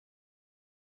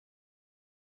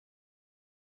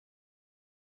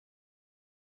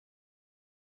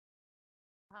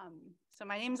So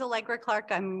my name is Allegra Clark.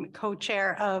 I'm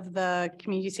co-chair of the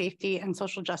Community Safety and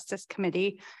Social Justice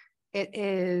Committee. It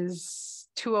is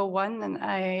 2:01 and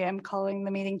I am calling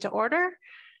the meeting to order.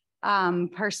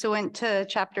 Pursuant to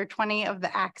Chapter 20 of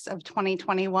the Acts of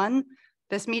 2021,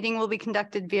 this meeting will be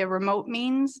conducted via remote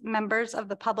means. Members of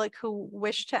the public who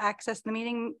wish to access the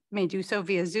meeting may do so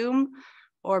via Zoom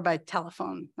or by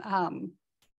telephone.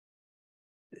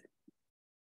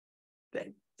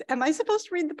 Am I supposed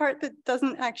to read the part that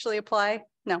doesn't actually apply?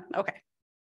 No, okay.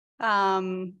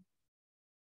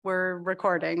 We're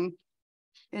recording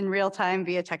in real time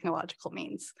via technological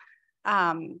means.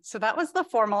 So that was the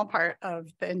formal part of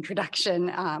the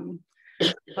introduction.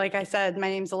 Like I said, my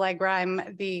name is Allegra.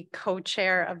 I'm the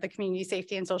co-chair of the Community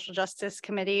Safety and Social Justice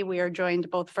Committee. We are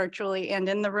joined both virtually and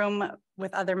in the room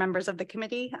with other members of the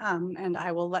committee, and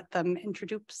I will let them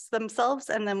introduce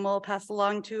themselves and then we'll pass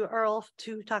along to Earl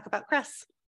to talk about CRESS.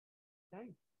 Okay.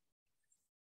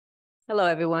 Hello,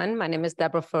 everyone. My name is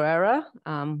Deborah Ferreira.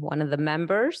 I'm one of the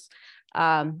members.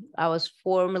 I was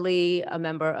formerly a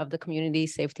member of the Community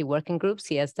Safety Working Group,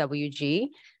 CSWG,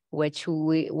 which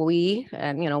we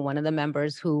and one of the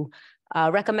members who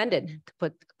recommended to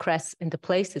put CRESS into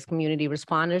place, as community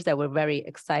responders that we're very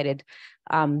excited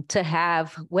to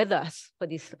have with us for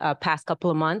these past couple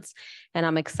of months. And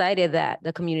I'm excited that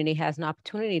the community has an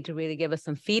opportunity to really give us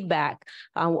some feedback.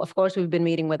 Of course, we've been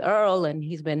meeting with Earl and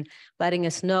he's been letting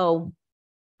us know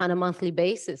on a monthly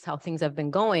basis how things have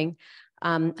been going.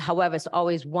 However, it's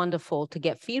always wonderful to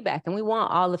get feedback, and we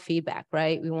want all the feedback,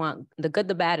 right? We want the good,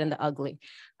 the bad, and the ugly,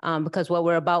 because what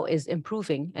we're about is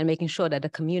improving and making sure that the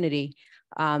community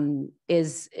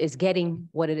is getting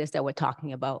what it is that we're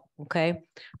talking about, okay?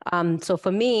 So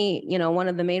for me, one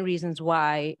of the main reasons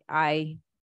why I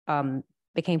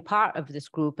became part of this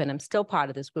group, and I'm still part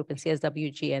of this group in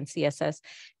CSWG and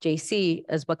CSSJC,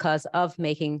 is because of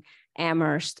making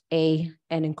Amherst a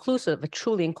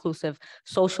truly inclusive,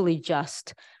 socially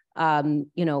just,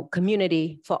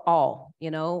 community for all.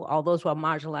 All those who are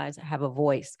marginalized have a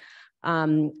voice.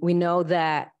 We know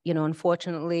that,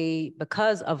 unfortunately,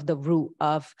 because of the root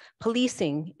of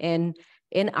policing in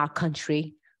our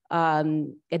country,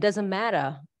 it doesn't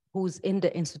matter who's in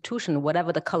the institution,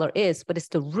 whatever the color is, but it's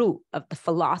the root of the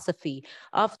philosophy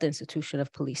of the institution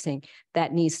of policing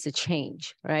that needs to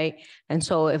change, right? And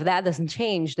so if that doesn't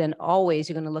change, then always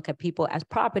you're gonna look at people as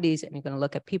properties and you're gonna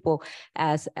look at people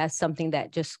as something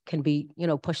that just can be,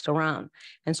 pushed around.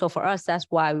 And so for us, that's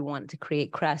why we wanted to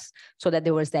create CRESS, so that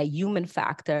there was that human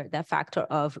factor, that factor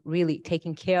of really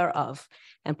taking care of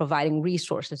and providing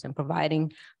resources and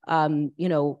providing,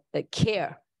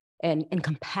 care and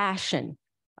compassion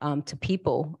to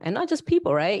people, and not just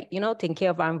people, right? Taking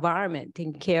care of our environment,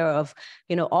 taking care of,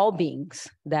 all beings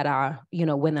that are,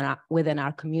 within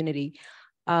our community.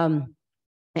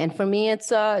 And for me,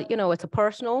 it's it's a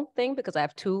personal thing because I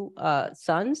have two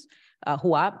sons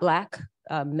who are Black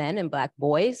men and Black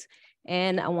boys.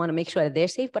 And I want to make sure that they're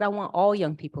safe, but I want all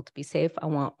young people to be safe. I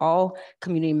want all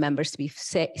community members to be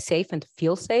safe and to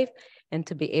feel safe and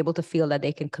to be able to feel that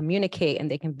they can communicate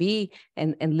and they can be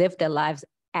and live their lives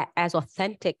as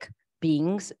authentic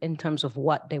beings in terms of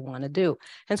what they want to do.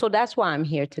 And so that's why I'm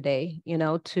here today,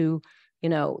 to,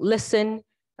 listen,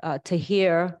 to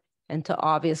hear, and to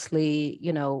obviously,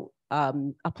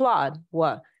 applaud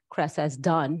what CRESS has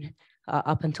done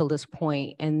up until this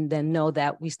point, and then know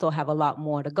that we still have a lot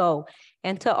more to go.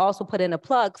 And to also put in a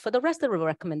plug for the rest of the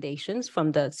recommendations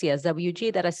from the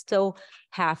CSWG that I still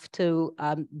have to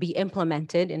be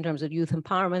implemented in terms of Youth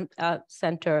Empowerment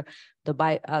Center, the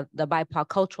BIPOC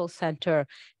Cultural Center,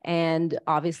 and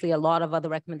obviously a lot of other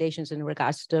recommendations in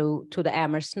regards to the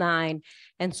Amherst 9.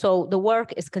 And so the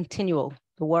work is continual.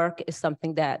 The work is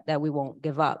something that we won't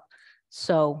give up.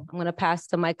 So I'm going to pass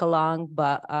the mic along,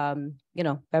 but,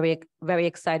 very, very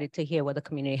excited to hear what the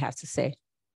community has to say.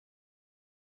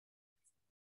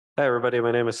 Hi, everybody.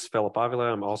 My name is Philip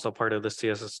Avila. I'm also part of the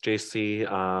CSSJC.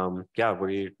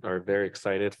 We are very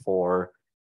excited for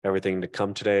everything to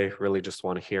come today. Really just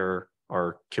want to hear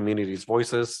our community's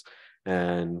voices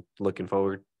and looking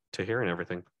forward to hearing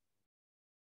everything.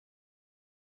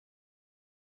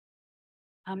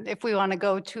 If we want to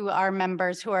go to our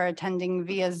members who are attending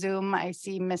via Zoom, I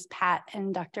see Ms. Pat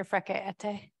and Dr.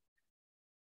 Freke-Ete.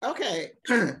 Okay.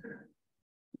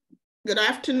 Good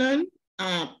afternoon.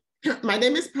 My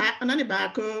name is Pat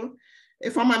Ananibako, a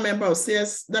former member of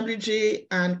CSWG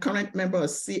and current member of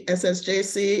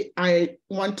CSSJC. I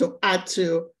want to add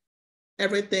to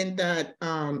everything that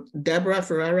Deborah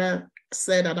Ferreira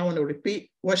said. I don't want to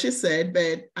repeat what she said,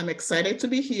 but I'm excited to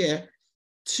be here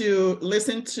to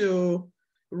listen to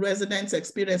residents'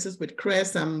 experiences with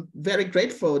CREST. I'm very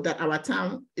grateful that our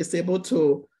town is able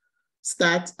to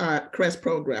start a CREST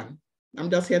program. I'm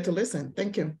just here to listen.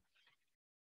 Thank you.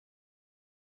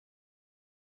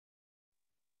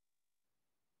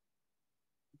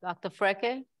 Dr.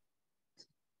 Freke?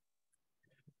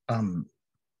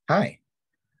 Hi,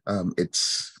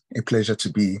 it's a pleasure to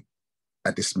be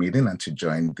at this meeting and to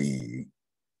join the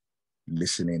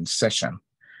listening session.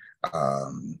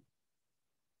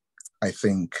 I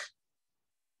think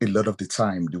a lot of the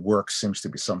time, the work seems to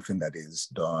be something that is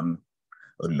done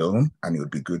alone, and it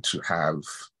would be good to have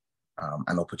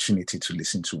an opportunity to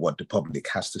listen to what the public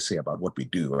has to say about what we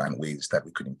do and ways that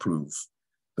we could improve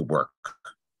the work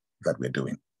that we're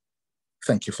doing.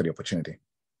 Thank you for the opportunity.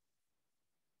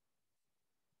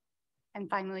 And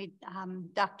finally,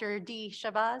 Dr. D.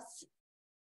 Shabazz.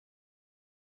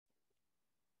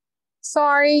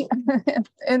 Sorry,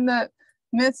 in the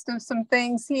midst of some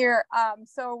things here.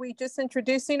 So are we just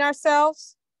introducing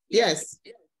ourselves? Yes.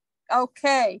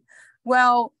 Okay.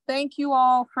 Well, thank you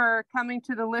all for coming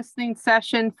to the listening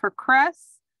session for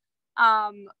CREST.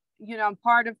 You know, I'm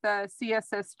part of the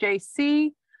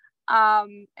CSSJC,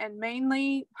 and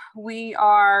mainly we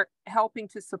are helping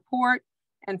to support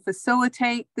and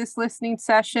facilitate this listening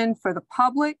session for the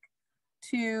public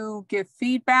to give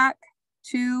feedback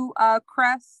to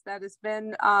CREST that has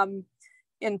been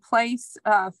in place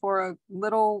for a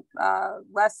little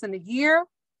less than a year,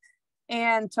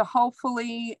 and to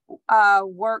hopefully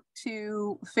work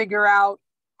to figure out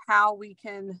how we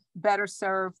can better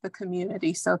serve the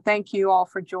community. So thank you all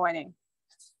for joining.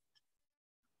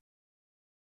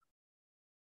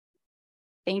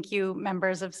 Thank you,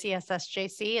 members of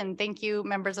CSSJC, and thank you,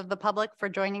 members of the public, for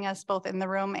joining us both in the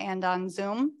room and on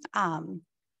Zoom. And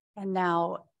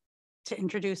now to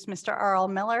introduce Mr. Earl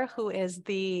Miller, who is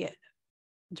the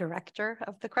director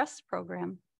of the CREST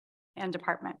program and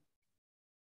department.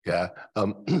 Yeah,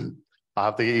 I'll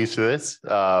have to get used to this.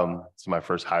 It's my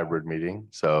first hybrid meeting,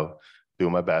 so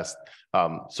doing my best.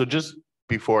 So just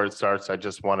before it starts, I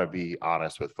just want to be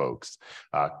honest with folks.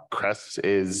 CREST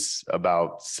is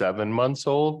about 7 months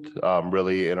old,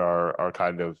 really in our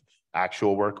kind of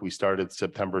actual work. We started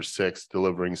September 6th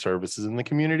delivering services in the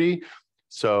community.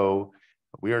 So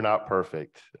we are not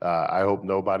perfect. I hope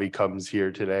nobody comes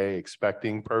here today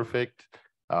expecting perfect.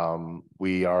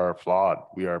 We are flawed.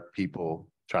 We are people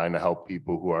trying to help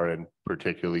people who are in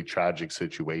particularly tragic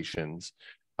situations.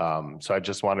 So I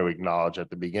just want to acknowledge at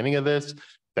the beginning of this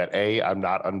that I'm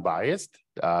not unbiased.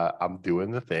 I'm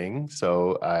doing the thing.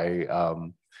 So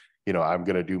I'm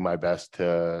going to do my best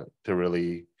to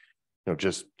really,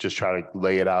 just try to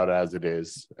lay it out as it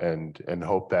is, and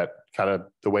hope that kind of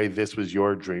the way this was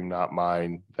your dream, not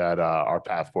mine, that our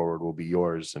path forward will be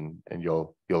yours, and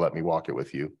you'll let me walk it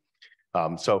with you.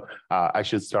 So I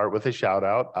should start with a shout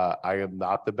out. I am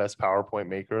not the best PowerPoint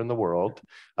maker in the world.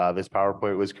 This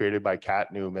PowerPoint was created by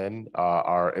Kat Newman,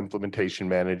 our implementation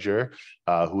manager,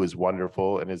 who is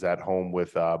wonderful and is at home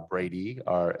with Brady.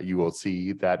 You will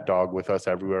see that dog with us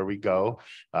everywhere we go.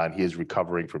 And he is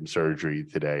recovering from surgery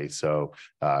today. So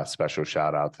special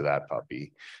shout out to that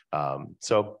puppy.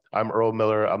 So I'm Earl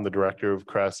Miller. I'm the director of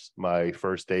CREST. My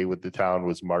first day with the town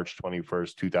was March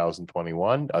 21st,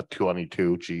 2021,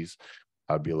 22, geez.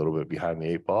 I'd be a little bit behind the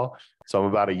 8 ball. So I'm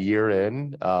about a year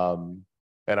in.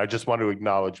 And I just want to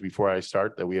acknowledge before I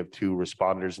start that we have 2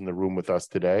 responders in the room with us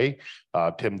today.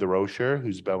 Tim DeRocher,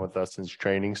 who's been with us since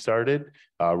training started,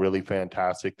 really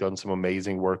fantastic, done some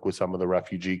amazing work with some of the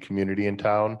refugee community in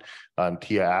town.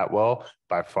 Tia Atwell,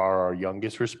 by far our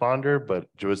youngest responder, but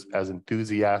just as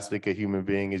enthusiastic a human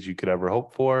being as you could ever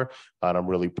hope for. And I'm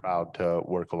really proud to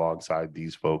work alongside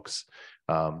these folks.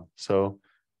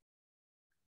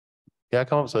 Yeah,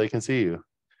 come up so they can see you.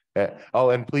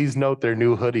 Oh, and please note their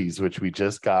new hoodies, which we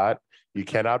just got. You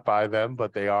cannot buy them,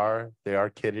 but they are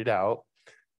kitted out.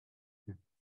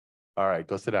 All right,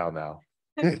 go sit down now.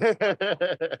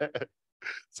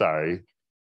 Sorry.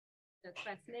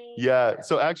 Yeah,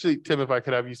 so actually, Tim, if I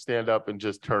could have you stand up and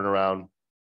just turn around.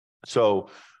 So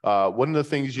one of the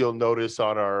things you'll notice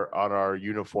on our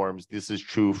uniforms, this is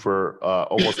true for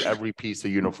almost every piece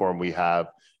of uniform we have.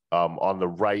 On the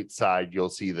right side, you'll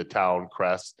see the town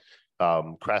crest,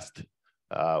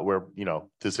 where,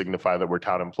 to signify that we're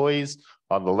town employees.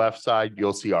 On the left side,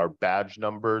 you'll see our badge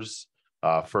numbers,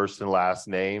 first and last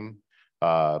name.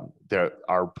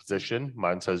 Our position,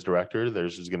 mine says director,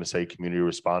 theirs is going to say community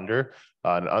responder.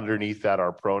 And underneath that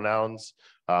are pronouns.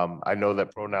 I know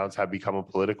that pronouns have become a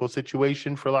political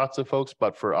situation for lots of folks,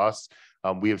 but for us,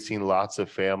 we have seen lots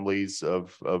of families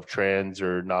of trans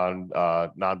or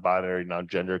non-binary,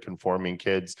 non-gender conforming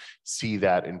kids see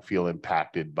that and feel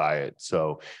impacted by it.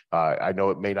 So I know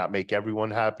it may not make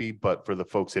everyone happy, but for the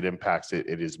folks it impacts, it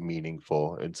is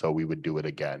meaningful. And so we would do it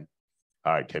again.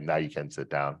 All right, Tim, now you can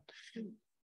sit down.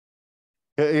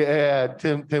 Yeah,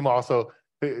 Tim also,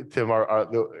 our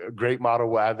great model,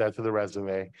 will add that to the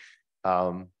resume.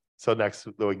 So next,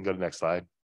 we can go to the next slide.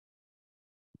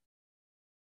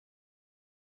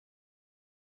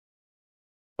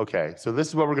 Okay, so this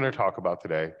is what we're going to talk about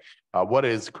today. What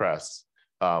is CRESS?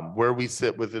 Where we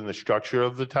sit within the structure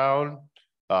of the town,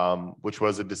 which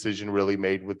was a decision really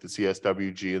made with the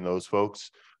CSWG and those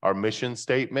folks. Our mission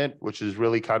statement, which is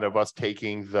really kind of us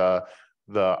taking the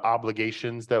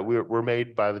obligations that were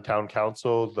made by the town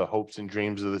council, the hopes and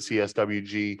dreams of the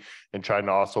CSWG, and trying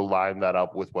to also line that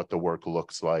up with what the work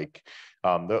looks like.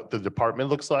 The department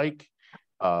looks like,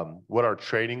 what our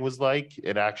training was like.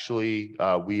 And actually,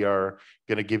 we are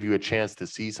going to give you a chance to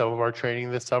see some of our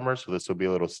training this summer. So this will be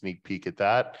a little sneak peek at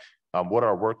that. What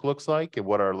our work looks like and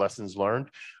what our lessons learned.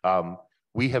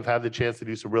 We have had the chance to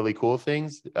do some really cool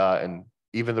things, and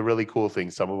even the really cool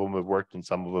things, some of them have worked and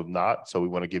some of them not. So we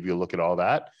want to give you a look at all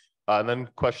that. And then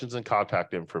questions and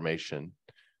contact information.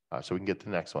 So we can get to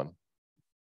the next one.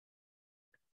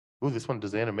 Ooh, this one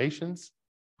does animations.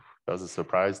 That was a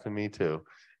surprise to me too.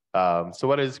 So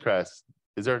what is CRESS?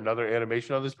 Is there another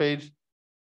animation on this page?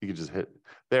 You can just hit,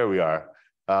 there we are.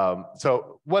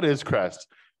 So what is CRESS?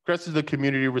 CRESS is the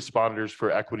Community Responders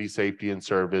for Equity, Safety, and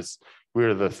Service. We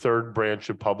are the third branch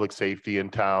of public safety in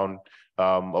town,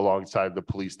 alongside the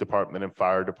police department and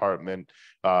fire department.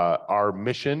 Our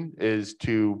mission is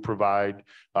to provide,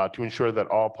 to ensure that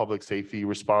all public safety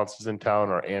responses in town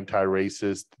are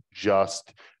anti-racist,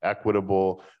 just,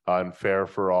 equitable, and fair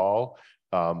for all.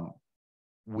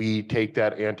 We take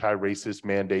that anti-racist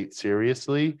mandate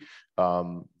seriously.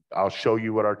 I'll show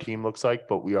you what our team looks like,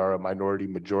 but we are a minority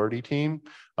majority team,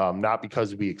 not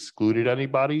because we excluded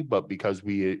anybody, but because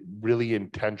we really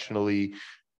intentionally,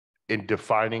 in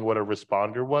defining what a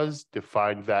responder was,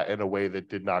 defined that in a way that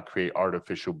did not create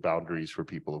artificial boundaries for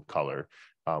people of color,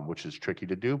 which is tricky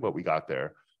to do, but we got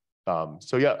there.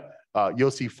 So yeah,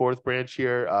 you'll see fourth branch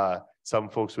here. Some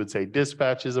folks would say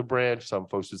dispatch is a branch. Some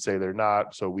folks would say they're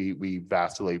not. So we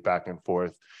vacillate back and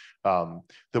forth.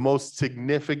 The most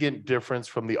significant difference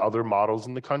from the other models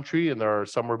in the country, and there are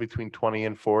somewhere between 20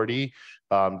 and 40,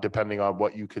 depending on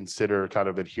what you consider kind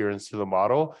of adherence to the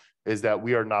model, is that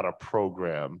we are not a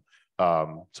program.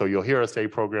 So you'll hear us say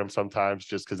program sometimes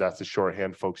just because that's the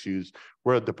shorthand folks use.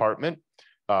 We're a department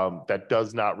that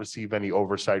does not receive any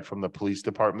oversight from the police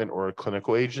department or a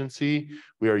clinical agency.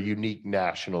 We are unique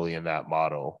nationally in that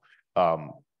model.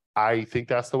 I think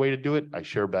that's the way to do it. I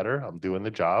share better. I'm doing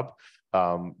the job.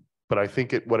 But I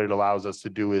think what it allows us to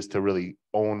do is to really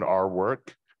own our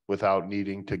work without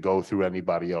needing to go through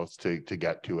anybody else to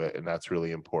get to it. And that's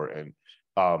really important.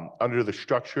 Under the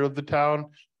structure of the town,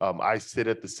 I sit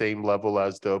at the same level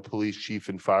as the police chief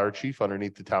and fire chief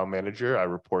underneath the town manager. I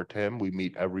report to him. We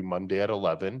meet every Monday at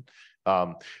 11.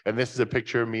 And this is a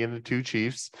picture of me and the two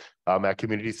chiefs at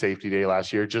Community Safety Day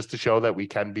last year, just to show that we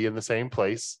can be in the same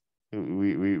place.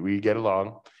 We get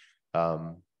along.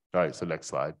 All right, so next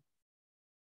slide.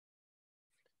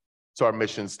 So our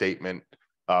mission statement,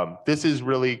 this is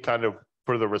really kind of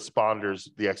for the responders,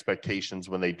 the expectations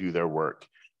when they do their work.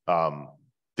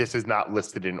 This is not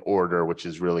listed in order, which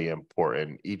is really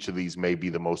important. Each of these may be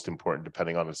the most important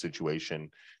depending on the situation.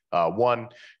 One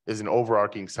is an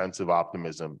overarching sense of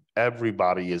optimism.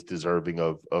 Everybody is deserving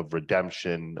of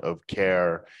redemption, of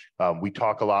care. We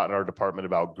talk a lot in our department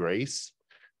about grace,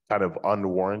 kind of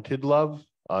unwarranted love,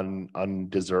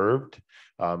 undeserved.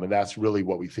 And that's really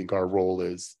what we think our role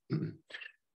is.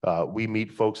 We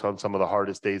meet folks on some of the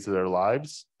hardest days of their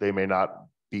lives. They may not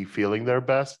be feeling their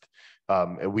best.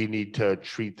 And we need to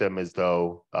treat them as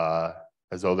though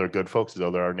they're good folks, as though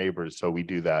they're our neighbors. So we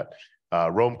do that.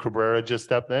 Rome Cabrera just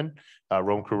stepped in.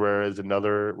 Rome Cabrera is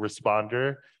another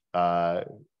responder,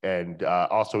 and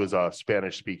also is a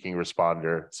Spanish-speaking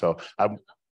responder. So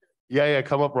yeah,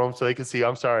 come up, Rome, so they can see.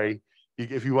 I'm sorry.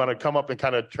 If you want to come up and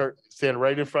kind of stand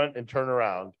right in front and turn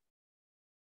around,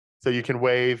 so you can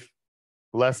wave.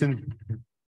 Less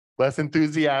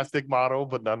enthusiastic model,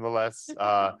 but nonetheless.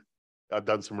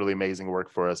 Done some really amazing work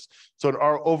for us. So in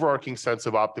our overarching sense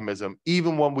of optimism,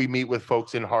 even when we meet with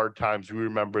folks in hard times, we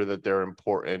remember that they're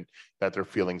important, that their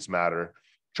feelings matter.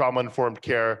 Trauma-informed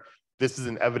care, This is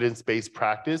an evidence-based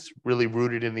practice, really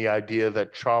rooted in the idea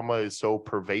that trauma is so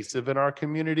pervasive in our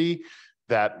community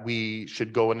that we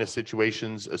should go into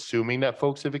situations assuming that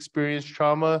folks have experienced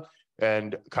trauma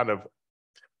and kind of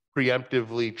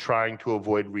preemptively trying to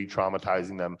avoid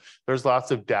re-traumatizing them. There's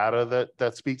lots of data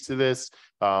that speaks to this.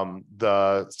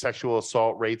 The sexual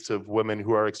assault rates of women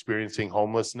who are experiencing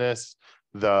homelessness,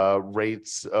 the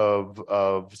rates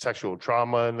of sexual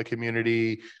trauma in the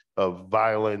community, of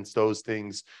violence, those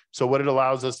things. So what it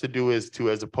allows us to do is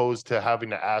to, as opposed to having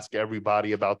to ask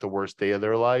everybody about the worst day of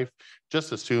their life,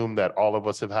 just assume that all of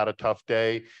us have had a tough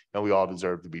day and we all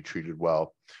deserve to be treated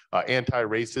well.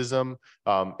 Anti-racism,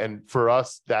 and for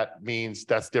us, that means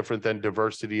that's different than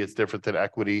diversity, it's different than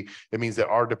equity. It means that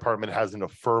our department has an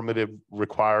affirmative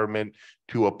requirement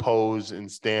to oppose and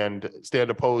stand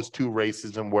opposed to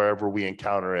racism wherever we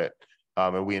encounter it.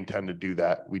 And we intend to do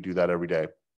that. We do that every day.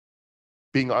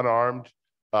 Being unarmed,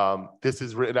 this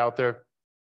is written out there.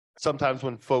 Sometimes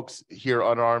when folks hear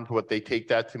unarmed, what they take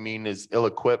that to mean is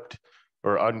ill-equipped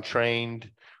or untrained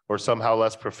or somehow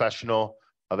less professional.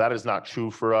 That is not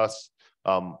true for us.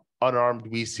 Unarmed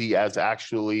we see as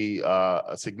actually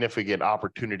a significant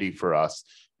opportunity for us.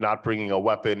 Not bringing a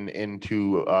weapon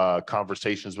into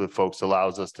conversations with folks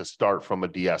allows us to start from a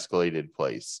de-escalated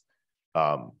place.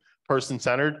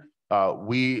 Person-centered.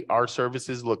 Our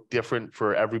services look different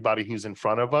for everybody who's in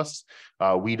front of us.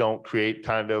 We don't create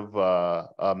kind of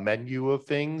a menu of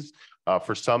things.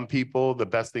 For some people, the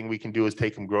best thing we can do is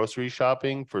take them grocery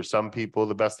shopping. For some people,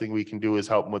 the best thing we can do is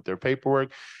help them with their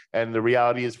paperwork. And the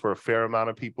reality is, for a fair amount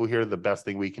of people here, the best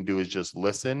thing we can do is just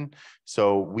listen.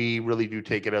 So we really do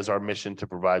take it as our mission to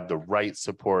provide the right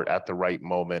support at the right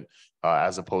moment,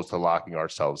 as opposed to locking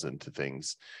ourselves into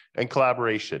things. And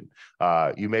collaboration.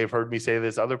 You may have heard me say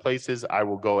this other places. I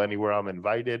will go anywhere I'm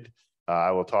invited.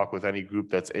 I will talk with any group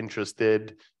that's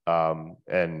interested.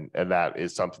 And that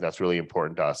is something that's really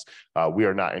important to us. We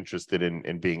are not interested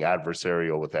in being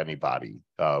adversarial with anybody.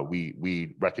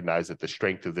 We recognize that the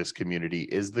strength of this community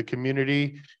is the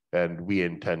community, and we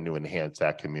intend to enhance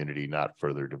that community, not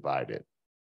further divide it.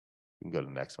 You can go to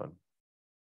the next one.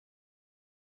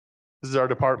 This is our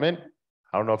department.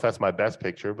 I don't know if that's my best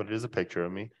picture, but it is a picture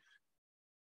of me.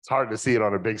 It's hard to see it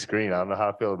on a big screen. I don't know how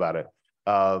I feel about it.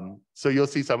 So you'll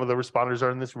see some of the responders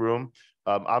are in this room.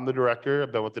 I'm the director.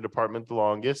 I've been with the department the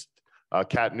longest.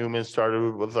 Kat Newman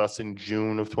started with us in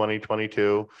June of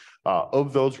 2022.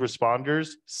 Of those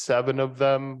responders, 7 of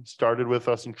them started with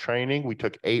us in training. We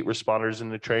took 8 responders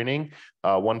into training.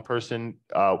 1 person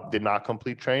did not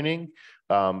complete training.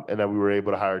 And then we were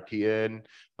able to hire TN.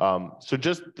 So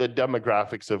just the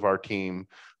demographics of our team,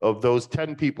 of those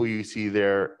 10 people you see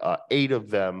there, 8 of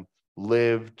them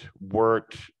lived,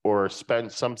 worked, or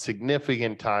spent some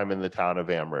significant time in the town of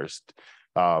Amherst.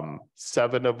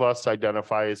 7 of us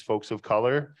identify as folks of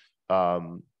color.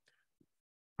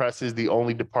 Press is the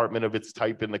only department of its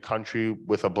type in the country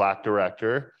with a Black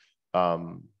director,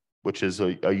 which is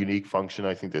a unique function,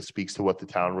 I think, that speaks to what the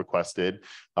town requested.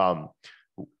 Our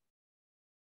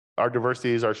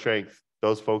diversity is our strength.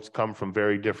 Those folks come from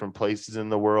very different places in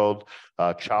the world.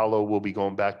 Chalo will be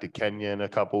going back to Kenya in a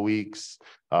couple weeks.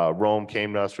 Rome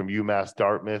came to us from UMass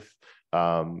Dartmouth.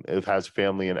 It has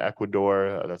family in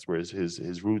Ecuador. That's where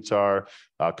his roots are.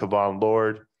 Kevon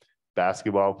Lord,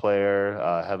 basketball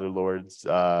player, Heather Lord's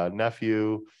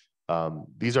nephew.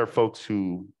 These are folks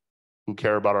who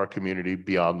care about our community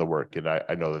beyond the work, and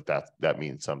I know that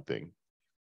means something.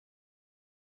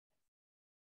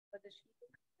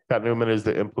 Kat Newman is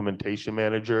the implementation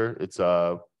manager. It's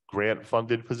a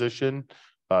grant-funded position.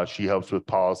 She helps with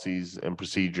policies and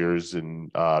procedures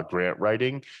and grant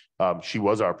writing. She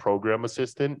was our program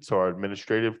assistant, so our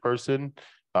administrative person.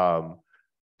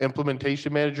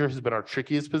 Implementation manager has been our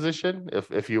trickiest position.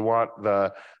 If you want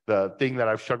the thing that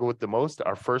I've struggled with the most,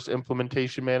 our first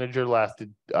implementation manager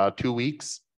lasted 2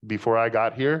 weeks before I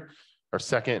got here. Our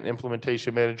second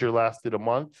implementation manager lasted a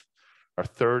month. Our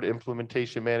third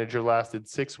implementation manager lasted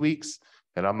 6 weeks.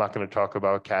 And I'm not going to talk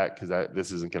about Kat because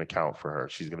this isn't going to count for her.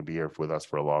 She's going to be here with us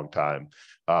for a long time.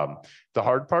 The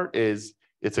hard part is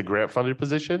it's a grant funded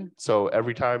position. So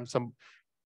every time some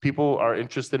people are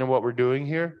interested in what we're doing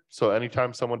here. So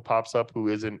anytime someone pops up who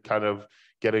isn't kind of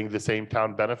getting the same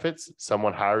town benefits,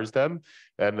 someone hires them.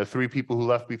 And the 3 people who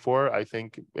left before, I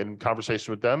think in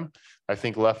conversation with them, I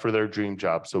think left for their dream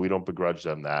job. So we don't begrudge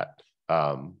them that.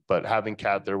 But having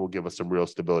Kat there will give us some real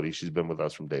stability. She's been with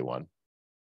us from day one.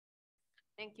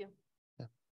 Thank you. Yeah.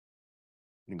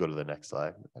 You can go to the next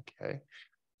slide. Okay.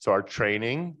 So our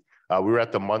training, we were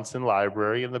at the Munson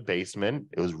Library in the basement.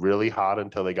 It was really hot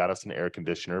until they got us an air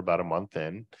conditioner about a month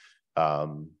in.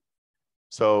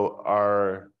 So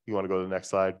you want to go to the next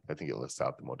slide? I think it lists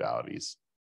out the modalities.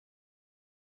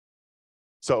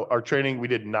 So our training, we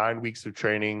did 9 weeks of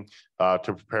training to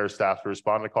prepare staff to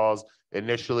respond to calls.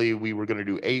 Initially, we were going to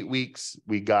do 8 weeks.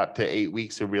 We got to 8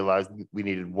 weeks and realized we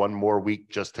needed 1 more week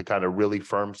just to kind of really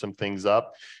firm some things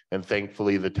up. And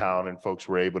thankfully, the town and folks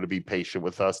were able to be patient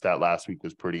with us. That last week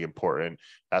was pretty important.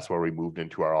 That's where we moved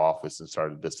into our office and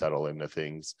started to settle into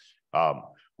things.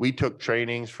 We took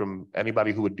trainings from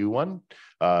anybody who would do one.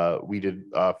 We did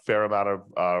a fair amount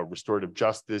of restorative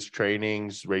justice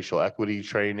trainings, racial equity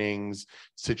trainings,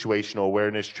 situational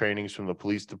awareness trainings from the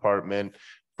police department,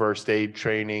 first aid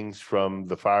trainings from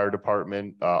the fire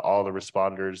department. All the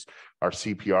responders are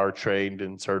CPR trained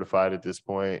and certified at this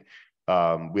point.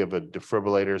 We have a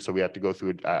defibrillator, so we have to go through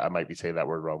it. I might be saying that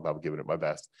word wrong, but I'm giving it my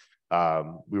best.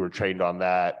 We were trained on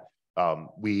that.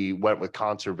 We went with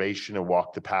conservation and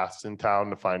walked the paths in town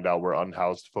to find out where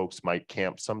unhoused folks might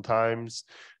camp sometimes.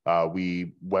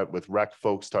 We went with rec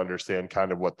folks to understand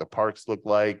kind of what the parks look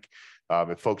like.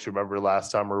 If folks remember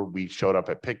last summer, we showed up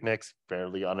at picnics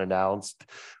fairly unannounced,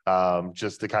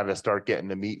 just to kind of start getting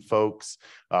to meet folks.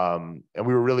 And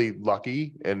we were really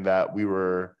lucky in that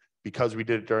because we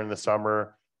did it during the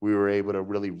summer, we were able to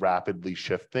really rapidly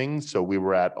shift things. So we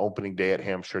were at opening day at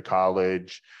Hampshire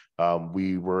College.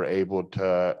 We were able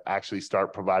to actually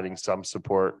start providing some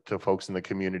support to folks in the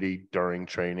community during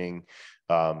training.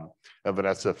 And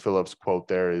Vanessa Phillips' quote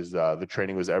there is, the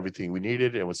training was everything we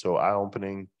needed. It was so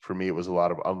eye-opening. For me, it was a lot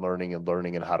of unlearning and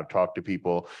learning and how to talk to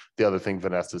people. The other thing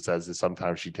Vanessa says is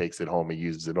sometimes she takes it home and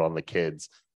uses it on the kids.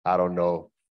 I don't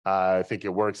know. I think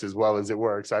it works as well as it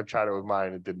works. I've tried it with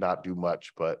mine. It did not do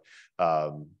much, but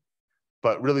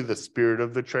really the spirit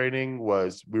of the training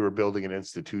was we were building an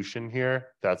institution here.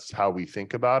 That's how we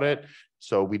think about it.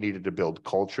 So we needed to build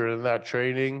culture in that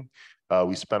training.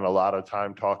 We spent a lot of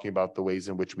time talking about the ways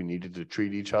in which we needed to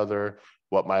treat each other,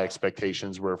 what my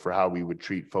expectations were for how we would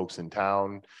treat folks in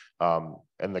town,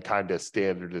 and the kind of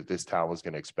standard that this town was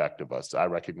going to expect of us. I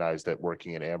recognized that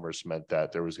working in Amherst meant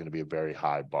that there was going to be a very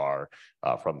high bar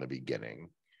from the beginning.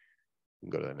 We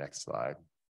can go to the next slide.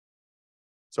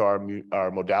 So our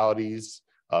modalities,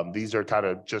 these are kind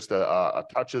of just a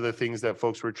touch of the things that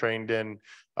folks were trained in.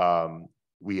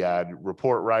 We had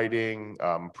report writing.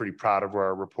 I'm pretty proud of where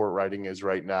our report writing is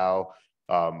right now.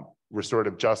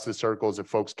 Restorative justice circles. If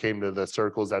folks came to the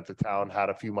circles that the town had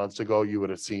a few months ago, you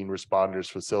would have seen responders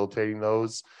facilitating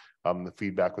those. The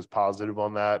feedback was positive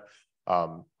on that.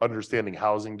 Understanding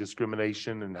housing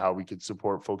discrimination and how we could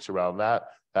support folks around that.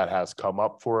 That has come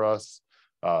up for us.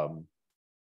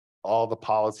 All the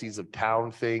policies of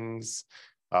town things,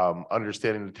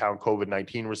 understanding the town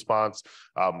COVID-19 response.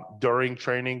 During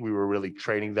training, we were really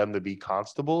training them to be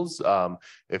constables.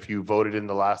 If you voted in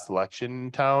the last election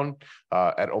in town,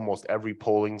 at almost every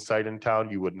polling site in town,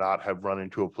 you would not have run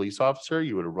into a police officer.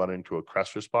 You would have run into a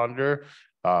CREST responder.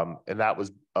 And that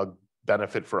was a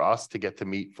benefit for us to get to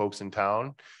meet folks in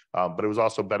town. But it was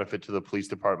also a benefit to the police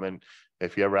department.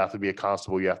 If you ever have to be a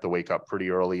constable, you have to wake up pretty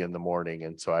early in the morning.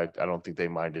 And so I don't think they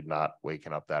minded not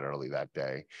waking up that early that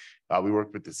day. We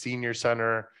worked with the senior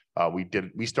center.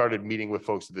 We started meeting with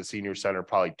folks at the senior center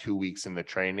probably 2 weeks in the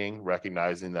training,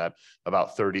 recognizing that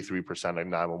about 33% of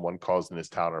 911 calls in this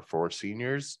town are for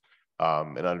seniors,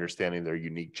 and understanding their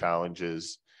unique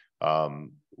challenges.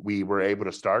 We were able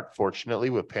to start, fortunately,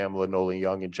 with Pamela Nolan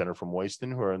Young and Jennifer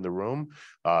Moiston, who are in the room.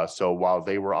 So while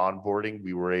they were onboarding,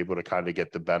 we were able to kind of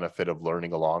get the benefit of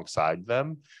learning alongside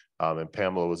them. And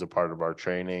Pamela was a part of our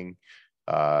training.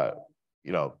 So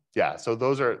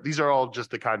these are all just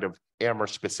the kind of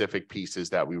Amherst specific pieces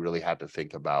that we really had to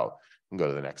think about. And go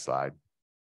to the next slide.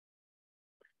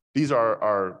 These are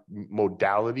our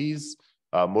modalities.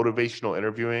 Motivational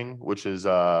interviewing, which is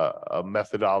a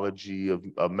methodology of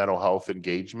mental health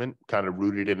engagement, kind of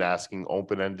rooted in asking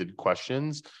open-ended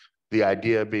questions. The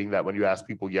idea being that when you ask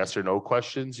people yes or no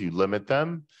questions, you limit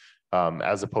them,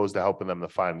 as opposed to helping them to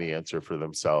find the answer for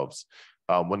themselves.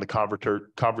 When the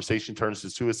conversation turns to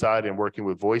suicide and working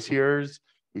with voice hearers,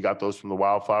 we got those from the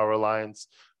Wildflower Alliance.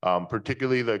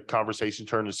 Particularly the conversation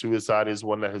turn to suicide is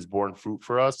one that has borne fruit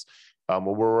for us. When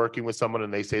we're working with someone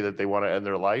and they say that they want to end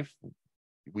their life,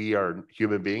 we are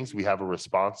human beings. We have a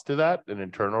response to that, an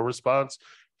internal response.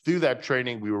 Through that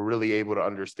training, we were really able to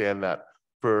understand that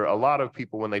for a lot of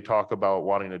people, when they talk about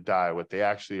wanting to die, what they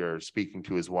actually are speaking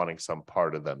to is wanting some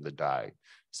part of them to die,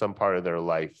 some part of their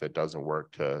life that doesn't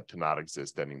work to not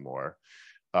exist anymore.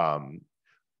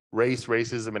 Race,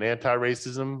 racism, and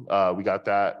anti-racism. We got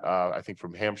that, I think,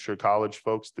 from Hampshire College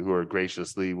folks who are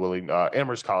graciously willing,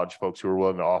 Amherst College folks who are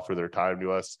willing to offer their time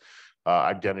to us.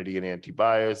 Identity and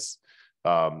anti-bias.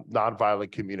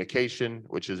 nonviolent communication,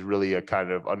 which is really a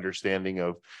kind of understanding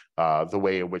of the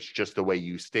way in which just the way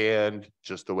you stand,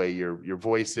 just the way your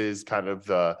voice is, kind of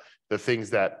the things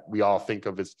that we all think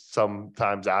of as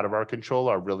sometimes out of our control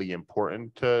are really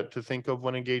important to think of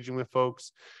when engaging with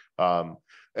folks.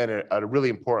 And a really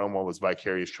important one was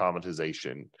vicarious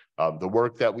traumatization. The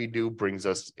work that we do brings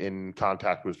us in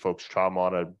contact with folks' trauma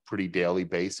on a pretty daily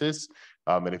basis.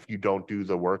 And if you don't do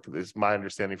the work, this my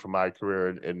understanding from my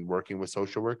career in working with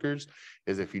social workers,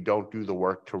 is if you don't do the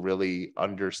work to really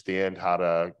understand how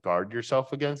to guard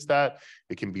yourself against that,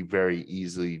 it can be very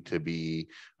easy to be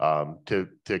to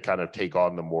kind of take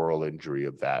on the moral injury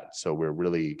of that. So we're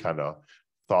really kind of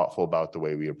thoughtful about the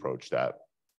way we approach that.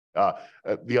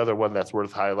 The other one that's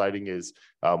worth highlighting is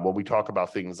when we talk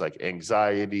about things like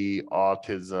anxiety,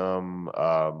 autism,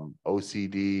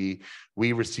 OCD,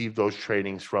 we receive those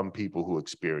trainings from people who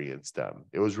experience them.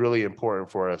 It was really important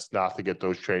for us not to get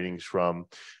those trainings from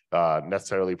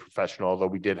necessarily professional, although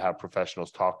we did have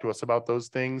professionals talk to us about those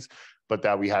things, but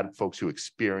that we had folks who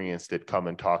experienced it come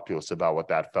and talk to us about what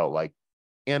that felt like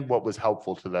and what was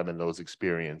helpful to them in those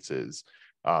experiences.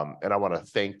 And I want to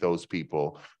thank those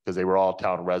people because they were all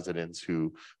town residents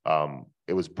who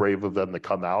it was brave of them to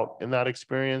come out in that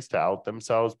experience, to out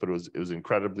themselves, but it was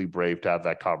incredibly brave to have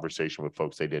that conversation with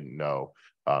folks they didn't know.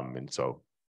 And so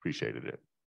appreciated it.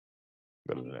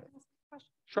 Go to the next.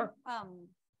 Sure.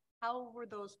 How were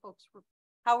those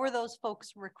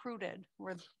folks recruited?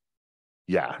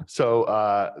 Yeah,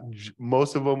 so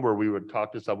most of them where we would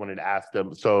talk to someone and ask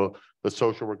them. So the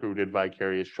social worker who did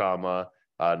vicarious trauma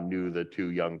knew the two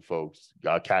young folks.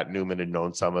 Kat Newman had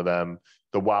known some of them.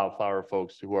 The Wildflower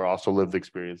folks, who are also lived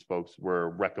experience folks, were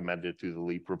recommended through the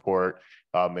LEAP report.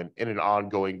 And in an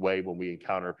ongoing way, when we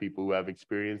encounter people who have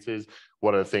experiences,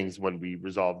 one of the things when we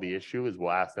resolve the issue is we'll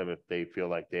ask them if they feel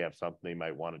like they have something they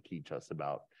might want to teach us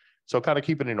about. So kind of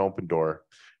keeping an open door.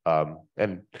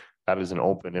 And that is an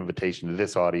open invitation to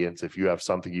this audience. If you have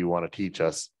something you want to teach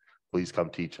us, please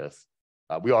come teach us.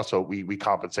 We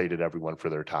compensated everyone for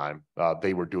their time.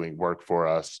 They were doing work for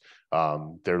us.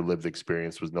 Their lived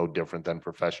experience was no different than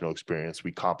professional experience.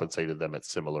 We compensated them at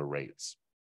similar rates.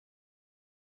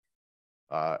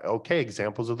 Okay,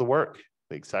 examples of the work,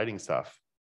 the exciting stuff.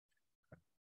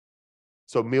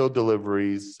 So meal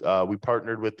deliveries, we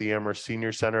partnered with the Amherst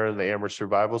Senior Center and the Amherst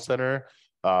Survival Center.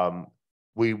 When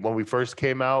we first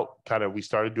came out, we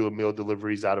started doing meal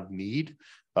deliveries out of need.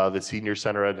 The Senior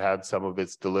Center had some of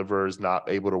its deliverers not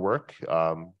able to work.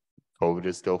 COVID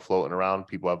is still floating around.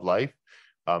 People have life.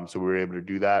 So we were able to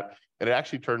do that. And it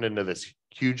actually turned into this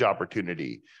huge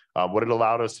opportunity. What it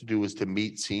allowed us to do was to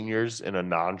meet seniors in a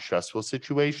non-stressful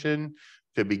situation,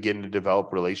 to begin to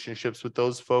develop relationships with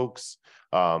those folks.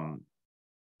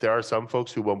 There are some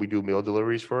folks who, when we do meal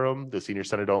deliveries for them, the Senior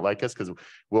Center don't like us because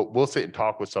we'll sit and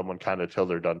talk with someone kind of till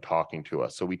they're done talking to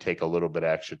us. So we take a little bit of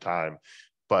extra time.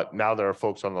 But now there are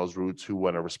folks on those routes who,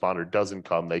 when a responder doesn't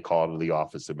come, they call into the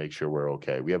office to make sure we're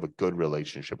okay. We have a good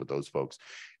relationship with those folks.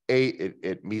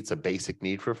 It meets a basic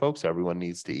need for folks. Everyone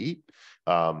needs to eat.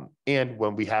 And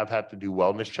when we have had to do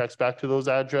wellness checks back to those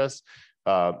addresses,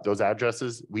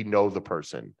 we know the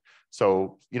person.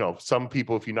 So, some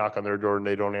people, if you knock on their door and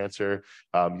they don't answer,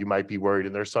 you might be worried.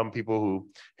 And there's some people who,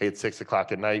 hey, it's 6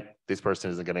 o'clock at night. This person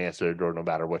isn't going to answer their door no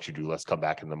matter what you do. Let's come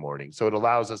back in the morning. So it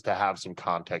allows us to have some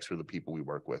context for the people we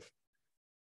work with.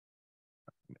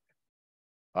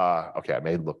 Okay, I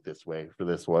may look this way for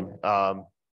this one.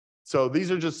 So these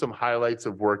are just some highlights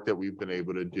of work that we've been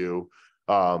able to do.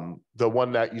 The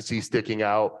one that you see sticking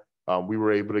out, we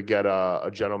were able to get a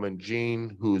gentleman,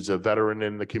 Gene, who's a veteran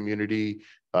in the community.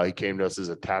 He came to us as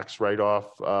a tax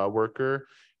write-off worker,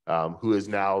 who is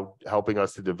now helping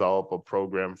us to develop a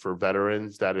program for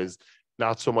veterans that is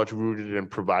not so much rooted in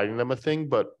providing them a thing,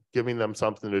 but giving them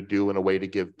something to do and a way to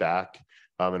give back.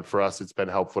 And for us, it's been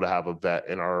helpful to have a vet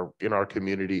in our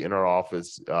community, in our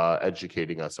office,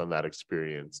 educating us on that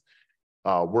experience.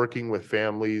 Working with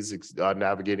families,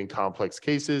 navigating complex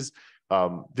cases.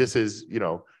 This is,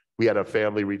 we had a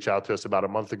family reach out to us about a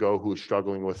month ago who was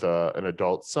struggling with an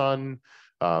adult son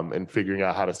and figuring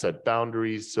out how to set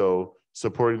boundaries. So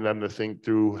supporting them to think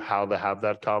through how to have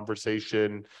that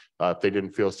conversation. If they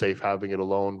didn't feel safe having it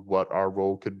alone, what our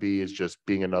role could be is just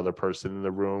being another person in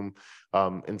the room.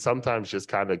 And sometimes just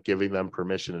kind of giving them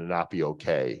permission to not be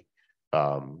okay.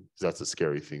 That's a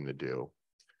scary thing to do.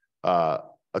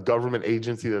 A government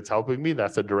agency that's helping me,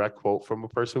 that's a direct quote from a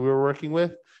person we were working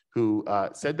with who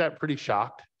said that pretty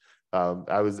shocked.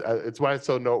 It's why it's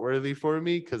so noteworthy for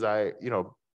me, because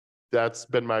that's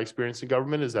been my experience in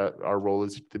government, is that our role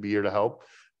is to be here to help.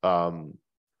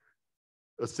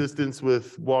 Assistance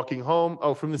with walking home.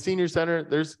 Oh, from the Senior Center,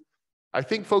 there's I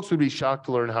think folks would be shocked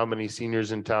to learn how many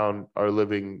seniors in town are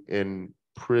living in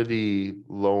pretty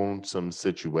lonesome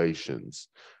situations.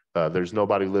 There's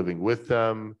nobody living with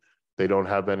them. They don't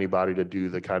have anybody to do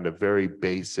the kind of very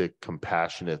basic,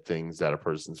 compassionate things that a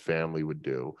person's family would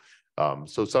do.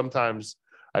 So sometimes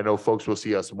I know folks will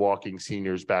see us walking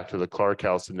seniors back to the Clark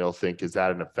House and they'll think, is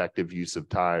that an effective use of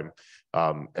time?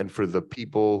 And for the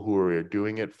people who are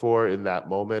doing it for in that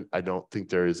moment, I don't think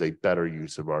there is a better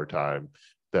use of our time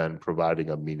than providing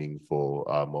a meaningful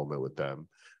moment with them.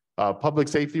 Public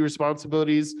safety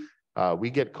responsibilities, we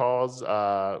get calls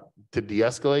to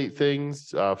de-escalate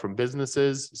things from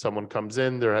businesses. Someone comes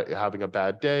in, they're having a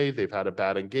bad day, they've had a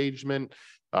bad engagement.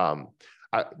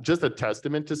 Just a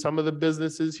testament to some of the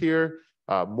businesses here.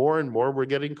 More and more we're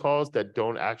getting calls that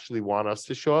don't actually want us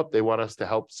to show up. They want us to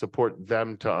help support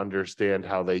them to understand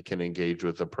how they can engage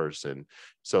with a person.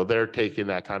 So they're taking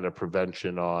that kind of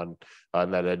prevention on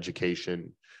that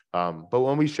education. But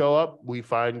when we show up, we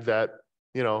find that,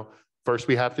 you know, first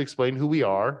we have to explain who we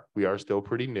are. We are still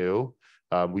pretty new.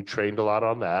 We trained a lot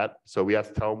on that. So we have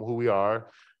to tell them who we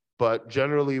are. But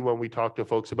generally, when we talk to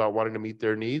folks about wanting to meet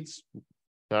their needs,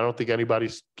 I don't think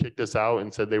anybody's kicked us out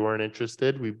and said they weren't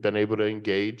interested. We've been able to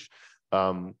engage.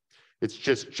 It's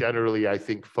just generally, I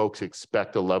think folks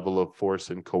expect a level of force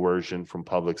and coercion from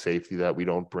public safety that we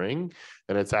don't bring.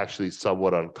 And it's actually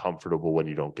somewhat uncomfortable when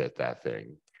you don't get that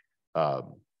thing.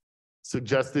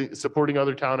 Supporting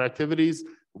other town activities.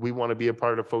 We want to be a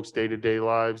part of folks' day-to-day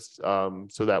lives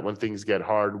so that when things get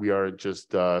hard, we aren't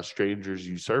just strangers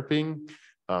usurping.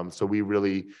 So we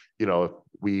really, you know, if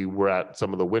we were at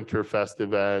some of the Winterfest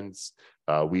events,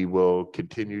 we will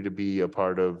continue to be a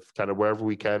part of kind of wherever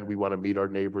we can. We want to meet our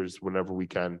neighbors whenever we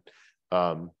can.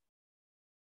 And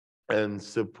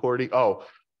supporting,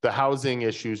 the housing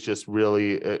issues just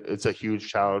really, it's a huge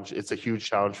challenge. It's a huge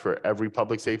challenge for every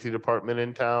public safety department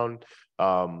in town.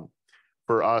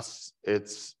 For us,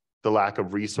 it's the lack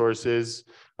of resources.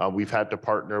 We've had to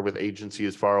partner with agencies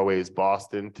as far away as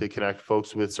Boston to connect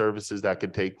folks with services that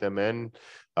could take them in.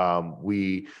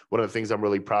 One of the things I'm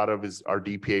really proud of is our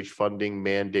DPH funding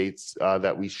mandates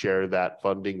that we share that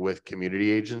funding with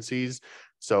community agencies.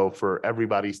 So for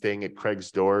everybody staying at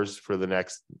Craig's doors for the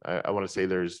next, I want to say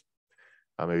there's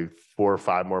maybe 4 or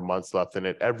 5 more months left in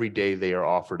it. Every day they are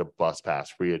offered a bus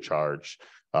pass free of charge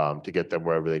to get them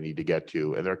wherever they need to get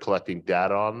to. And they're collecting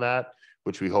data on that,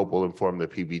 which we hope will inform the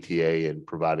PBTA in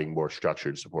providing more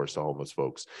structured supports to homeless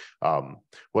folks.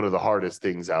 One of the hardest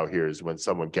things out here is when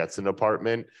someone gets an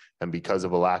apartment and because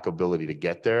of a lack of ability to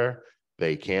get there,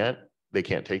 they can't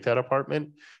take that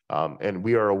apartment. And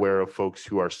we are aware of folks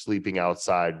who are sleeping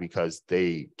outside because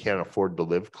they can't afford to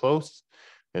live close.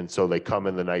 And so they come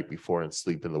in the night before and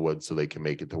sleep in the woods so they can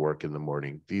make it to work in the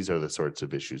morning. These are the sorts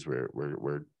of issues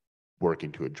we're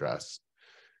working to address.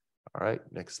 All right,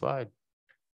 next slide.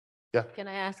 Yeah. Can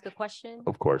I ask a question?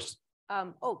 Of course.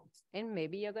 And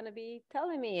maybe you're going to be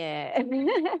telling me it.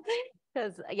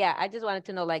 Because, yeah, I just wanted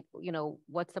to know, like, you know,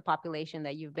 what's the population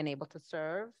that you've been able to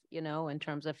serve, you know, in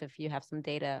terms of if you have some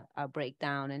data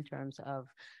breakdown in terms of,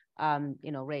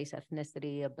 you know, race,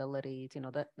 ethnicity, abilities, you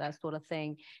know, that sort of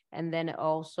thing. And then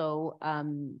also,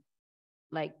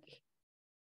 like,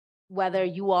 whether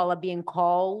you all are being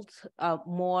called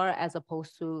more as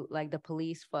opposed to like the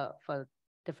police for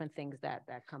different things that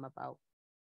come about.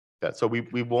 Yeah, so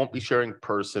we won't be sharing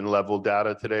person level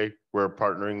data today. We're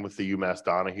partnering with the UMass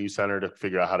Donahue Center to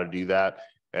figure out how to do that.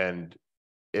 And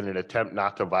in an attempt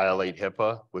not to violate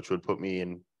HIPAA, which would put me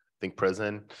in, I think,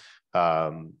 prison,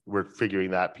 we're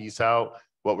figuring that piece out.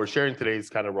 What we're sharing today is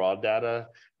kind of raw data.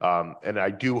 And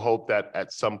I do hope that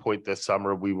at some point this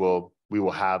summer, we will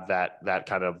have that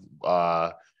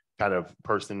kind of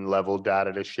person level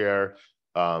data to share.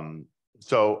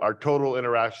 So our total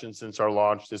interactions since our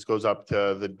launch, this goes up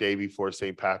to the day before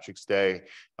St. Patrick's Day.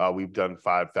 We've done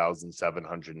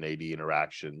 5,780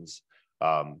 interactions.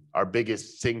 Our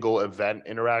biggest single event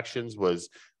interactions was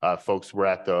folks were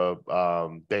at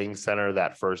the Bang Center,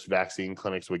 that first vaccine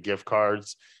clinics with gift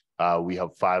cards. We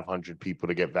have 500 people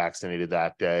to get vaccinated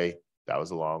that day. That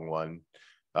was a long one.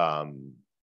 And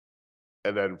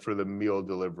then for the meal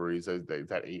deliveries, they've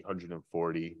had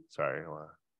 840. Sorry,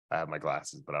 I have my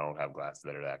glasses, but I don't have glasses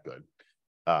that are that good.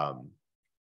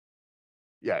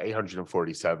 Yeah,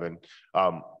 847.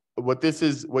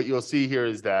 What you'll see here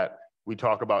is that we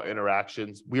talk about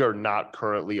interactions. We are not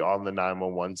currently on the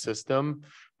 911 system,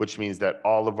 which means that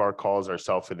all of our calls are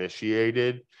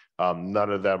self-initiated.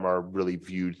 None of them are really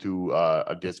viewed through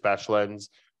a dispatch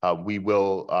lens. We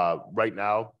will, right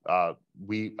now,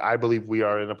 I believe we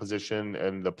are in a position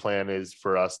and the plan is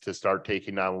for us to start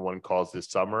taking 911 calls this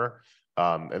summer.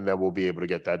 And then we'll be able to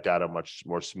get that data much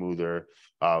more smoother.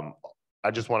 I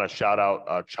just want to shout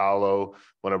out Chalo,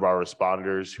 one of our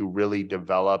responders who really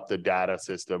developed the data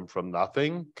system from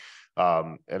nothing,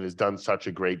 and has done such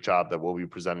a great job that we'll be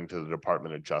presenting to the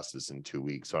Department of Justice in 2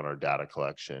 weeks on our data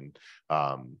collection.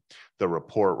 The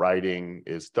report writing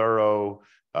is thorough.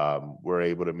 We're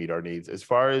able to meet our needs. As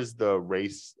far as the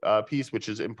race piece, which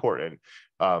is important,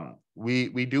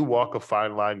 we do walk a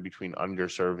fine line between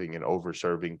underserving and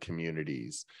overserving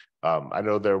communities. I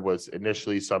know there was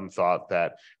initially some thought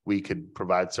that we could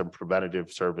provide some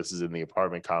preventative services in the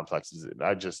apartment complexes. And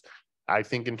I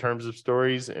think in terms of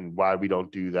stories and why we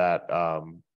don't do that.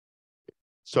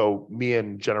 So me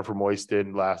and Jennifer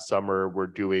Moiston last summer were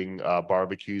doing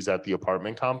barbecues at the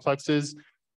apartment complexes.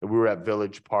 And we were at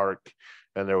Village Park,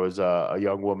 and there was a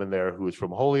young woman there who was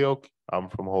from Holyoke. I'm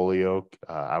from Holyoke.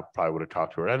 I probably would have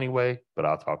talked to her anyway, but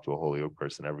I'll talk to a Holyoke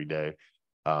person every day.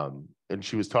 And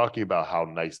she was talking about how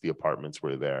nice the apartments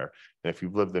were there. And if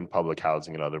you've lived in public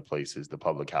housing in other places, the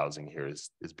public housing here is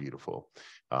beautiful.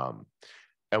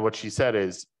 And what she said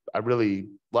is, I really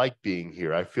like being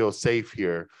here. I feel safe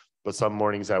here. But some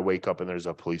mornings I wake up and there's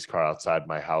a police car outside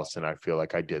my house and I feel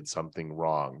like I did something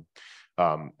wrong.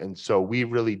 And so we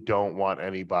really don't want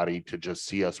anybody to just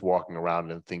see us walking around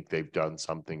and think they've done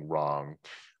something wrong,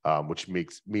 which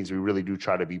means we really do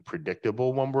try to be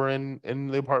predictable when we're in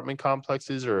the apartment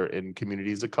complexes or in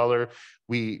communities of color.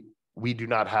 We do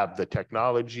not have the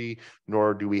technology,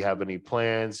 nor do we have any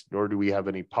plans, nor do we have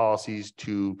any policies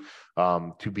to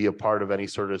be a part of any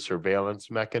sort of surveillance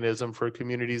mechanism for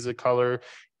communities of color.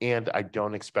 And I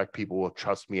don't expect people will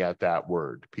trust me at that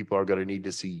word. People are going to need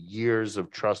to see years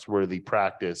of trustworthy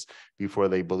practice before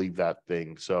they believe that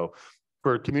thing. So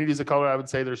for communities of color, I would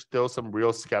say there's still some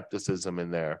real skepticism in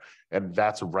there, and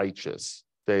that's righteous.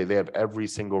 They have every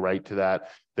single right to that.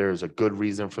 There's a good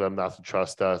reason for them not to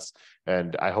trust us.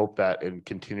 And I hope that in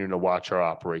continuing to watch our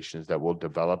operations that we'll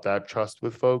develop that trust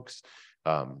with folks.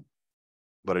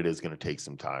 But it is going to take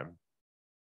some time.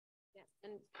 Yeah,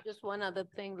 and just one other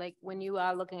thing, like when you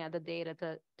are looking at the data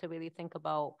to really think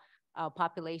about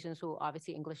populations who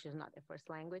obviously English is not their first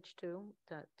language too,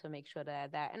 to make sure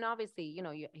that and obviously,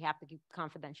 you have to keep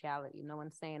confidentiality. No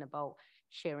one's saying about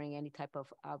sharing any type of,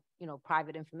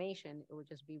 private information. It would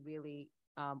just be really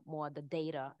more the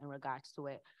data in regards to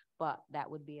it. But that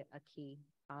would be a key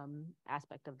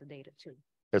aspect of the data too.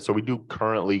 And so we do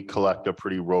currently collect a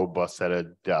pretty robust set of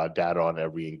data on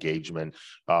every engagement.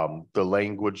 The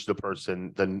language, the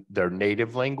person, their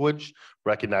native language,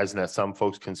 recognizing that some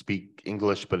folks can speak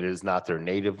English, but it is not their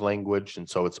native language. And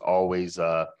so it's always,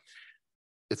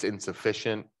 it's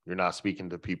insufficient. You're not speaking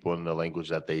to people in the language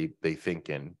that they think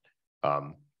in.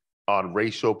 On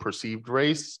racial perceived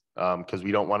race, because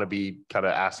we don't want to be kind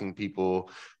of asking people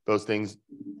those things.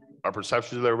 Our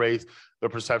perception of their race, the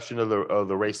perception of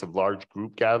the race of large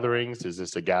group gatherings. Is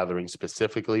this a gathering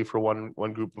specifically for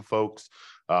one group of folks?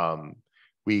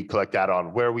 We collect data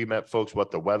on where we met folks,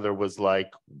 what the weather was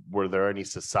like. Were there any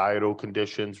societal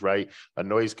conditions, right? A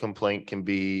noise complaint can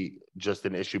be just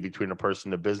an issue between a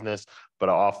person and business, but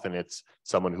often it's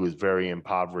someone who is very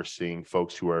impoverished, seeing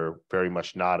folks who are very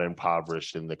much not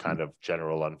impoverished in the kind of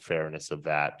general unfairness of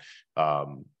that.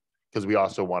 Because we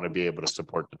also want to be able to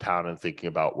support the town and thinking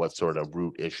about what sort of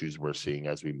root issues we're seeing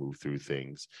as we move through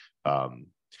things.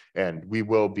 And we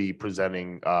will be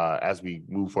presenting, as we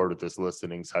move forward with this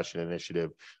listening session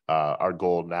initiative, our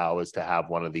goal now is to have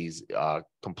one of these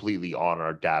completely on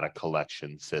our data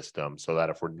collection system, so that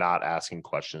if we're not asking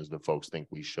questions that folks think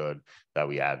we should, that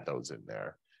we add those in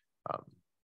there.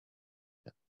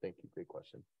 Thank you, great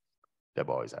question. Deb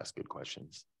always asks good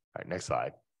questions. All right, next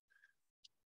slide.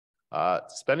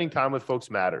 Spending time with folks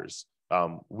matters.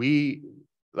 We,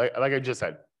 like I just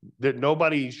said, that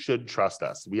nobody should trust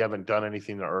us. We haven't done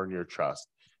anything to earn your trust.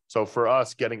 So for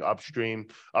us, getting upstream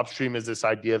is this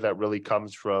idea that really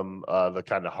comes from the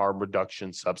kind of harm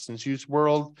reduction substance use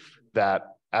world,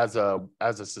 that as a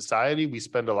society, we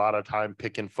spend a lot of time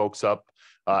picking folks up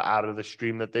out of the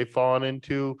stream that they've fallen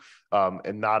into,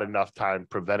 and not enough time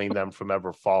preventing them from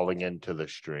ever falling into the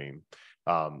stream.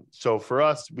 So for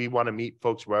us, we want to meet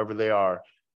folks wherever they are,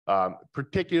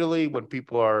 particularly when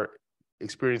people are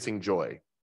experiencing joy,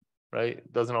 right?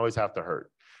 It doesn't always have to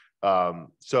hurt.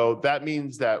 So that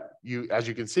means that as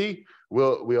you can see,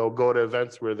 We'll go to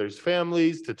events where there's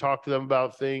families to talk to them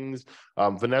about things.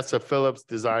 Vanessa Phillips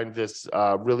designed this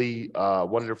really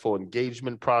wonderful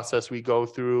engagement process we go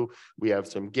through. We have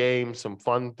some games, some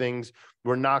fun things.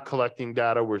 We're not collecting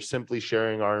data. We're simply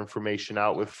sharing our information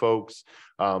out with folks,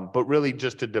 but really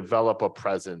just to develop a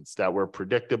presence that we're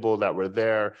predictable, that we're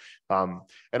there. And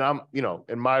I'm,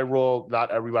 in my role,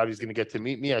 not everybody's going to get to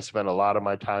meet me. I spend a lot of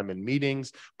my time in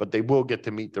meetings, but they will get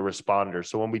to meet the responders.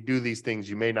 So when we do these things,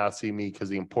 you may not see me because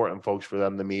the important folks for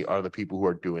them to meet are the people who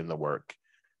are doing the work.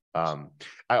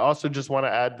 I also just want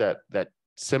to add that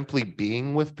simply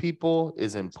being with people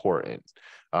is important.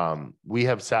 We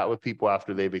have sat with people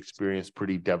after they've experienced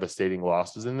pretty devastating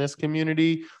losses in this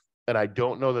community. And I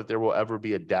don't know that there will ever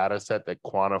be a data set that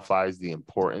quantifies the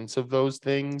importance of those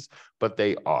things, but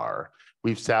they are.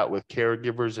 We've sat with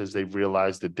caregivers as they've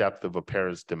realized the depth of a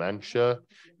parent's dementia,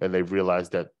 and they've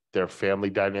realized that their family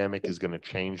dynamic is going to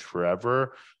change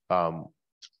forever.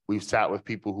 We've sat with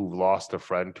people who've lost a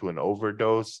friend to an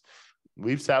overdose.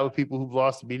 We've sat with people who've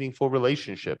lost meaningful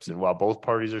relationships. And while both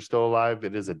parties are still alive,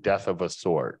 it is a death of a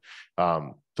sort.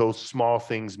 Those small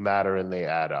things matter and they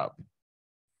add up.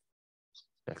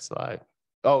 Next slide.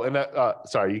 Oh, and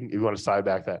sorry, you want to slide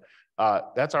back that.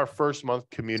 That's our first month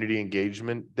community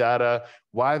engagement data.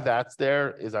 Why that's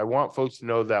there is I want folks to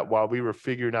know that while we were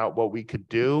figuring out what we could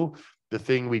do, the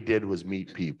thing we did was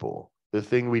meet people. The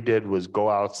thing we did was go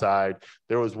outside.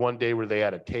 There was one day where they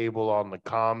had a table on the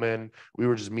common. We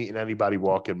were just meeting anybody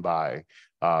walking by.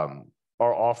 Our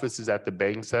office is at the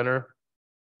Bank Center.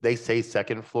 They say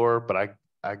second floor, but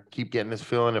I keep getting this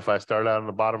feeling if I start out on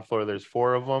the bottom floor, there's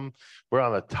 4 of them. We're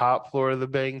on the top floor of the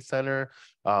Bank Center.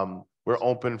 We're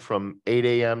open from 8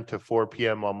 a.m. to 4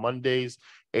 p.m. on Mondays,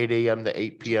 8 a.m. to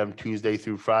 8 p.m. Tuesday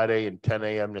through Friday, and 10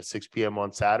 a.m. to 6 p.m.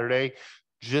 on Saturday.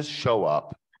 Just show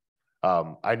up.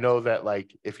 I know that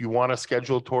if you want a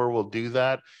scheduled tour, we'll do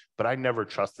that, but I never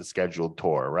trust a scheduled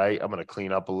tour, right? I'm going to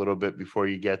clean up a little bit before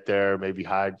you get there, maybe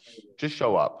hide. Just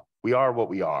show up. We are what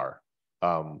we are.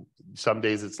 Some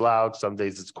days it's loud, some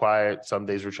days it's quiet, some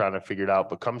days we're trying to figure it out,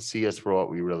 but come see us for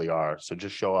what we really are. So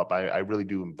just show up. I really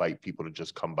do invite people to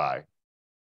just come by.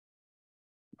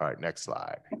 All right, next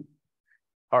slide.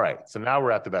 All right, so now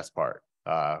we're at the best part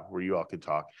where you all can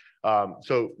talk.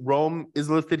 So Rome is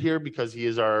listed here because he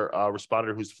is our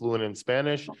responder who's fluent in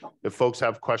Spanish. If folks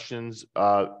have questions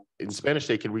in Spanish,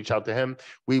 they can reach out to him.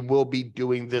 We will be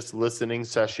doing this listening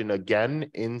session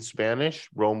again in Spanish.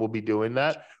 Rome will be doing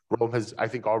that. Rome has, I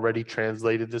think, already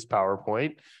translated this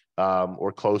PowerPoint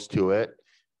or close to it.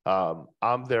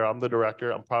 I'm there, I'm the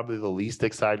director. I'm probably the least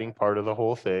exciting part of the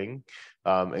whole thing.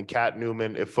 And Kat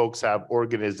Newman, if folks have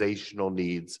organizational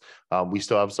needs, we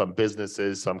still have some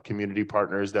businesses, some community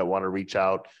partners that want to reach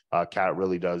out. Kat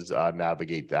really does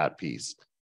navigate that piece.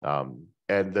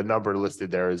 And the number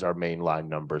listed there is our main line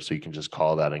number, so you can just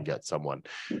call that and get someone.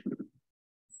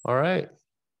 All right.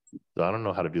 So I don't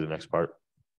know how to do the next part.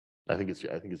 I think it's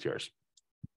yours.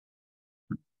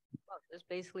 Well, just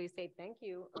basically say thank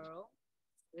you, Earl.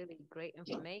 Really great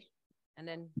information. And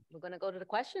then we're going to go to the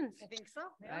questions. I think so.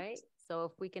 Yeah. Right. So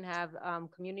if we can have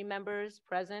community members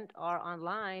present or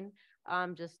online,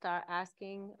 just start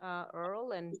asking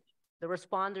Earl and the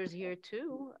responders here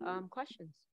too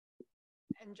questions.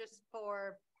 And just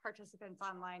for participants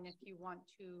online, if you want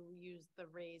to use the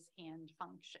raise hand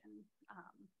function.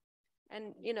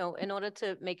 And, in order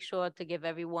to make sure to give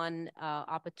everyone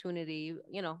opportunity,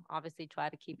 obviously try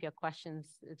to keep your questions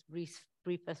as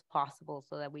brief as possible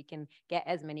so that we can get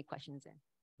as many questions in.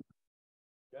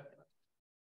 Yeah.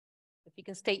 If you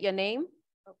can state your name.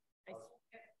 Oh,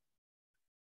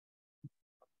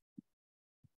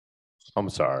 I'm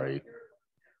sorry.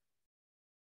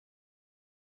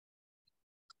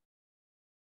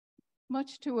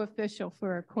 Much too official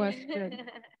for a question.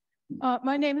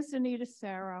 My name is Anita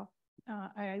Sarro.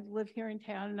 I live here in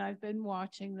town, and I've been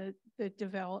watching the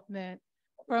development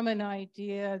from an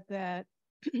idea that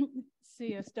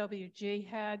CSWG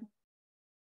had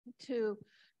to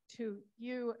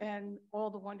you and all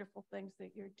the wonderful things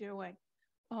that you're doing.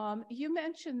 You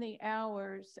mentioned the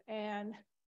hours, and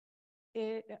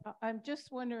I'm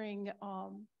just wondering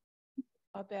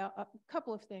about a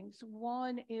couple of things.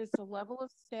 One is the level of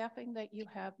staffing that you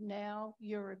have now,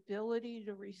 your ability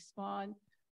to respond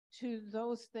to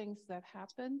those things that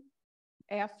happen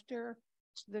after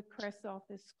the CRES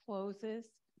office closes.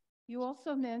 You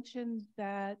also mentioned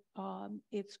that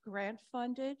it's grant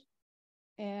funded,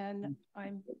 and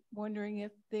I'm wondering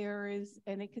if there is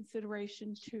any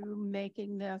consideration to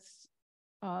making this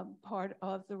part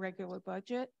of the regular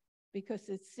budget, because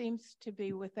it seems to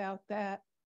be without that,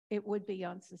 it would be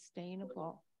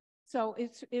unsustainable. So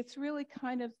it's really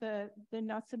kind of the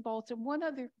nuts and bolts. And one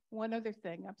other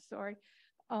thing, I'm sorry.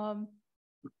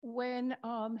 When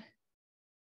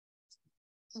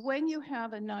you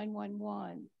have a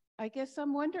 911, I guess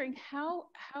I'm wondering how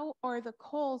are the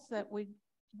calls that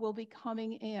will be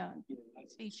coming in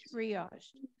be triaged?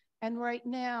 And right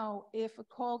now, if a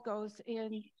call goes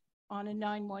in on a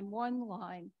 911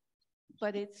 line,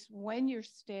 but it's when you're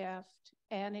staffed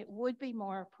and it would be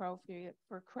more appropriate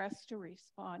for CREST to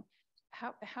respond,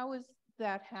 how is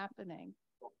that happening?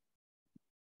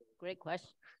 Great question.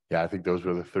 Yeah, I think those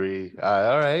were the three.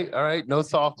 All right. No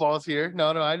softballs here. No,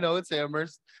 I know it's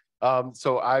Amherst.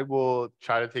 So I will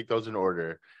try to take those in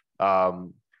order.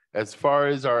 As far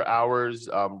as our hours,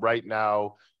 right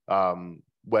now,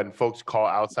 when folks call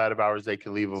outside of hours, they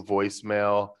can leave a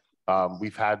voicemail.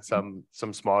 We've had some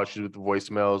small issues with the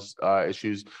voicemails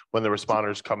issues. When the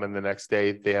responders come in the next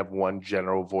day, they have one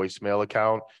general voicemail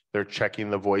account. They're checking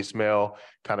the voicemail,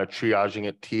 kind of triaging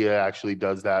it. Tia actually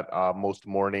does that most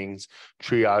mornings,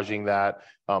 triaging that.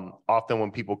 Often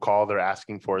when people call, they're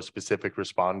asking for a specific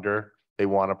responder. They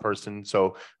want a person.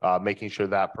 So making sure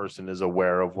that person is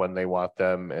aware of when they want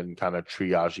them and kind of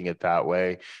triaging it that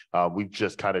way. We've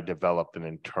just kind of developed an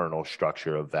internal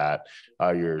structure of that.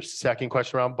 Your second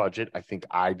question around budget, I think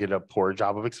I did a poor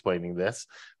job of explaining this.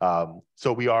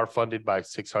 So we are funded by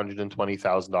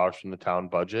 $620,000 from the town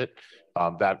budget.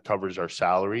 That covers our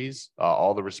salaries.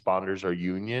 All the responders are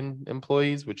union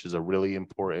employees, which is a really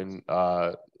important,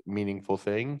 meaningful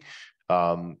thing.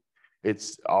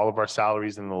 It's all of our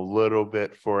salaries and a little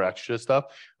bit for extra stuff.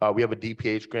 We have a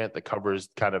DPH grant that covers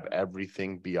kind of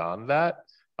everything beyond that.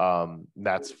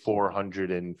 That's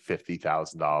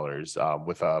 $450,000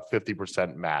 with a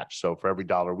 50% match. So for every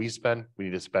dollar we spend, we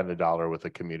need to spend $1 with a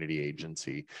community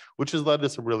agency, which has led to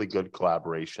some really good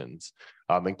collaborations,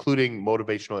 including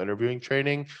motivational interviewing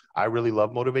training. I really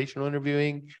love motivational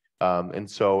interviewing. And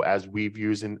so as we're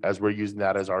using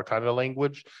that as our kind of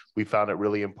language, we found it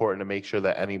really important to make sure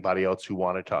that anybody else who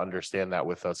wanted to understand that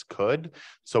with us could.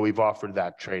 So we've offered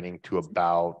that training to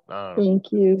about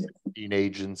 15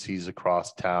 agencies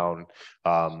across town.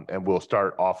 And we'll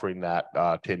start offering that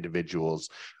to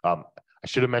individuals. I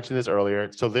should have mentioned this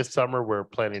earlier. So this summer, we're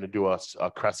planning to do a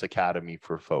CREST Academy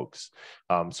for folks.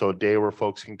 So a day where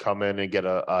folks can come in and get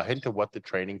a hint of what the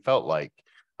training felt like.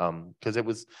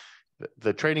 Because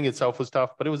the training itself was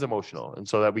tough, but it was emotional. And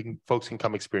so that folks can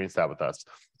come experience that with us.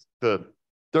 The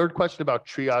third question about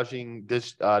triaging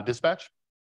dispatch,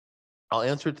 I'll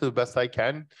answer it to the best I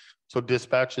can. So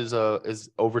dispatch is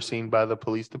overseen by the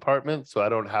police department. So I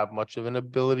don't have much of an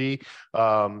ability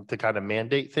to kind of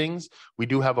mandate things. We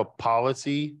do have a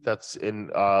policy that's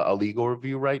in a legal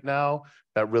review right now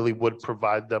that really would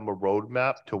provide them a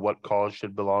roadmap to what calls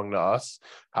should belong to us,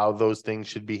 how those things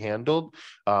should be handled,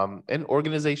 and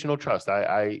organizational trust.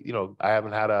 I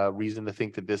haven't had a reason to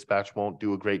think that dispatch won't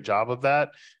do a great job of that.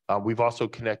 We've also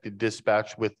connected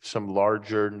dispatch with some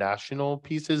larger national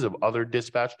pieces of other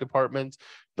dispatch departments,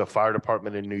 the fire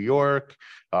department in New York,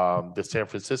 the San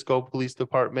Francisco Police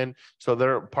Department. So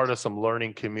they're part of some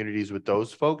learning communities with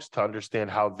those folks to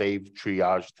understand how they've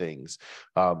triaged things.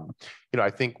 I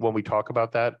think when we talk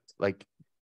about that, like,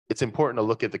 it's important to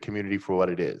look at the community for what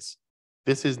it is.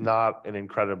 This is not an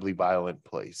incredibly violent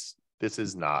place. That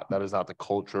is not the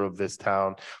culture of this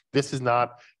town. This is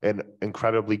not an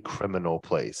incredibly criminal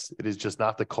place. It is just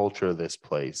not the culture of this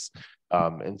place.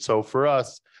 And so for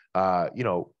us, I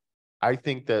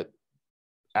think that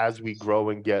as we grow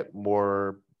and get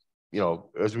more,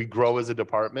 as we grow as a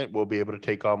department, we'll be able to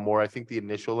take on more. I think the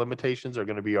initial limitations are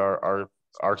going to be our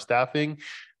staffing.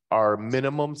 Our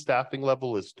minimum staffing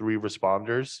level is 3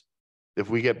 responders. If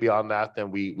we get beyond that, then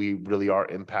we really are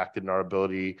impacted in our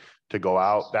ability to go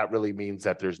out. That really means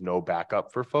that there's no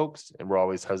backup for folks, and we're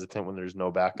always hesitant when there's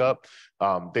no backup.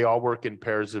 They all work in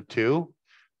pairs of 2.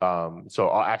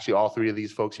 So actually all 3 of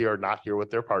these folks here are not here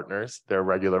with their partners. They're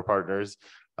regular partners.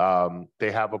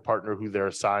 They have a partner who they're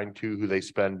assigned to, who they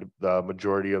spend the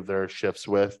majority of their shifts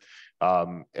with.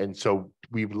 And so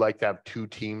we would like to have 2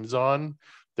 teams on.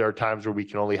 There are times where we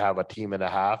can only have a team and a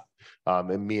half.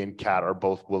 And me and Kat are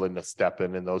both willing to step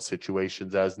in those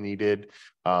situations as needed.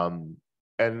 And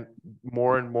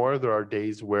more, there are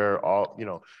days where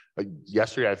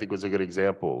yesterday, I think, was a good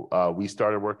example. We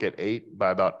started work at 8.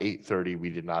 By about 8:30, we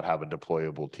did not have a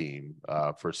deployable team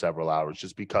for several hours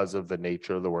just because of the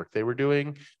nature of the work they were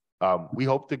doing. We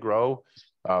hope to grow.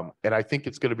 And I think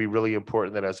it's going to be really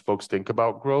important that as folks think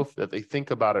about growth, that they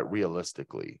think about it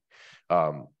realistically.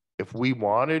 If we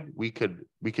wanted, we could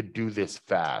do this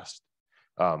fast.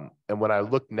 And when I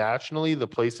look nationally, the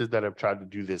places that have tried to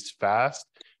do this fast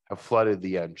have flooded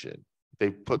the engine. they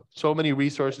put so many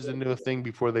resources into a thing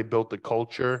before they built the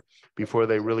culture, before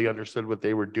they really understood what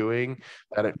they were doing,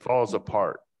 that it falls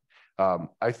apart.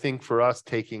 I think for us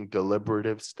taking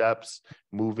deliberative steps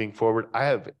moving forward, I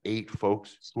have 8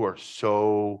 folks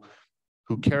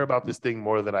who care about this thing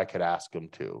more than I could ask them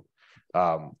to.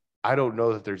 I don't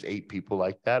know that there's 8 people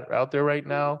like that out there right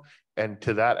now. And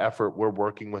to that effort, we're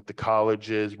working with the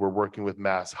colleges, we're working with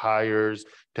mass hires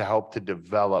to help to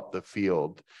develop the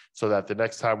field so that the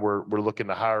next time we're looking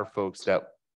to hire folks that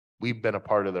we've been a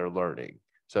part of their learning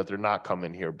so that they're not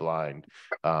coming here blind.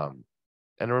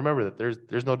 And remember that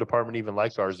there's no department even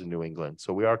like ours in New England.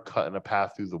 So we are cutting a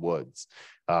path through the woods.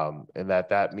 And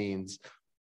that means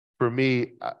for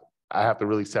me, I have to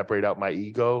really separate out my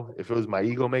ego. If it was my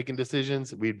ego making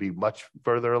decisions, we'd be much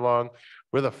further along.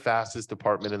 We're the fastest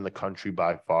department in the country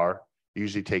by far. It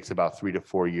usually takes about 3 to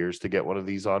 4 years to get one of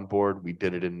these on board. We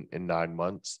did it in 9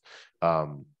 months.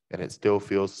 And it still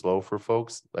feels slow for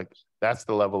folks. Like that's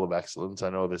the level of excellence I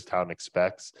know this town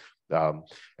expects. And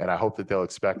I hope that they'll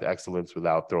expect excellence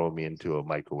without throwing me into a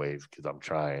microwave because I'm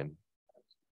trying.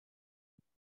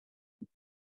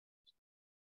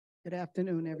 Good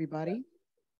afternoon, everybody.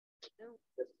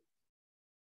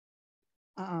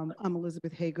 I'm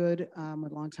Elizabeth Haygood. I'm a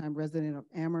longtime resident of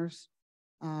Amherst,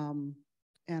 and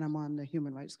I'm on the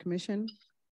Human Rights Commission,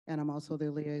 and I'm also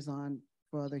the liaison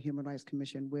for the Human Rights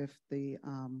Commission with the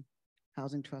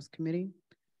Housing Trust Committee.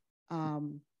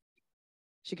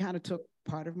 She kind of took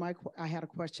part of I had a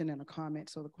question and a comment.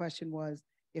 So the question was,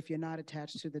 if you're not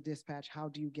attached to the dispatch, how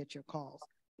do you get your calls?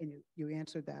 And you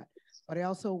answered that. But I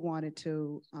also wanted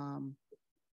to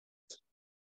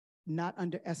not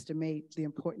underestimate the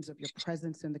importance of your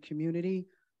presence in the community.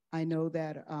 I know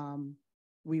that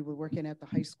we were working at the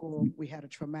high school. We had a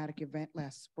traumatic event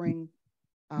last spring,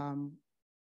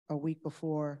 a week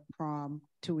before prom,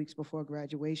 2 weeks before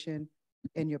graduation,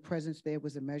 and your presence there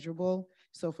was immeasurable.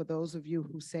 So for those of you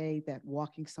who say that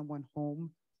walking someone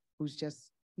home who's just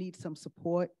needs some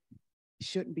support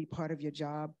shouldn't be part of your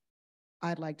job,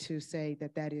 I'd like to say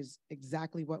that that is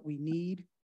exactly what we need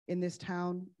in this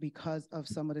town because of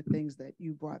some of the things that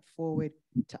you brought forward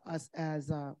to us as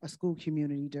a school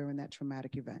community during that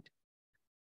traumatic event.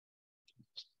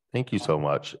 Thank you so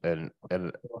much. And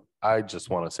I just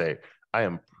want to say, I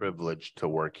am privileged to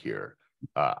work here.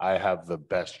 I have the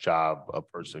best job a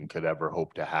person could ever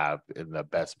hope to have in the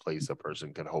best place a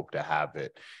person could hope to have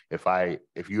it.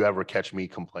 If you ever catch me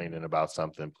complaining about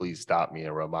something, please stop me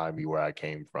and remind me where I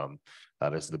came from.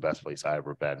 This is the best place I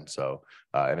ever been. So,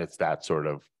 and it's that sort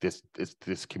of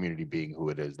this community being who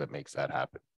it is that makes that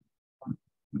happen.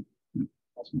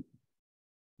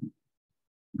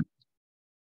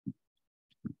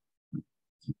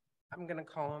 I'm going to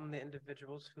call on the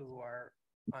individuals who are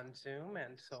on Zoom.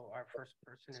 And so our first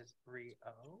person is 3-0.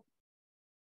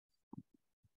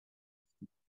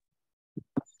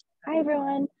 Hi,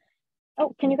 everyone.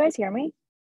 Oh, can you guys hear me?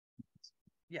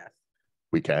 Yes.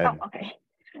 We can. Oh, okay.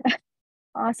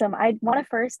 Awesome. I want to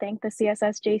first thank the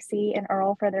CSSJC and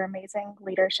Earl for their amazing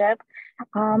leadership.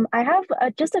 I have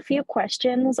just a few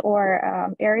questions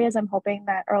or areas I'm hoping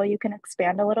that Earl, you can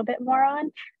expand a little bit more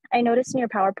on. I noticed in your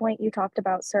PowerPoint, you talked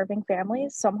about serving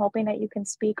families. So I'm hoping that you can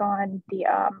speak on the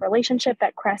relationship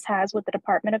that CRES has with the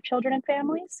Department of Children and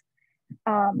Families.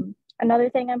 Another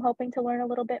thing I'm hoping to learn a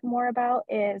little bit more about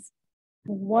is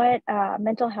what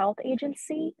mental health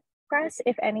agency CRES,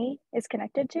 if any, is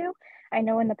connected to. I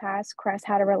know in the past, CRES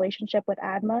had a relationship with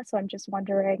ADMA, so I'm just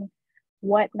wondering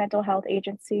what mental health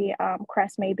agency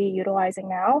CRES may be utilizing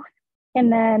now.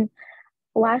 And then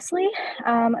lastly,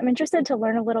 I'm interested to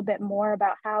learn a little bit more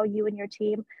about how you and your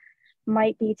team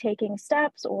might be taking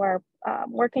steps or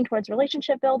working towards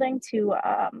relationship building to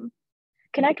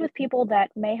connect with people that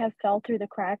may have fell through the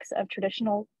cracks of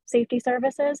traditional safety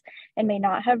services and may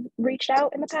not have reached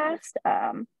out in the past.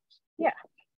 Yeah,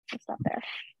 I'll stop there.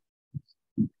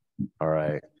 All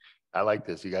right. I like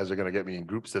this. You guys are going to get me in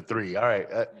groups of 3. All right.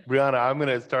 Brianna, I'm going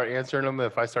to start answering them.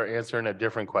 If I start answering a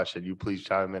different question, you please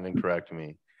chime in and correct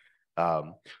me.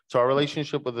 So our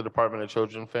relationship with the Department of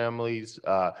Children and Families, we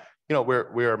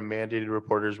are mandated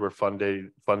reporters. We're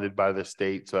funded by the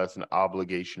state. So that's an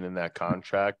obligation in that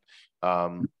contract.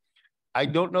 I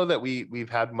don't know that we've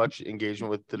had much engagement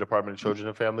with the Department of Children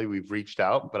and Family. We've reached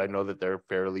out, but I know that they're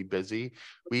fairly busy.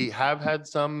 We have had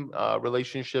some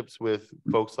relationships with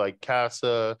folks like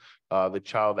CASA, the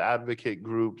child advocate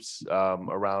groups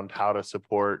around how to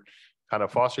support kind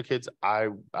of foster kids. I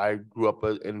grew up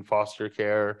in foster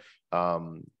care.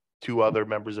 2 other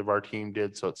members of our team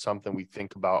did, so it's something we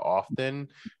think about often,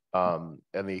 and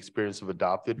the experience of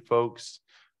adopted folks.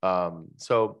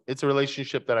 So it's a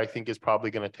relationship that I think is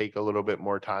probably going to take a little bit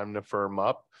more time to firm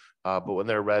up. but when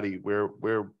they're ready,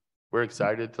 we're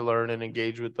excited to learn and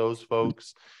engage with those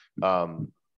folks.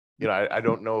 You know, I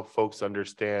don't know if folks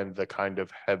understand the kind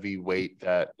of heavy weight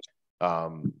that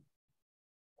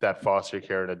that foster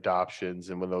care and adoptions,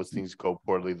 and when those things go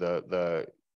poorly, the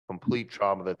complete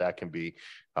trauma that can be,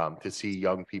 to see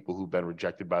young people who've been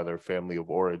rejected by their family of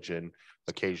origin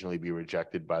occasionally be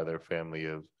rejected by their family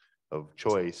of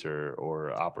choice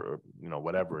or you know,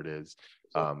 whatever it is.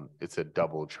 It's a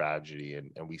double tragedy,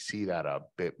 and we see that a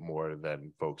bit more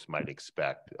than folks might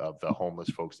expect. Of the homeless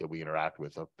folks that we interact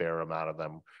with, a fair amount of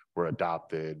them were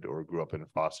adopted or grew up in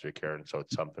foster care, and so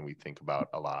it's something we think about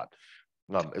a lot.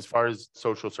 As far as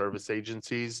social service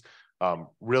agencies,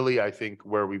 really, I think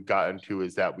where we've gotten to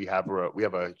is that we have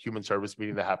a human service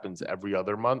meeting that happens every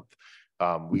other month.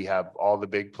 We have all the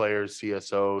big players: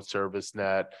 CSO,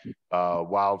 ServiceNet,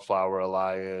 Wildflower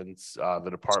Alliance, the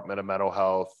Department of Mental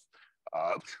Health,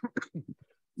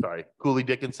 Cooley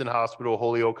Dickinson Hospital,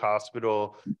 Holyoke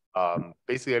Hospital,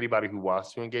 basically anybody who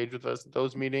wants to engage with us at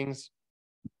those meetings.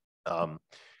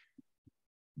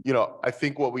 You know, I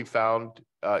think what we found,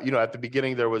 you know, at the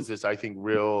beginning, there was this, I think,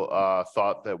 real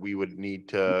thought that we would need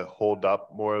to hold up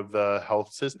more of the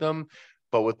health system.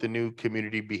 But with the new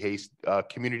community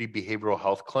behavioral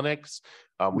health clinics,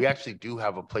 we actually do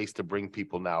have a place to bring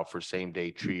people now for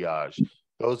same-day triage.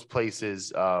 Those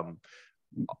places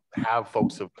have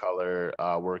folks of color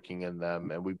working in them,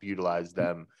 and we've utilized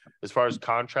them. As far as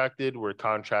contracted, we're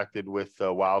contracted with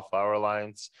the Wildflower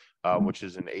Alliance, which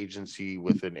is an agency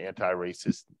with an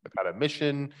anti-racist kind of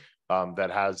mission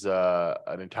that has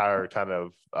an entire kind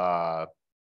of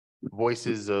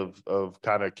voices of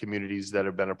kind of communities that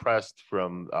have been oppressed,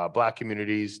 from Black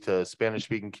communities to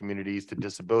Spanish-speaking communities to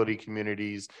disability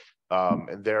communities,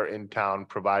 and they're in town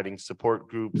providing support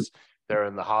groups. They're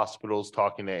in the hospitals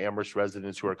talking to Amherst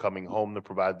residents who are coming home to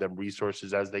provide them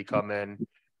resources as they come in,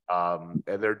 and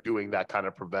they're doing that kind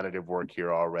of preventative work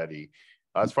here already.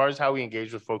 As far as how we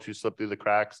engage with folks who slip through the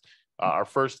cracks, our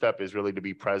first step is really to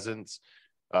be presence.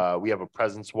 We have a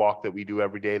presence walk that we do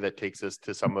every day that takes us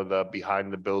to some of the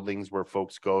behind the buildings where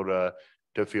folks go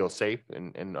to feel safe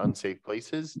in unsafe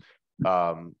places.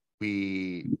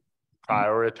 We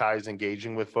prioritize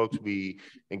engaging with folks. We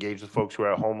engage with folks who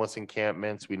are at homeless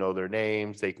encampments. We know their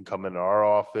names. They can come into our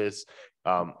office.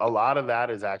 A lot of that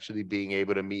is actually being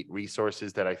able to meet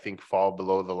resources that I think fall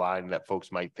below the line that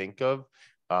folks might think of.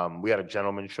 We had a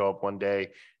gentleman show up one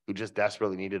day who just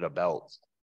desperately needed a belt.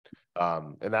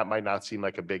 And that might not seem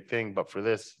like a big thing, but for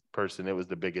this person, it was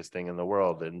the biggest thing in the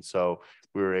world. And so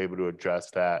we were able to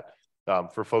address that.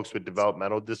 For folks with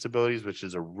developmental disabilities, which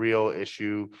is a real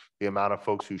issue, the amount of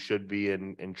folks who should be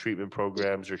in treatment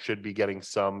programs or should be getting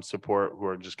some support who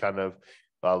are just kind of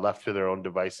left to their own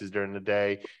devices during the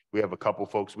day. We have a couple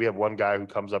folks. We have one guy who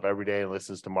comes up every day and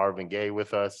listens to Marvin Gaye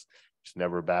with us. It's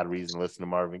never a bad reason to listen to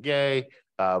Marvin Gaye,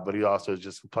 but he also is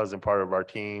just a pleasant part of our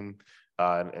team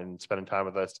and spending time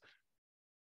with us.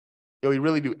 You know, we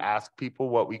really do ask people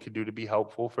what we could do to be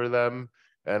helpful for them.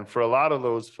 And for a lot of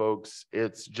those folks,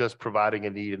 it's just providing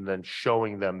a need and then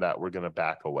showing them that we're going to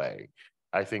back away.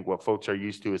 I think what folks are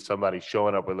used to is somebody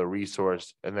showing up with a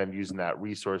resource and then using that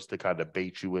resource to kind of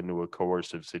bait you into a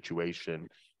coercive situation.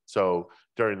 So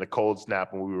during the cold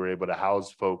snap, when we were able to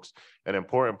house folks, an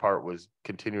important part was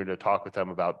continuing to talk with them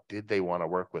about, did they want to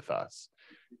work with us?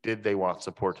 Did they want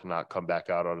support to not come back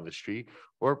out onto the street?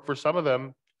 Or for some of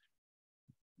them,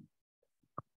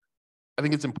 I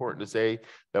think it's important to say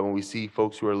that when we see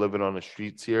folks who are living on the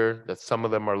streets here, that some of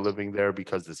them are living there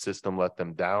because the system let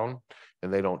them down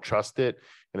and they don't trust it.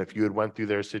 And if you had went through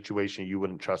their situation, you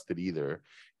wouldn't trust it either.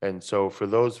 And so for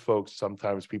those folks,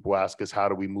 sometimes people ask us, how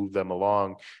do we move them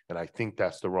along? And I think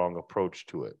that's the wrong approach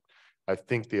to it. I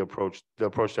think the approach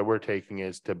that we're taking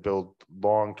is to build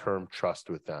long-term trust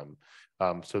with them.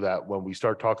 So that when we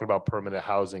start talking about permanent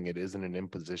housing, it isn't an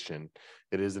imposition.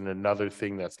 It isn't another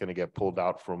thing that's going to get pulled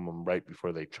out from them right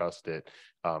before they trust it.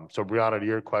 So Brianna, to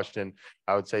your question,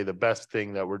 I would say the best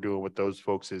thing that we're doing with those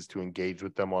folks is to engage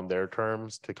with them on their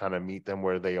terms, to kind of meet them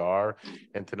where they are,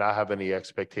 and to not have any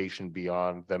expectation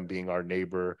beyond them being our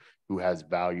neighbor who has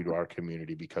value to our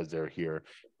community because they're here.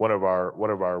 One of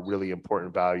our really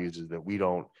important values is that we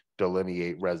don't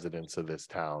delineate residents of this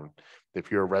town. If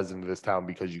you're a resident of this town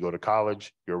because you go to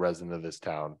college, you're a resident of this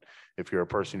town. If you're a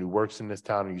person who works in this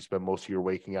town and you spend most of your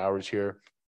waking hours here,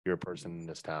 you're a person in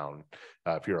this town.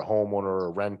 If you're a homeowner,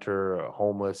 a renter, a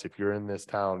homeless, if you're in this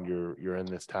town, you're in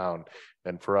this town.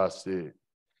 And for us,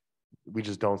 we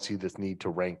just don't see this need to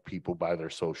rank people by their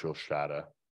social strata.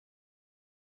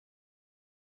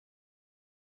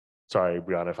 Sorry,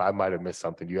 Brianna, if I might have missed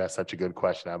something. You asked such a good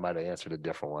question. I might have answered a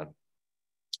different one.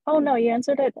 Oh, no, you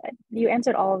answered it. You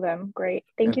answered all of them. Great.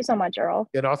 Thank you so much, Earl.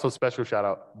 And also special shout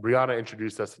out, Brianna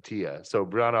introduced us to Tia. So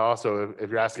Brianna also, if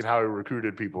you're asking how we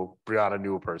recruited people, Brianna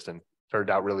knew a person.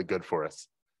 Turned out really good for us.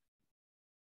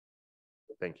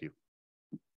 Thank you.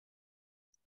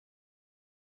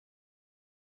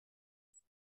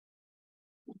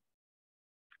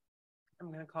 I'm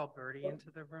going to call Birdie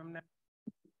into the room now.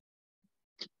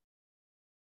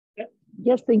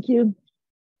 Yes, thank you.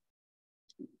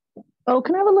 Oh,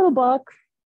 can I have a little box?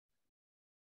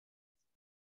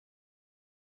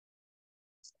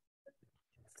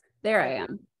 There I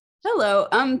am. Hello.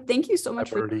 Thank you so much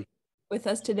for being with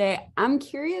us today. I'm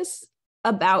curious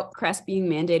about CRESS being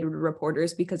mandated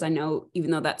reporters, because I know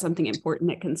even though that's something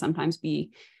important, it can sometimes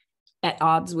be at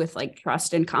odds with like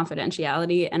trust and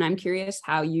confidentiality. And I'm curious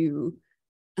how you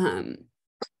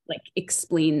like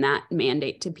explain that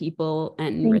mandate to people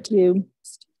and thank you.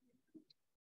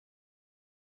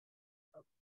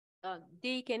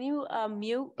 Dee, can you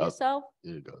mute yourself?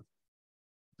 There you go.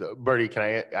 So, Birdie,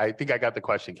 I think I got the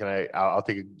question. I'll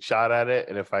take a shot at it.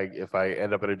 And if I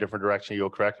end up in a different direction, you'll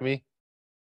correct me.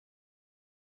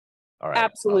 All right.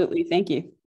 Absolutely. Thank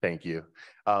you. Thank you.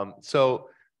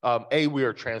 We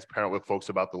are transparent with folks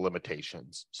about the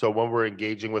limitations. So when we're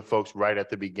engaging with folks right at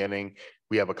the beginning,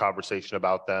 we have a conversation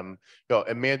about them.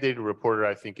 A mandated reporter,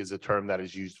 I think, is a term that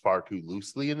is used far too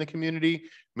loosely in the community.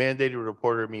 Mandated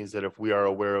reporter means that if we are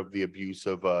aware of the abuse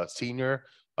of a senior,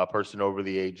 a person over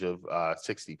the age of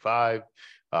 65,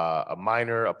 a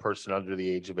minor, a person under the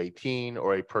age of 18,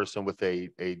 or a person with a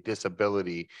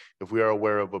disability, if we are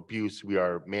aware of abuse, we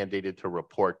are mandated to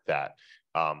report that.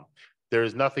 There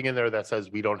is nothing in there that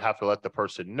says we don't have to let the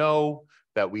person know,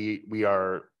 that we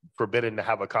are forbidden to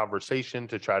have a conversation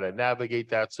to try to navigate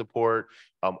that support.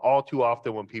 All too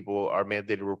often when people are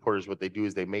mandated reporters, what they do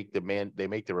is they make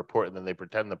the report and then they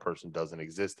pretend the person doesn't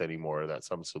exist anymore, that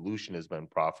some solution has been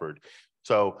proffered.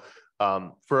 So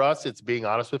for us, it's being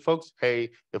honest with folks.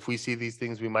 Hey, if we see these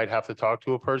things, we might have to talk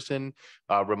to a person,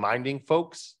 reminding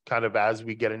folks kind of as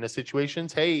we get into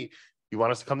situations, hey, you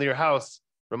want us to come to your house?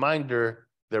 Reminder,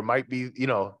 there might be,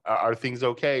 are things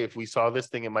okay? If we saw this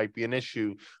thing, it might be an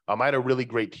issue. I had a really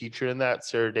great teacher in that,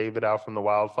 Sarah David out from the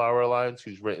Wildflower Alliance,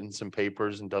 who's written some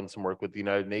papers and done some work with the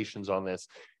United Nations on this.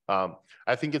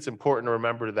 I think it's important to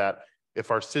remember that if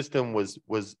our system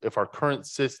if our current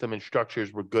system and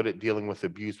structures were good at dealing with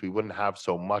abuse, we wouldn't have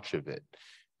so much of it.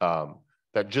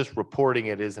 That just reporting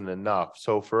it isn't enough.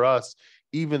 So for us,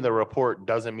 even the report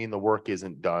doesn't mean the work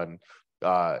isn't done.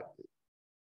 And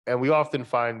we often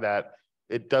find that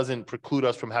it doesn't preclude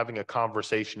us from having a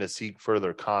conversation to seek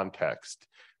further context.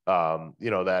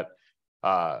 That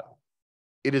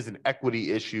it is an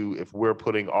equity issue if we're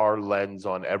putting our lens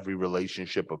on every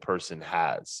relationship a person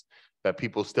has, that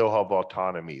people still have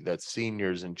autonomy, that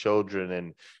seniors and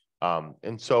children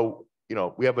and so,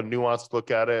 we have a nuanced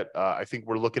look at it. I think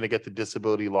we're looking to get the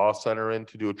Disability Law Center in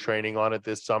to do a training on it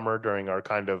this summer during our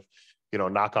kind of,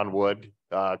 knock on wood,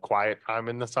 quiet time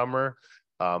in the summer.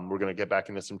 We're going to get back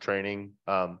into some training.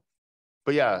 For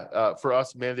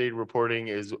us, mandated reporting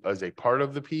is as a part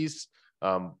of the piece.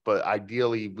 But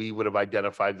ideally, we would have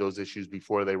identified those issues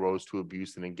before they rose to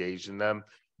abuse and engaged in them.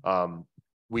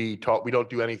 We don't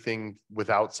do anything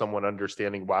without someone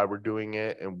understanding why we're doing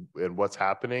it and what's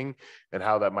happening and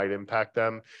how that might impact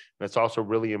them. And it's also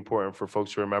really important for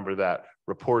folks to remember that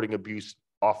reporting abuse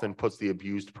often puts the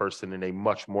abused person in a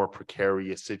much more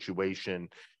precarious situation.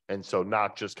 And so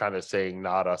not just kind of saying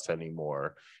not us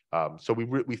anymore. So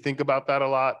we think about that a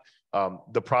lot.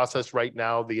 The process right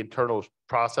now, the internal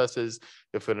processes,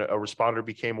 if a responder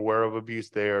became aware of abuse,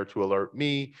 they are to alert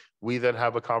me. We then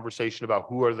have a conversation about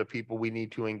who are the people we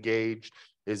need to engage.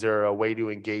 Is there a way to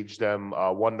engage them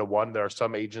one-to-one? There are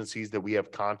some agencies that we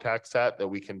have contacts at that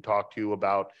we can talk to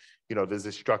about, does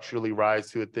this structurally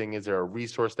rise to a thing? Is there a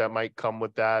resource that might come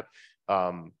with that?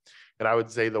 And I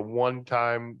would say the one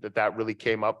time that really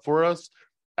came up for us,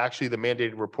 actually the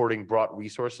mandated reporting brought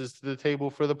resources to the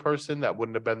table for the person that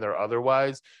wouldn't have been there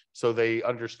otherwise. So they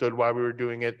understood why we were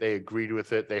doing it. They agreed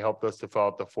with it. They helped us to fill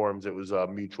out the forms. It was a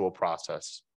mutual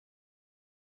process.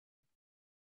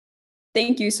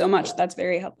 Thank you so much. That's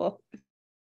very helpful.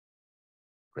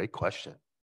 Great question.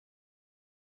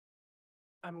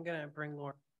 I'm going to bring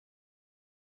Laura.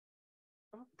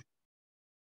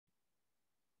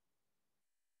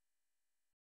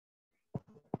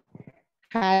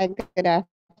 Hi, good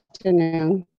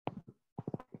afternoon.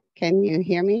 Can you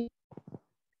hear me?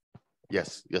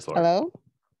 Yes, Laura. Hello?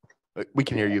 We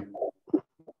can hear you.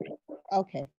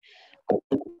 Okay.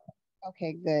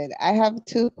 Okay, good. I have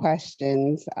two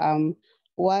questions.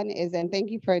 One is, and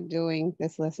thank you for doing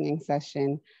this listening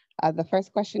session. The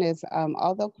first question is,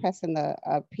 although Crest and the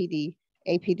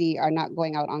APD are not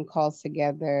going out on calls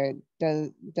together,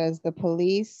 does the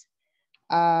police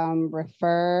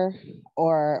refer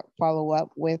or follow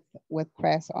up with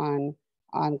Crest on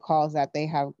calls that they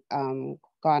have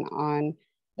gone on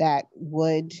that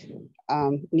would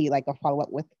need like a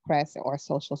follow-up with Crest or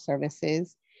social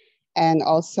services? And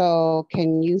also,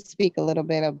 can you speak a little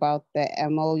bit about the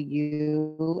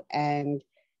MOU and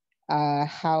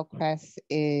how Crest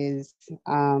is,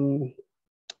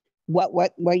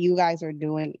 what you guys are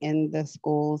doing in the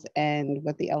schools and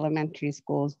with the elementary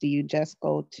schools? Do you just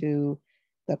go to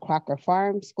the Crocker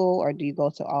Farm School, or do you go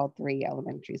to all 3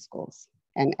 elementary schools?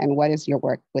 And what is your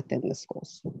work within the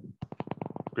schools?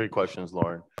 Great questions,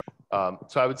 Lauren.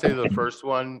 So I would say the first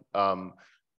one,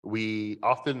 we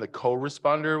often the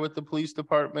co-responder with the police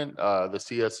department, the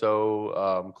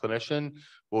CSO clinician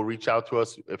will reach out to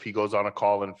us if he goes on a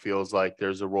call and feels like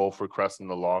there's a role for Crest in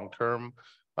the long-term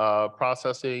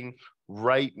processing.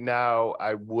 Right now,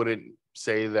 I wouldn't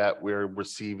say that we're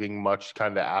receiving much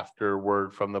kind of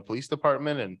afterward from the police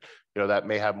department, and that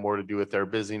may have more to do with their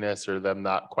busyness or them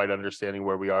not quite understanding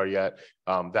where we are yet.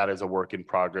 That is a work in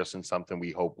progress and something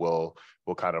we hope will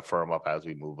kind of firm up as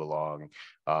we move along.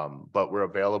 But we're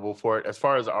available for it. As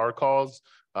far as our calls,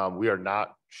 we are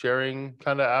not sharing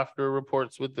kind of after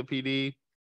reports with the PD.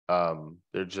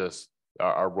 They're just,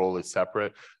 our role is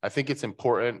separate. I think it's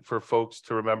important for folks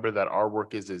to remember that our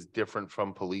work is as different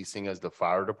from policing as the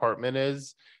fire department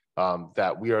is,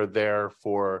 that we are there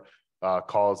for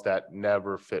calls that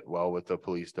never fit well with the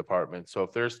police department. So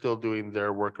if they're still doing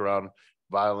their work around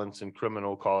violence and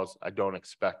criminal calls, I don't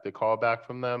expect a call back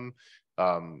from them.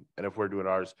 And if we're doing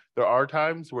ours, there are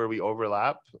times where we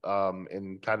overlap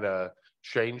in kind of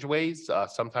strange ways.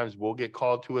 Sometimes we'll get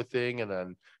called to a thing and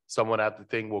then someone at the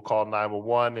thing will call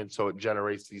 911. And so it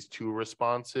generates these 2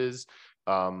 responses.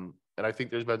 And I think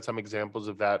there's been some examples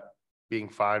of that being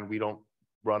fine. We don't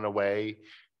run away.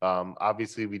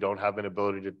 Obviously, we don't have an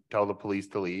ability to tell the police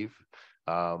to leave.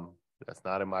 That's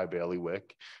not in my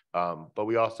bailiwick. But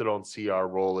we also don't see our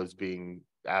role as being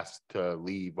asked to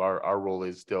leave. Our role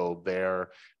is still there.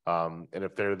 And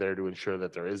if they're there to ensure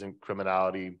that there isn't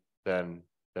criminality, then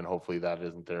hopefully that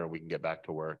isn't there and we can get back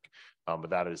to work.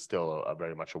 But that is still a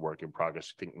very much a work in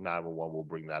progress. I think 911 will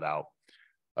bring that out.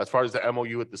 As far as the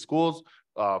MOU with the schools,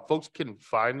 folks can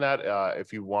find that.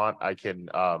 If you want, I can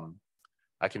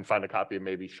find a copy and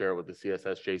maybe share it with the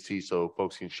CSSJC so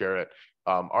folks can share it.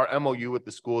 Our MOU with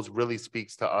the schools really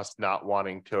speaks to us not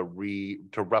wanting to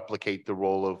replicate the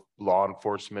role of law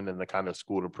enforcement in the kind of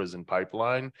school to prison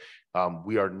pipeline.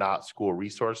 We are not school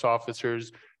resource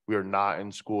officers. We are not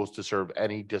in schools to serve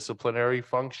any disciplinary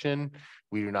function.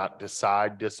 We do not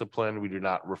decide discipline. We do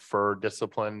not refer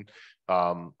discipline.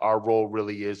 Our role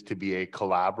really is to be a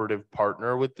collaborative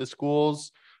partner with the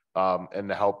schools and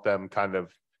to help them kind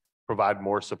of provide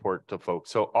more support to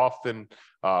folks. So often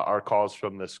our calls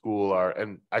from the school are,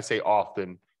 and I say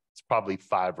often, it's probably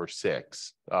 5 or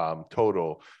 6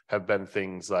 total, have been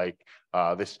things like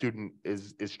the student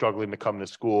is struggling to come to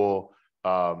school.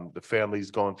 The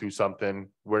family's going through something.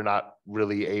 We're not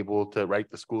really able to, right?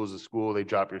 The school is a school. They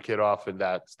drop your kid off and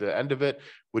that's the end of it.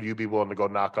 Would you be willing to go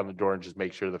knock on the door and just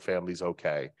make sure the family's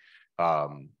okay?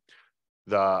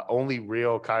 The only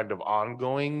real kind of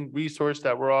ongoing resource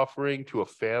that we're offering to a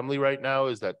family right now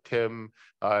is that Tim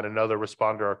and another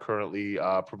responder are currently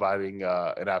providing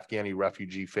an Afghani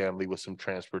refugee family with some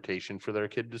transportation for their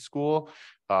kid to school.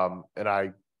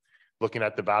 And looking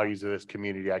at the values of this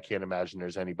community, I can't imagine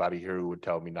there's anybody here who would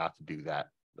tell me not to do that.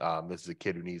 This is a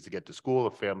kid who needs to get to school,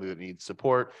 a family that needs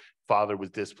support. Father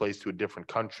was displaced to a different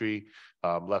country,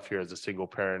 left here as a single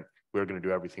parent. We're going to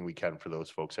do everything we can for those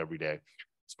folks every day.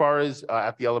 As far as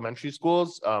at the elementary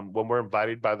schools, when we're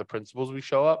invited by the principals, we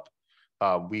show up.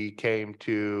 We came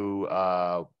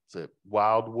to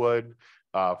Wildwood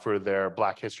for their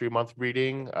Black History Month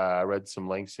reading. I read some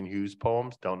Langston Hughes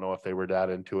poems. Don't know if they were that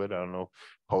into it. I don't know.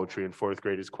 Poetry in 4th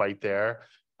grade is quite there.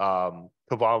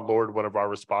 Kavon Lord, one of our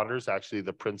responders, actually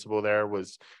the principal there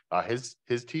was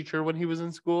his teacher when he was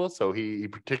in school. So he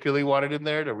particularly wanted him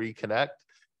there to reconnect.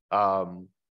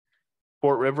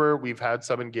 Fort River, we've had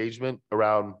some engagement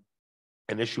around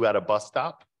an issue at a bus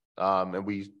stop. And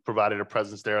we provided a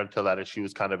presence there until that issue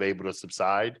was kind of able to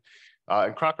subside.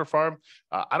 And Crocker Farm,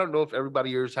 I don't know if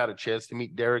everybody here's had a chance to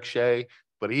meet Derek Shea,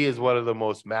 but he is one of the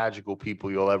most magical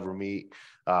people you'll ever meet.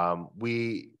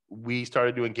 We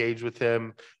started to engage with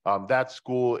him. That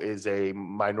school is a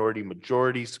minority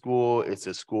majority school. It's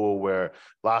a school where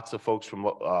lots of folks from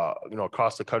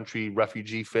across the country,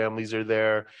 refugee families are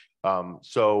there.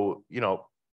 So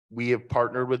we have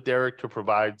partnered with Derek to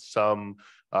provide some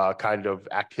kind of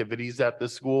activities at the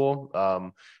school.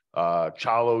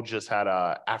 Chalo just had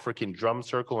a African drum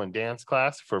circle and dance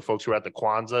class for folks who were at the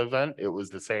Kwanzaa event. It was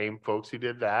the same folks who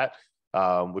did that,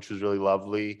 which was really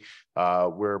lovely.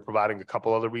 We're providing a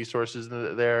couple other resources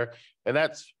there, and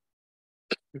that's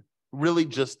really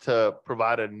just to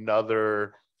provide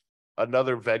another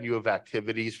venue of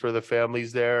activities for the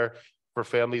families there, for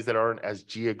families that aren't as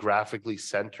geographically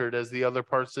centered as the other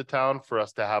parts of town, for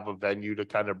us to have a venue to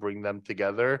kind of bring them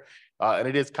together. And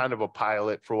it is kind of a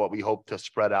pilot for what we hope to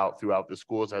spread out throughout the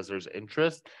schools as there's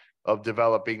interest of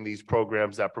developing these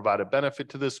programs that provide a benefit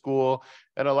to the school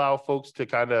and allow folks to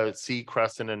kind of see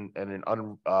Crescent in an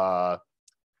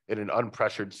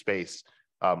unpressured space.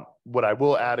 What I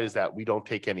will add is that we don't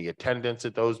take any attendance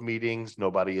at those meetings.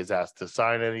 Nobody is asked to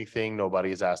sign anything.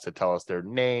 Nobody is asked to tell us their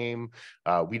name.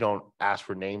 We don't ask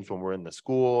for names when we're in the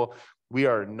school. We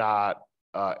are not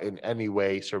in any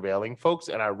way surveilling folks.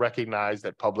 And I recognize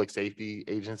that public safety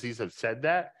agencies have said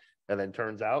that. And then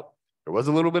turns out there was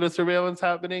a little bit of surveillance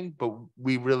happening, but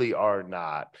we really are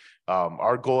not.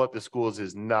 Our goal at the schools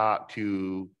is not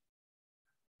to,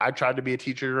 I tried to be a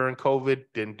teacher during COVID,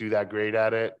 didn't do that great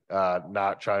at it,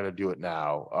 not trying to do it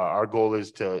now. Our goal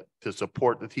is to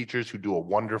support the teachers who do a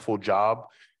wonderful job.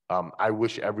 I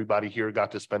wish everybody here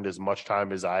got to spend as much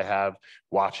time as I have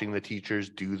watching the teachers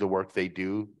do the work they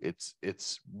do.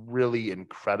 It's really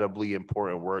incredibly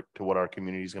important work to what our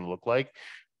community is going to look like.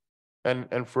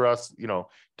 And for us, you know,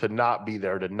 to not be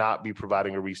there, to not be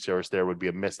providing a resource there would be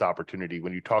a missed opportunity.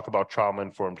 When you talk about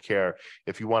trauma-informed care,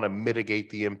 if you want to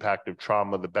mitigate the impact of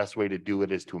trauma, the best way to do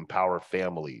it is to empower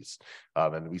families.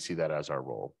 And we see that as our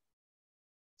role.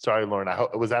 Sorry, Lauren, I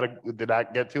hope, did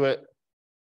that get to it?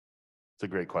 It's a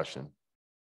great question.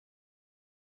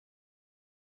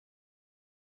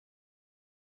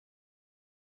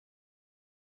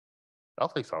 I'll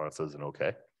take silence as an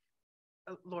okay.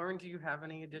 Lauren, do you have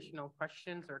any additional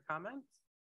questions or comments?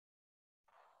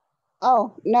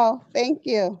 Oh, no, thank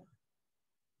you.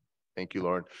 Thank you,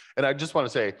 Lauren. And I just want to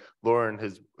say,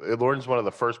 Lauren's one of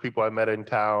the first people I met in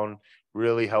town,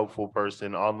 really helpful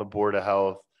person on the Board of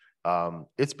Health.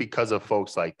 It's because of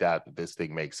folks like that that this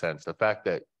thing makes sense. The fact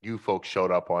that you folks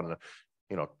showed up on a,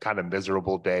 you know, kind of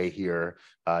miserable day here,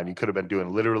 and you could have been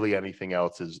doing literally anything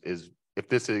else is if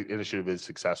this initiative is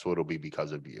successful, it'll be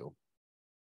because of you.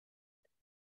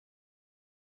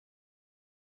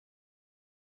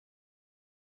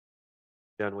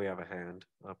 Jen, we have a hand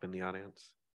up in the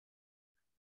audience.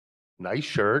 Nice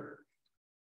shirt.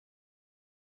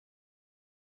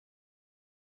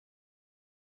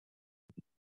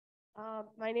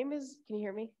 My name is, can you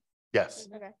hear me? Yes.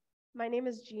 Okay. My name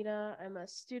is Gina. I'm a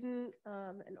student,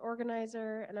 an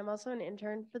organizer, and I'm also an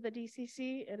intern for the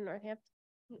DCC in Northampton.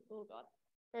 Oh God,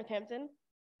 Northampton.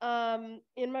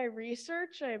 In my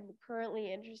research, I'm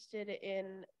currently interested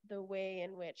in the way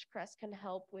in which CREST can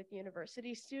help with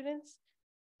university students.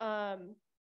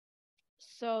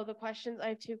 So the questions, I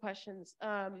have two questions.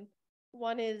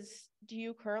 One is, do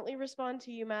you currently respond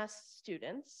to UMass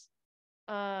students?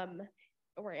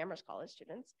 Or Amherst College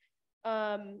students,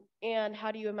 and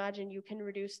how do you imagine you can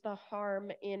reduce the harm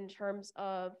in terms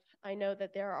of, I know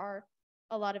that there are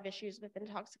a lot of issues with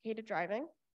intoxicated driving.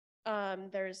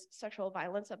 There's sexual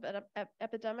violence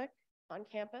epidemic on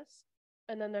campus,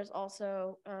 and then there's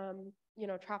also, you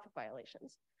know, traffic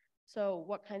violations. So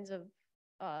what kinds of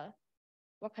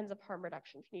harm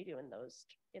reduction can you do in those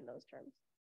terms?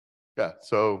 Yeah,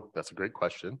 so that's a great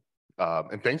question.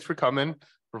 And thanks for coming.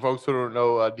 For folks who don't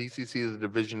know, DCC is a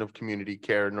division of community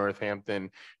care. Northampton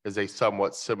is a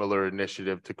somewhat similar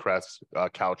initiative to CREST,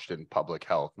 couched in public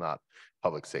health, not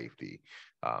public safety.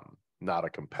 Not a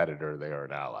competitor, they are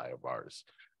an ally of ours.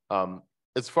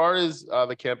 As far as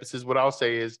the campuses, what I'll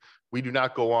say is we do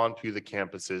not go on to the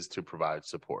campuses to provide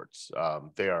supports.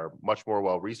 They are much more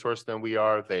well-resourced than we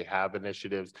are. They have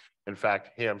initiatives. In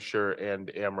fact, Hampshire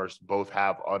and Amherst both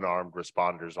have unarmed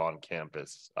responders on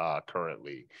campus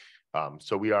currently.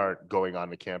 So we aren't going on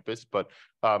the campus, but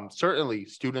certainly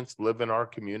students live in our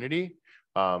community.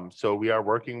 So we are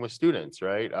working with students,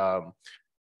 right?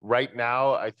 Right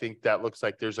now, I think that looks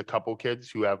like there's a couple kids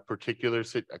who have particular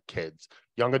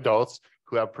young adults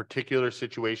who have particular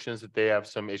situations that they have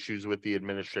some issues with the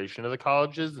administration of the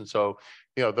colleges. And so,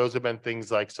 you know, those have been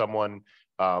things like someone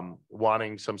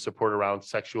wanting some support around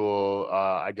sexual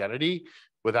identity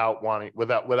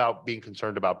without being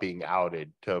concerned about being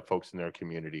outed to folks in their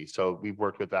community. So we've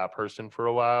worked with that person for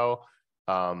a while.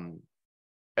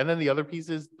 And then the other piece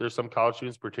is there's some college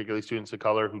students, particularly students of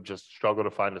color, who just struggle to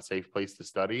find a safe place to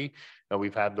study. And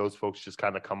we've had those folks just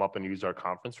kind of come up and use our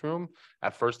conference room.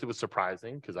 At first it was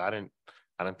surprising because I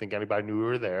I don't think anybody knew we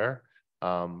were there.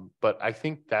 But I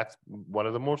think that's one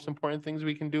of the most important things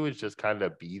we can do is just kind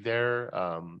of be there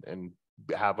and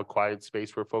have a quiet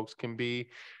space where folks can be.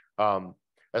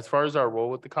 As far as our role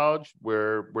with the college,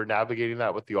 we're navigating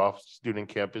that with the Office Student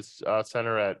Campus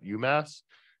Center at UMass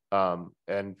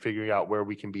and figuring out where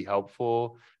we can be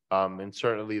helpful. And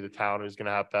certainly the town is going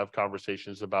to have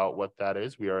conversations about what that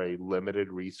is. We are a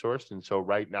limited resource. And so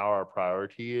right now our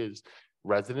priority is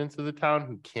residents of the town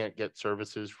who can't get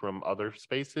services from other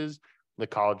spaces. The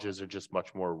colleges are just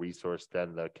much more resourced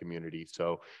than the community.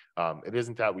 So it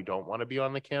isn't that we don't want to be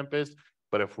on the campus,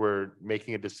 but if we're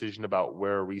making a decision about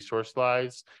where a resource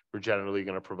lies, we're generally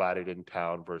going to provide it in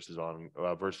town versus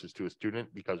to a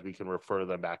student, because we can refer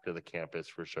them back to the campus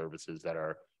for services that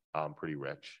are pretty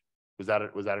rich. Was that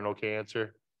an okay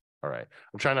answer? All right.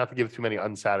 I'm trying not to give too many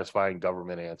unsatisfying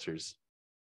government answers.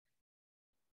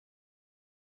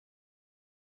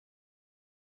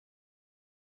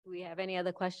 Do we have any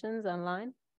other questions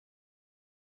online?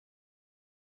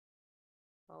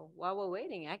 Well, while we're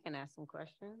waiting, I can ask some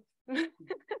questions. I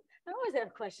always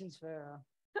have questions for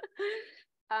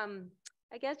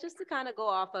I guess just to kind of go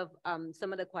off of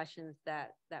some of the questions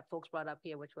that folks brought up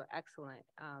here, which were excellent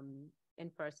in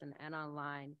person and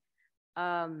online.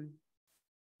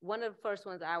 One of the first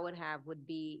ones I would have would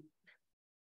be,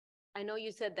 I know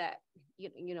you said that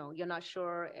you know you're not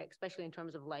sure, especially in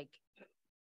terms of like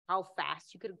how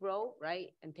fast you could grow, right?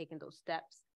 And taking those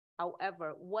steps.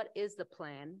 However, what is the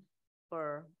plan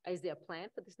is there a plan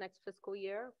for this next fiscal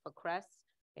year for CRES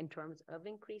in terms of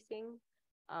increasing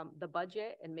the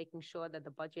budget and making sure that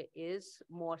the budget is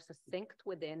more succinct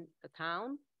within the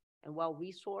town and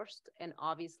well-resourced? And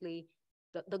obviously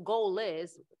the goal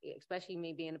is, especially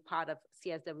me being a part of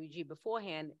CSWG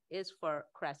beforehand, is for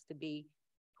CRES to be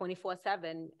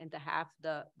 24/7 and to have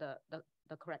the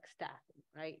correct staff,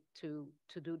 right, to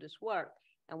do this work.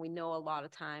 And we know a lot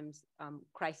of times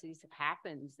crises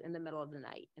happens in the middle of the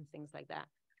night and things like that.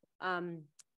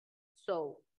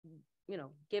 So, you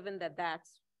know, given that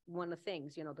that's one of the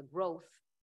things, you know, the growth,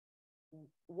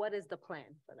 what is the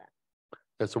plan for that?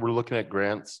 Yeah, so we're looking at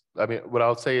grants. I mean, what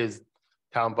I'll say is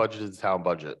town budget is town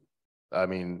budget. I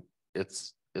mean,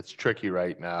 it's tricky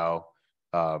right now.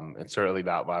 It's certainly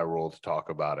not my role to talk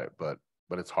about it, but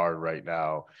it's hard right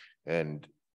now. And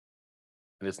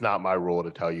it's not my role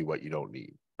to tell you what you don't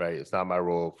need, right? It's not my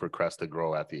role for CRES to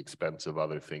grow at the expense of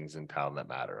other things in town that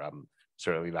matter. I'm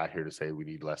certainly not here to say we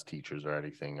need less teachers or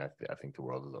anything. I think the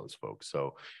world of those folks.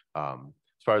 So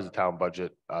as far as the town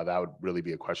budget, that would really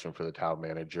be a question for the town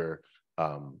manager.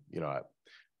 You know,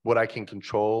 what I can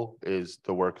control is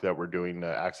the work that we're doing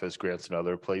to access grants in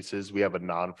other places. We have a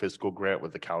non-fiscal grant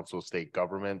with the Council of State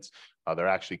Governments. They're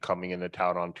actually coming into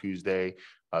town on Tuesday.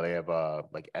 They have a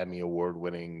like Emmy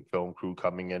award-winning film crew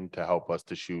coming in to help us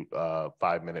to shoot a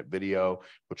 5-minute video,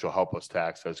 which will help us to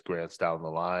access grants down the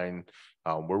line.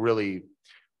 We're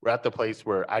at the place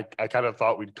where I kind of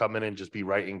thought we'd come in and just be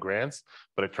writing grants,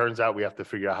 but it turns out we have to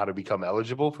figure out how to become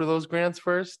eligible for those grants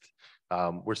first.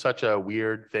 We're such a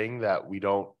weird thing that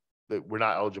we're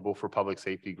not eligible for public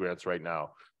safety grants right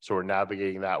now. So we're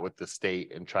navigating that with the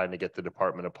state and trying to get the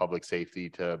Department of Public Safety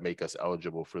to make us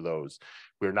eligible for those.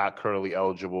 We're not currently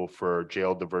eligible for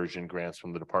jail diversion grants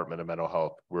from the Department of Mental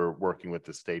Health. We're working with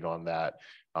the state on that.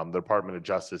 The Department of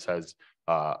Justice has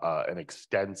an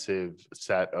extensive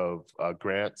set of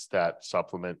grants that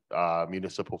supplement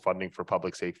municipal funding for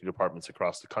public safety departments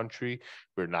across the country.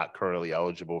 We're not currently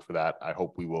eligible for that. I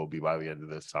hope we will be by the end of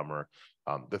this summer.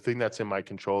 The thing that's in my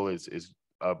control is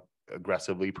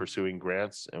aggressively pursuing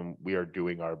grants, and we are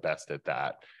doing our best at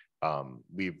that.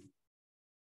 We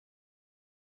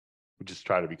just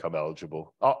try to become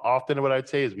eligible. Often what I'd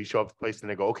say is we show up to the place and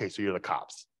they go, okay, so you're the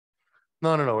cops.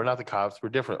 No, we're not the cops. We're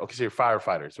different. Okay, so you're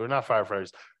firefighters. We're not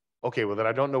firefighters. Okay, well then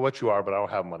I don't know what you are, but I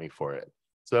don't have money for it.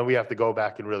 So then we have to go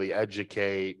back and really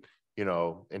educate, you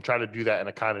know, and try to do that in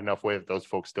a kind enough way that those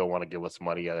folks still want to give us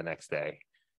money the next day.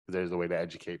 There's a way to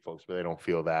educate folks, but they don't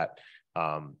feel that.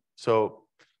 So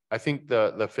I think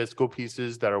the fiscal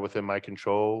pieces that are within my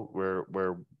control,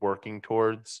 we're working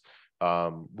towards.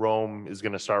 Rome is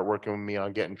going to start working with me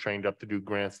on getting trained up to do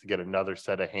grants, to get another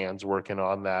set of hands working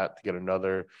on that, to get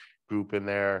another group in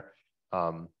there.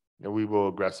 And we will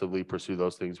aggressively pursue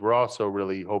those things. We're also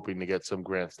really hoping to get some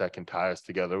grants that can tie us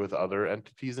together with other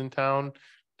entities in town,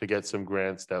 to get some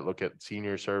grants that look at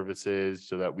senior services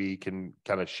so that we can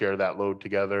kind of share that load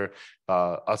together.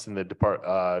 Us in the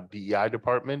DEI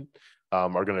department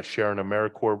are going to share an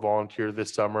AmeriCorps volunteer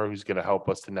this summer who's going to help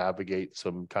us to navigate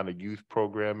some kind of youth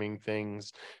programming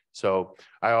things. So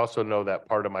I also know that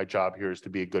part of my job here is to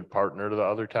be a good partner to the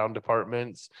other town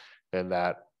departments, and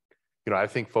that you know, I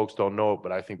think folks don't know it,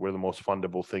 but I think we're the most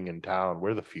fundable thing in town.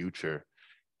 We're the future.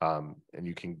 And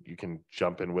you can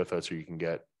jump in with us, or you can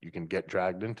get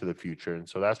dragged into the future. And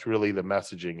so that's really the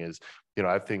messaging is, you know,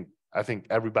 I think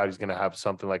everybody's going to have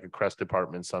something like a CREST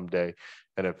department someday.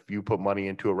 And if you put money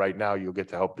into it right now, you'll get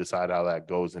to help decide how that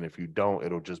goes. And if you don't,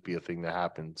 it'll just be a thing that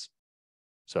happens.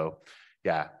 So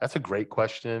yeah, that's a great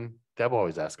question. Deb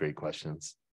always asks great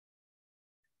questions.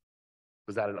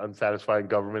 Was that an unsatisfying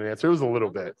government answer? It was a little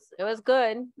bit. It was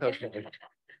good. Okay.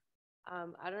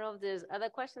 I don't know if there's other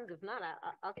questions. If not,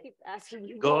 I'll keep asking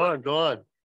you. Go more. on, go on.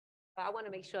 But I want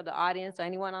to make sure the audience or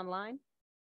anyone online.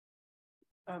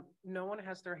 No one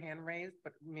has their hand raised,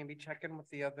 but maybe check in with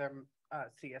the other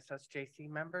CSSJC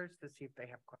members to see if they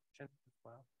have questions as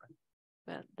well.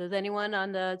 Well, does anyone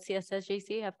on the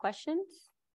CSSJC have questions?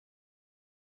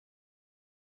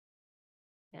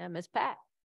 Yeah, Ms. Pat.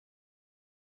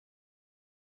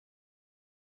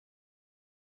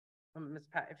 Ms.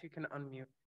 Pat, if you can unmute.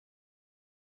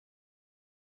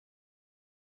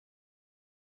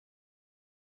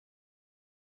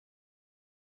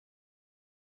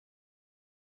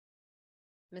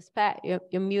 Ms. Pat,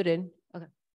 you're muted. Okay.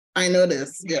 I know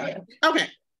this, yeah. Okay.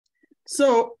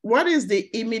 So what is the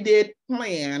immediate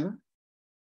plan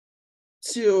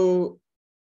to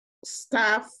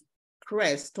staff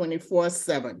CREST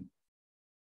 24/7?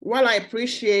 While I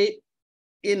appreciate,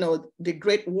 you know, the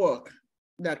great work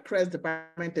that CREST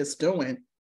department is doing,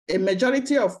 a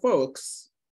majority of folks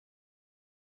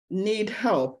need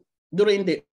help during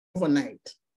the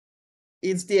overnight.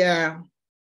 Is there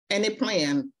any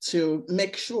plan to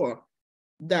make sure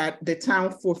that the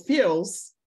town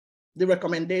fulfills the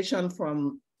recommendation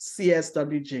from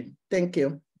CSWG? Thank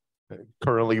you.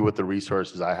 Currently, with the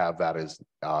resources I have, that is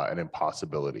an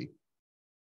impossibility.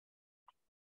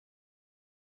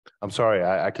 I'm sorry,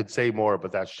 I could say more,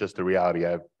 but that's just the reality.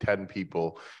 I have 10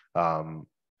 people.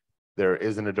 There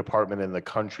isn't a department in the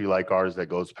country like ours that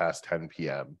goes past 10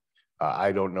 p.m.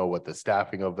 I don't know what the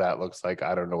staffing of that looks like.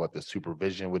 I don't know what the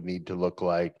supervision would need to look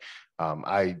like.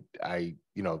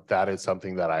 You know, that is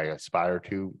something that I aspire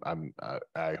to.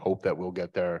 I hope that we'll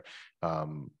get there.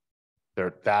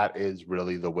 That is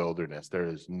really the wilderness. There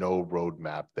is no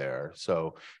roadmap there.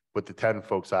 So with the 10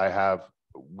 folks I have,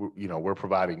 you know, we're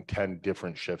providing 10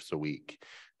 different shifts a week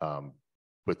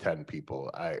with 10 people.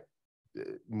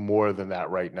 More than that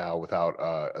right now without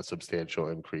a substantial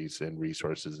increase in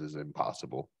resources is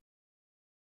impossible.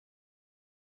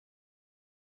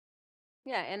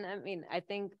 Yeah, and I mean, I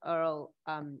think, Earl,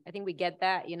 I think we get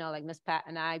that, you know, like Ms. Pat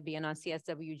and I being on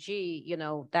CSWG, you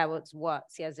know, that was what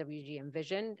CSWG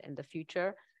envisioned in the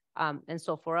future. And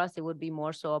so for us, it would be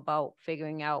more so about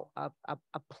figuring out a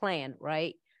plan,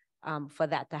 right? For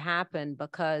that to happen,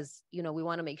 because, you know, we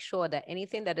want to make sure that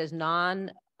anything that is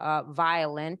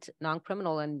non-violent,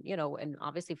 non-criminal, and, you know, and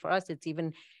obviously for us, it's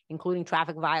even including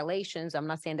traffic violations. I'm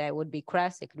not saying that it would be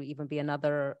CREST. It could even be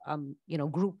another, you know,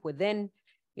 group within,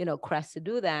 you know, CREST to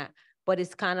do that. But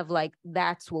it's kind of like,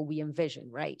 that's what we envision,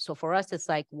 right? So for us, it's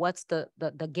like, what's the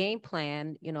game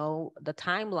plan, you know, the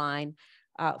timeline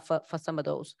for some of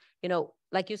those, you know,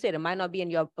 like you said, it might not be in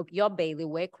your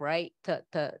bailiwick, right?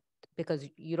 Because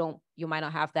you might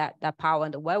not have that power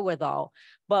and the wherewithal.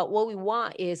 But what we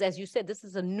want is, as you said, this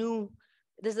is a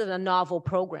novel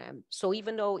program. So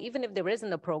even if there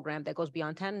isn't a program that goes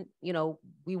beyond 10, you know,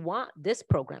 we want this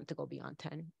program to go beyond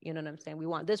 10. You know what I'm saying? We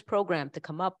want this program to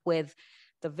come up with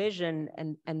the vision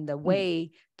and the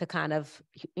way to kind of,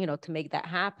 you know, to make that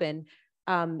happen.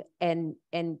 And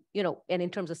you know, and in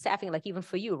terms of staffing, like even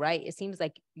for you, right? It seems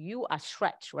like you are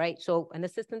stretched, right? So an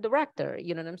assistant director,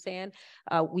 you know what I'm saying?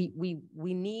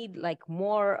 We need like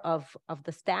more of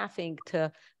the staffing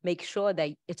to make sure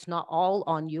that it's not all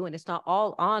on you and it's not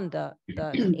all on the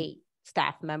 8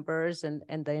 staff members and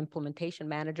the implementation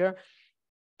manager.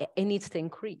 It needs to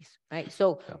increase, right?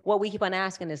 So what we keep on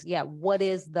asking is,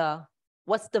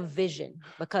 what's the vision?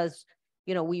 Because,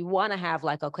 you know, we want to have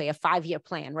like, okay, a 5-year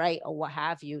plan, right? Or what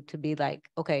have you, to be like,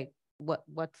 okay,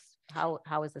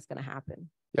 how is this going to happen?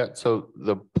 Yeah. So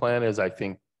the plan is, I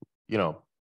think, you know,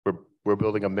 we're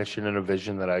building a mission and a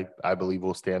vision that I believe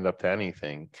will stand up to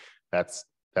anything. That's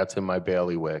in my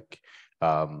bailiwick.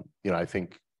 You know, I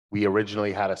think we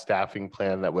originally had a staffing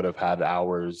plan that would have had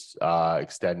hours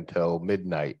extend till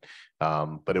midnight,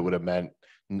 but it would have meant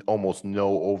almost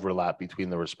no overlap between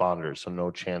the responders. So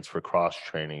no chance for cross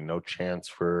training, no chance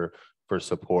for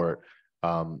support.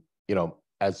 You know,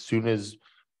 as soon as,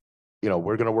 you know,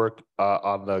 we're going to work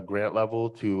on the grant level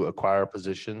to acquire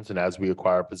positions. And as we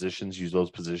acquire positions, use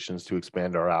those positions to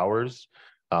expand our hours.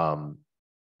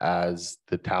 as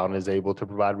the town is able to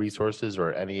provide resources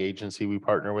or any agency we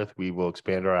partner with, we will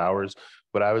expand our hours.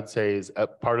 What I would say is a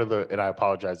part of the, and I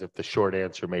apologize if the short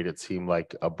answer made it seem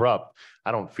like abrupt.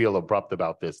 I don't feel abrupt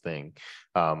about this thing.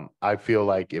 I feel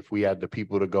like if we had the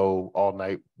people to go all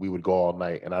night, we would go all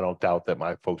night. And I don't doubt that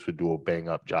my folks would do a bang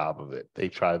up job of it. They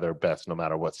try their best no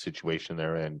matter what situation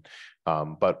they're in.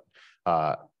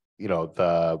 You know,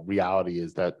 the reality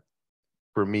is that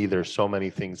for me, there's so many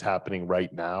things happening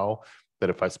right now that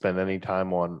if I spend any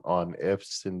time on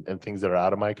ifs and things that are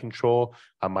out of my control,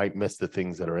 I might miss the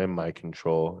things that are in my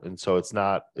control. And so it's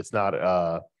not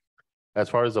as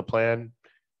far as a plan,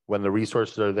 when the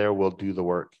resources are there, we'll do the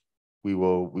work. We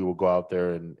will go out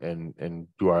there and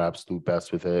do our absolute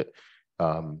best with it.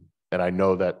 And I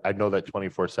know that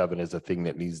 24/7 is a thing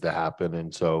that needs to happen.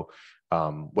 And so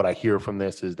what I hear from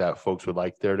this is that folks would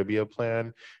like there to be a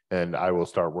plan, and I will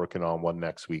start working on one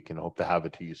next week and hope to have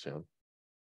it to you soon.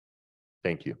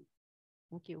 Thank you.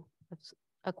 Thank you. That's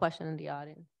a question in the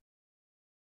audience.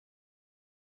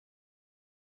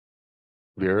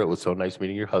 Vera, it was so nice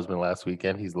meeting your husband last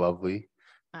weekend. He's lovely.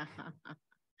 That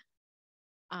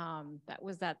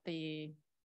was at the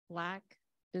Black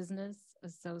Business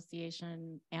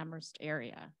Association Amherst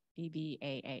area,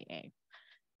 BBAAA.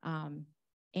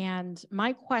 And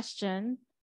my question,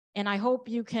 and I hope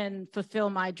you can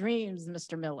fulfill my dreams,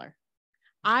 Mr. Miller.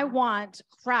 I want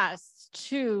Crest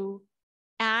to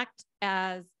act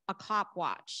as a cop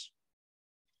watch,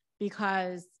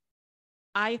 because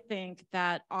I think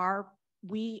that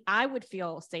I would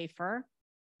feel safer,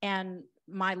 and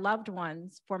my loved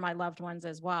ones, for my loved ones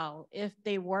as well, if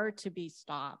they were to be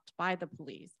stopped by the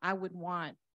police. I would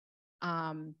want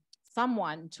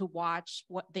someone to watch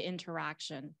the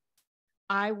interaction.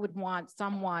 I would want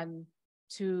someone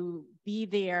to be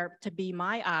there, to be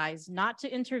my eyes, not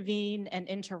to intervene and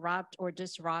interrupt or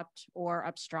disrupt or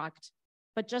obstruct,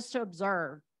 but just to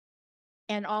observe,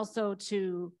 and also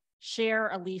to share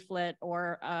a leaflet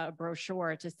or a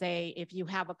brochure to say, if you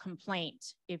have a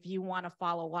complaint, if you want to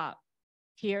follow up,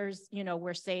 here's,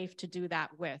 we're safe to do that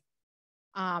with.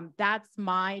 That's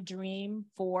my dream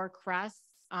for Crest,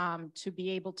 to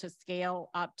be able to scale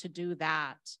up to do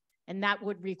that. And that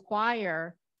would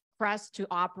require Crest to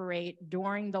operate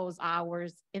during those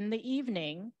hours in the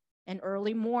evening and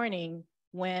early morning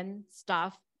when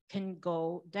stuff can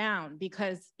go down,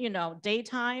 because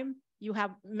daytime you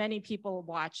have many people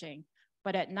watching,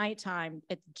 but at nighttime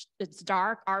it's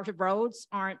dark. Our roads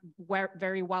aren't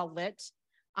very well lit,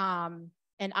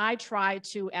 and I try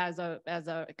to, as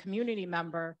a community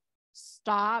member,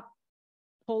 stop,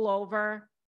 pull over,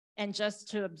 and just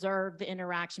to observe the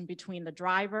interaction between the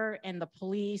driver and the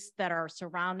police that are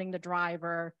surrounding the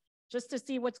driver, just to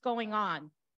see what's going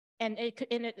on. And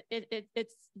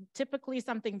it's typically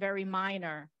something very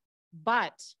minor,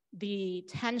 but the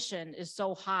tension is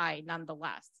so high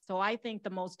nonetheless. So I think the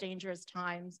most dangerous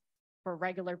times for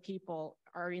regular people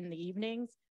are in the evenings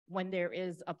when there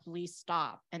is a police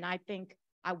stop. And I think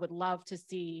I would love to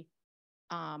see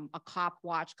a cop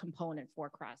watch component for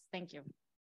Crest. Thank you.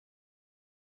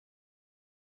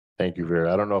 Thank you,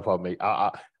 Vera. I don't know if I'll make,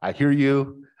 I hear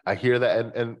you. I hear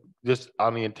that. And just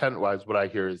on the intent wise, what I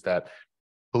hear is that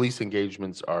police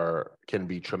engagements can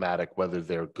be traumatic, whether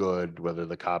they're good, whether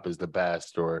the cop is the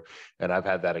best, and I've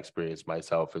had that experience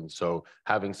myself. And so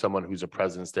having someone who's a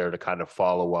presence there to kind of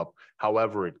follow up,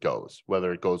 however it goes,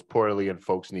 whether it goes poorly and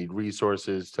folks need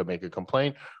resources to make a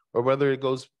complaint, or whether it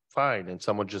goes fine and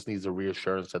someone just needs a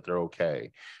reassurance that they're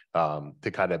okay,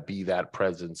 to kind of be that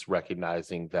presence,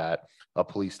 recognizing that a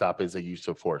police stop is a use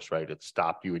of force, right? It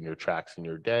stopped you in your tracks in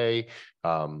your day.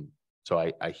 So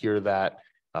I hear that.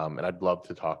 And I'd love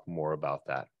to talk more about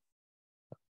that.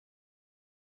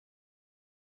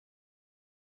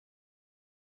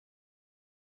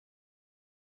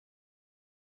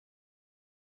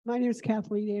 My name is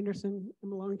Kathleen Anderson.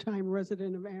 I'm a longtime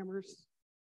resident of Amherst.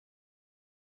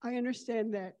 I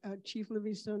understand that Chief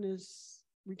Livingstone is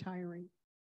retiring.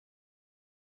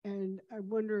 And I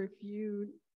wonder if you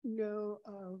know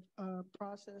of a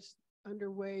process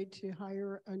underway to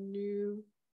hire a new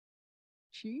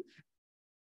chief,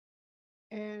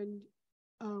 and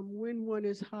when one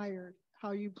is hired,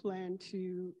 how you plan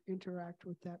to interact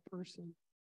with that person.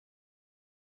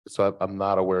 So I'm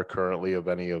not aware currently of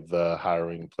any of the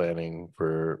hiring planning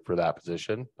for that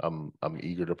position. I'm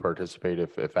eager to participate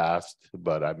if asked,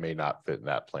 but I may not fit in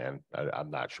that plan. I'm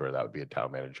not sure. That would be a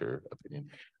town manager opinion.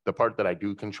 The part that I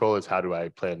do control is how do I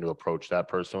plan to approach that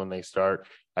person when they start.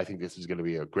 I think this is going to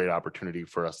be a great opportunity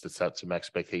for us to set some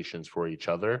expectations for each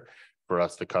other, for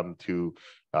us to come to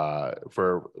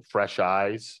for fresh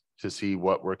eyes to see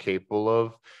what we're capable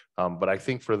of. But I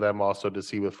think for them also to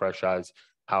see with fresh eyes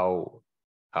how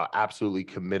absolutely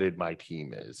committed my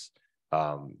team is.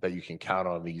 That you can count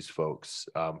on these folks.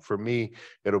 For me,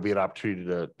 it'll be an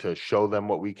opportunity to show them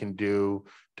what we can do,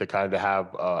 to kind of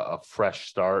have a fresh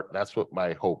start. That's what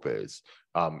my hope is.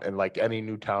 And like any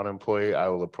new town employee, I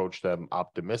will approach them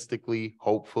optimistically,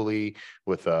 hopefully,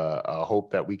 with a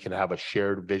hope that we can have a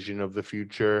shared vision of the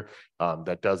future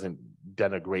that doesn't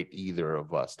denigrate either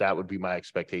of us. That would be my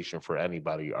expectation for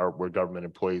anybody. We're government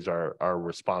employees. Our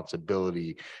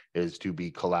responsibility is to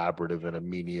be collaborative and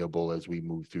amenable as we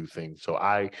move through things. So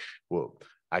I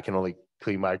can only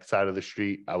clean my side of the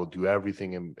street. I will do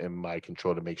everything in my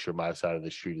control to make sure my side of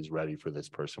the street is ready for this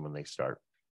person when they start.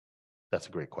 That's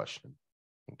a great question.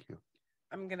 Thank you.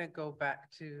 I'm going to go back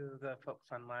to the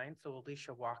folks online. So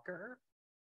Alicia Walker.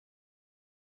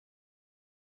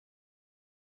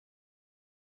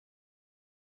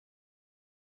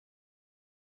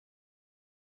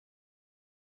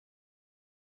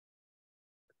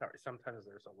 Sorry, sometimes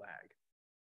there's a lag.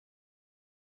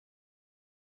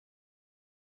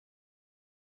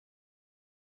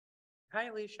 Hi,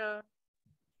 Alicia.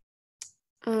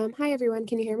 Hi, everyone.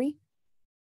 Can you hear me?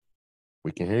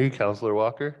 We can hear you, Counselor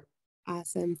Walker.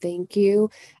 Awesome. Thank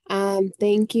you.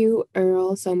 Thank you,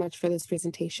 Earl, so much for this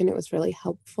presentation. It was really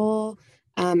helpful.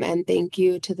 And thank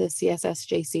you to the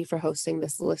CSSJC for hosting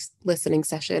this listening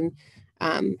session.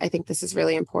 I think this is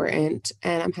really important,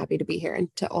 and I'm happy to be here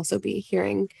and to also be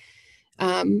hearing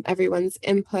everyone's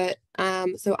input.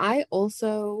 So I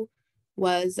also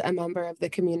was a member of the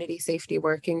Community Safety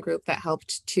Working Group that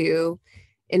helped to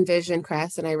envision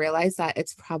CRESS, and I realized that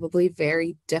it's probably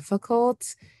very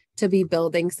difficult to be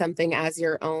building something as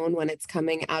your own when it's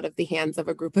coming out of the hands of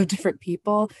a group of different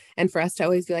people, and for us to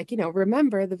always be like, you know,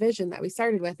 remember the vision that we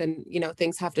started with, and you know,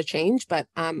 things have to change, but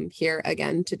I'm here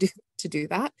again to do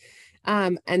that.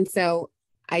 And so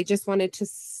I just wanted to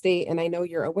state, and I know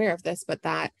you're aware of this, but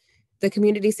that the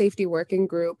Community Safety Working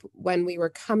Group, when we were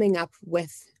coming up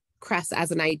with CRESS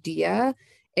as an idea,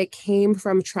 it came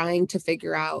from trying to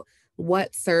figure out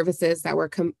what services that were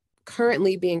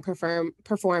currently being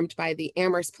performed by the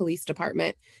Amherst Police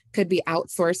Department could be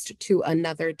outsourced to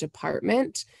another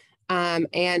department.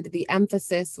 And the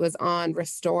emphasis was on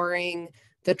restoring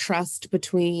the trust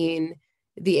between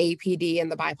the APD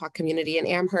and the BIPOC community in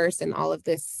Amherst. And all of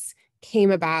this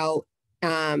came about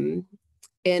in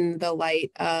the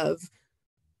light of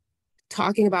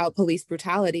talking about police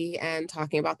brutality and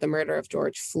talking about the murder of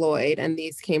George Floyd. And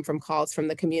these came from calls from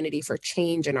the community for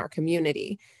change in our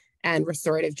community and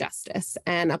restorative justice.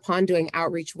 And upon doing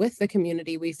outreach with the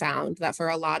community, we found that for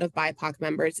a lot of BIPOC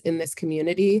members in this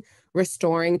community,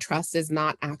 restoring trust is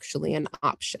not actually an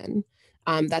option.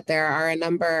 That there are a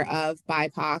number of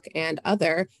BIPOC and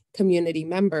other community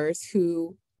members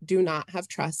who do not have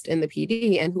trust in the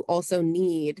PD and who also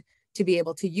need to be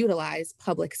able to utilize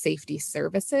public safety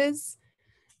services.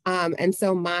 And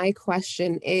so my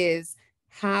question is,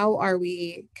 how are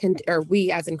we,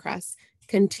 we as in CRESS,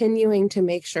 continuing to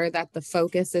make sure that the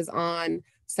focus is on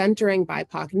centering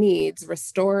BIPOC needs,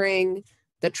 restoring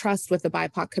the trust with the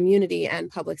BIPOC community and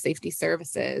public safety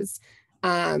services?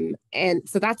 And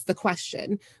so that's the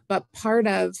question. But part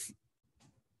of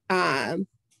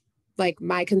like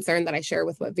my concern that I share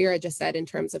with what Vera just said in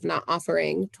terms of not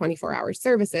offering 24-hour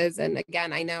services. And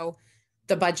again, I know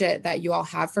the budget that you all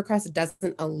have for CRESS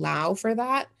doesn't allow for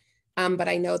that. But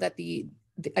I know that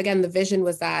again, the vision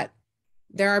was that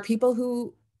there are people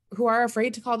who are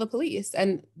afraid to call the police,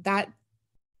 and that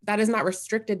is not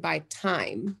restricted by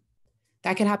time.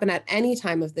 That can happen at any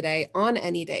time of the day, on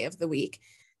any day of the week,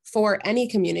 for any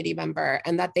community member,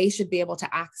 and that they should be able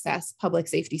to access public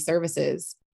safety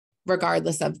services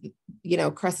regardless of, you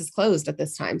know, CRESS is closed at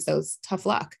this time, so it's tough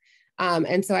luck.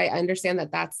 And so I understand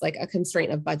that that's like a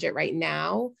constraint of budget right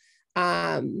now.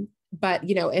 But,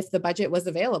 you know, if the budget was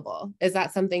available, is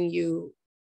that something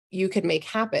you could make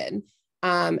happen?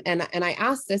 And I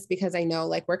ask this because I know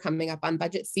like we're coming up on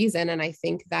budget season, and I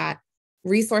think that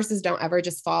resources don't ever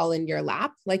just fall in your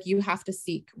lap. Like you have to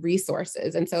seek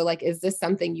resources. And so like, is this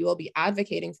something you will be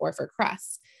advocating for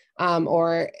CRESS?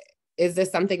 Or is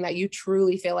this something that you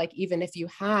truly feel like even if you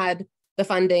had the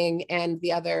funding and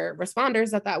the other responders,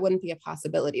 that wouldn't be a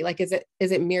possibility? Like, is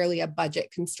it merely a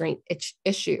budget constraint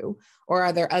issue, or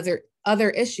are there other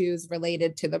issues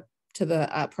related to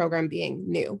the program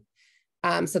being new?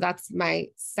 So that's my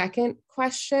second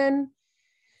question.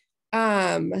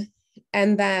 And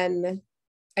then,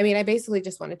 I mean, I basically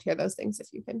just wanted to hear those things. If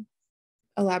you can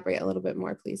elaborate a little bit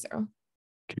more, please, Earl.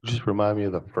 Can you just remind me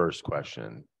of the first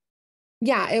question?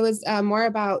 Yeah, it was more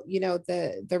about, you know,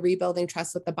 the rebuilding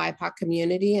trust with the BIPOC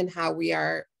community and how we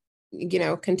are, you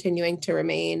know, continuing to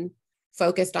remain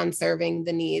focused on serving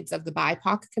the needs of the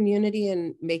BIPOC community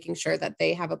and making sure that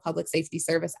they have a public safety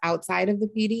service outside of the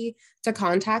PD to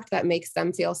contact that makes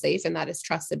them feel safe and that is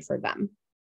trusted for them.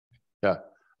 Yeah.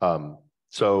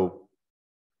 So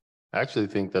I actually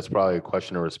think that's probably a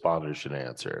question a responder should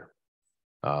answer.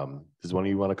 Does one of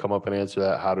you want to come up and answer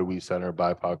that? How do we center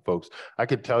BIPOC folks? I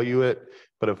could tell you it,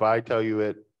 but if I tell you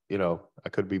it, you know, I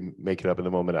could be making up in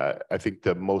the moment. I think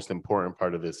the most important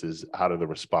part of this is how do the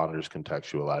responders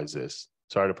contextualize this?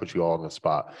 Sorry to put you all on the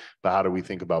spot, but how do we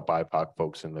think about BIPOC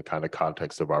folks in the kind of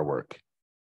context of our work?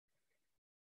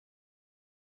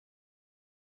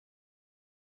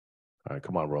 All right,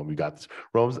 come on, Rome, you got this.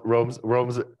 Rome's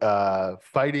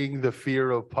fighting the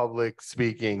fear of public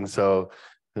speaking. So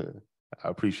I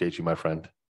appreciate you, my friend.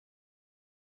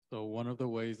 So one of the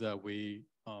ways that we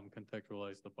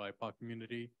contextualize the BIPOC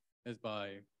community is by,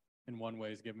 in one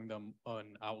way, is giving them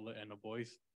an outlet and a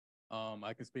voice.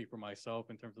 I can speak for myself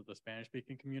in terms of the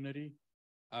Spanish-speaking community.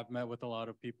 I've met with a lot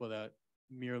of people that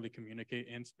merely communicate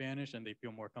in Spanish and they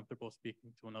feel more comfortable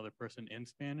speaking to another person in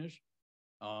Spanish,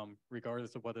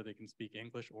 regardless of whether they can speak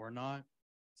English or not.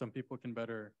 Some people can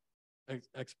better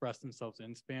express themselves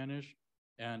in Spanish,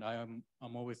 and I'm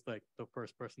always like the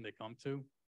first person they come to.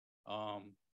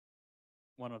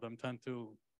 One of them tend to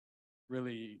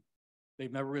really,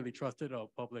 they've never really trusted a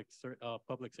public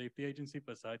safety agency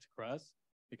besides CRES,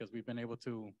 because we've been able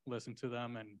to listen to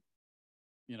them and,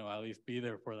 you know, at least be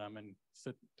there for them and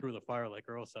sit through the fire, like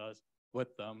Earl says,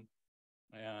 with them.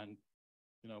 And,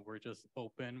 you know, we're just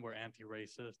open, we're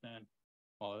anti-racist and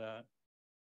all that.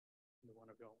 You want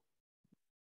to go?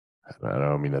 I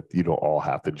don't mean that you don't all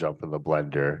have to jump in the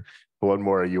blender. One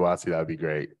more Uwasi, that'd be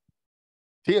great.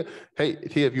 Tia, hey,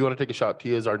 Tia, if you want to take a shot,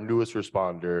 Tia is our newest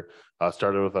responder,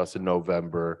 started with us in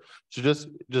November. So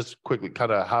just quickly,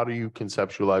 kind of how do you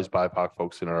conceptualize BIPOC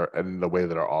folks in the way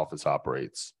that our office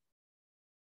operates?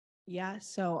 Yeah,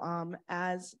 so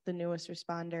as the newest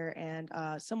responder and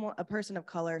a person of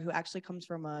color who actually comes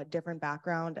from a different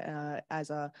background as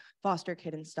a foster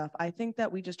kid and stuff, I think that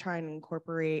we just try and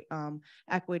incorporate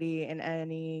equity in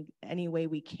any way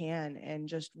we can, and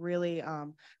just really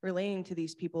relating to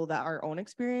these people that our own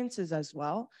experiences as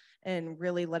well, and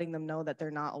really letting them know that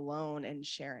they're not alone and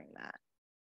sharing that.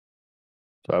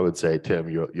 So I would say, Tim,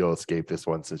 you'll escape this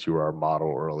one since you were our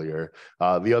model earlier.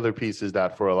 The other piece is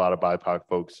that for a lot of BIPOC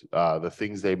folks, the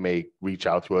things they may reach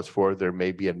out to us for, there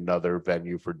may be another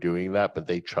venue for doing that, but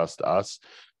they trust us.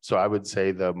 So I would say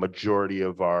the majority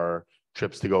of our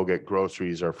trips to go get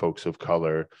groceries are folks of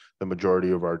color. The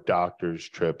majority of our doctor's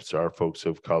trips are folks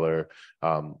of color.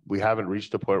 We haven't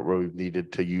reached a point where we've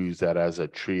needed to use that as a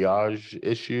triage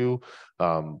issue,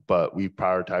 but we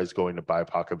prioritize going to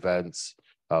BIPOC events,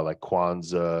 like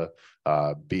Kwanzaa,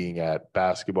 being at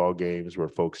basketball games where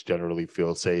folks generally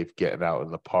feel safe, getting out in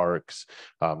the parks,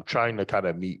 trying to kind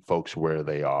of meet folks where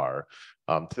they are.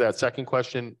 To that second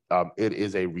question, it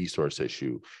is a resource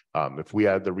issue. If we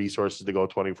had the resources to go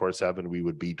 24/7, we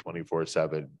would be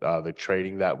 24/7. The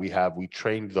training that we have, we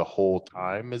trained the whole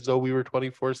time as though we were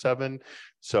 24/7.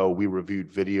 So we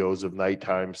reviewed videos of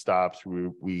nighttime stops.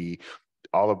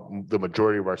 All of the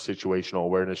majority of our situational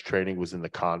awareness training was in the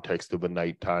context of a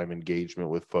nighttime engagement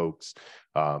with folks.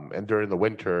 And during the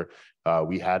winter,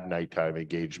 we had nighttime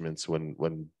engagements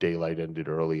when daylight ended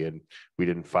early, and we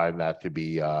didn't find that to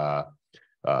be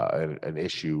an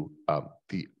issue.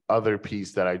 The other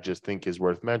piece that I just think is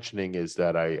worth mentioning is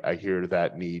that I hear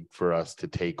that need for us to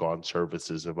take on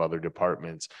services of other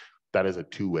departments. That is a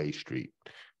two-way street.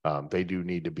 They do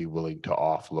need to be willing to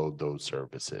offload those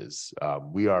services.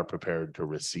 We are prepared to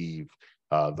receive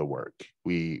the work.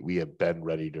 We have been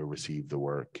ready to receive the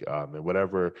work, and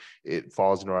whatever it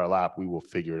falls into our lap, we will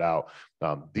figure it out.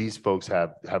 These folks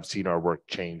have seen our work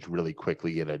change really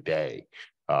quickly in a day.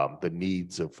 The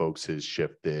needs of folks has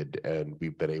shifted, and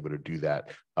we've been able to do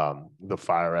that. The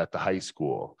fire at the high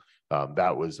school,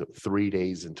 that was 3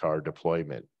 days into our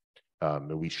deployment.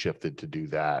 And we shifted to do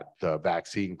that. The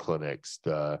vaccine clinics,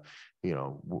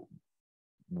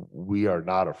 we are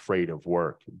not afraid of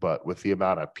work, but with the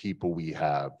amount of people we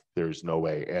have, there's no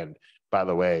way. And by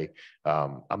the way,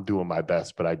 I'm doing my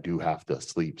best, but I do have to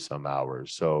sleep some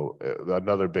hours. So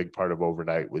another big part of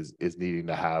overnight is needing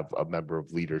to have a member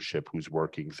of leadership who's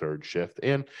working third shift.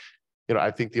 And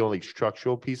I think the only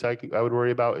structural piece I would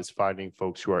worry about is finding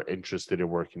folks who are interested in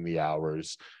working the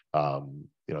hours.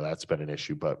 That's been an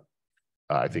issue, but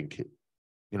I think,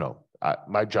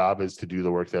 my job is to do the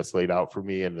work that's laid out for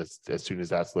me. And as soon as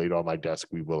that's laid on my desk,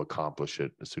 we will accomplish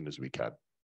it as soon as we can.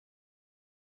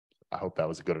 I hope that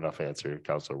was a good enough answer,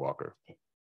 Councilor Walker.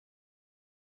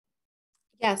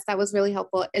 Yes, that was really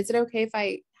helpful. Is it okay if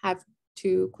I have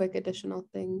two quick additional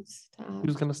things to add.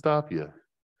 Who's going to stop you?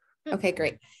 Okay,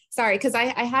 great. Sorry, because I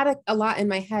had a lot in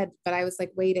my head, but I was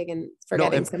like waiting and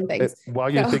forgetting some things. While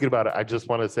you're So- thinking about it, I just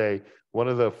want to say one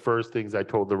of the first things I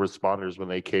told the responders when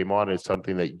they came on is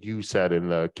something that you said in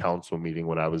the council meeting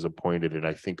when I was appointed, and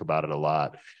I think about it a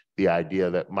lot. The idea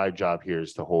that my job here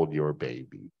is to hold your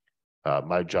baby.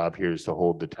 My job here is to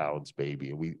hold the town's baby.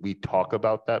 And we talk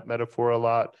about that metaphor a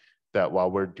lot, that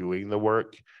while we're doing the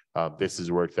work, this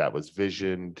is work that was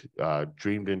visioned,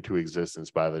 dreamed into existence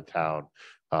by the town.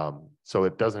 So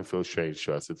it doesn't feel strange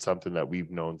to us. It's something that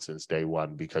we've known since day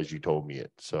one because you told me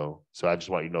it. So I just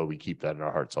want you to know we keep that in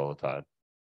our hearts all the time.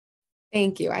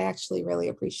 Thank you. I actually really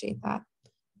appreciate that.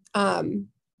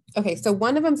 Okay, so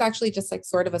one of them is actually just like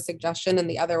sort of a suggestion and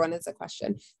the other one is a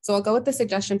question. So I'll go with the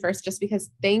suggestion first just because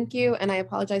thank you. And I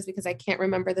apologize because I can't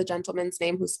remember the gentleman's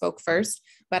name who spoke first,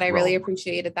 but I really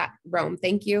appreciated that. Rome,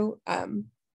 thank you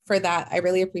for that. I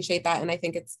really appreciate that. And I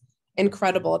think it's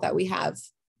incredible that we have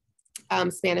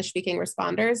Spanish speaking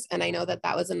responders. And I know that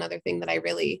that was another thing that I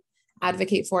really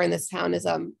advocate for in this town is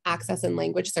access and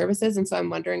language services. And so I'm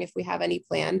wondering if we have any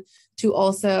plan to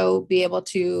also be able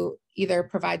to either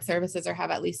provide services or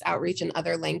have at least outreach in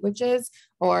other languages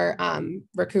or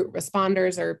recruit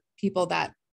responders or people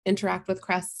that interact with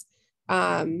CRESS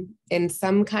in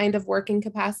some kind of working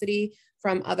capacity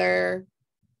from other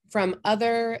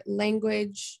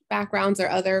language backgrounds or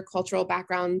other cultural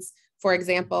backgrounds. For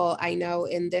example, I know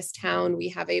in this town, we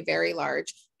have a very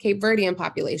large Cape Verdean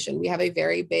population. We have a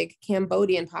very big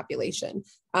Cambodian population.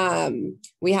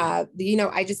 We have,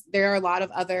 there are a lot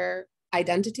of other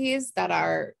identities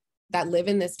that live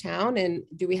in this town. And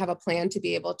do we have a plan to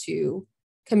be able to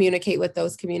communicate with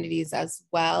those communities as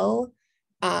well?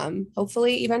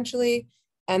 Hopefully, eventually.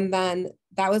 And then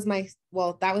that was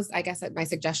I guess my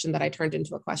suggestion that I turned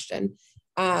into a question.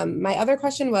 My other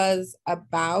question was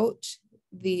about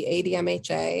the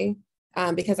ADMHA,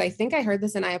 because I think I heard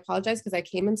this and I apologize because I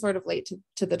came in sort of late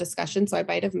to the discussion. So I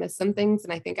might have missed some things.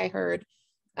 And I think I heard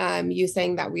you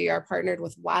saying that we are partnered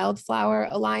with Wildflower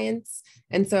Alliance.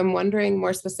 And so I'm wondering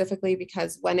more specifically,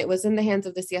 because when it was in the hands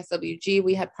of the CSWG,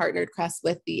 we had partnered CRESS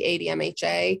with the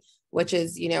ADMHA, which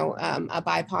is, a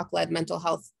BIPOC-led mental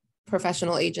health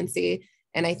professional agency.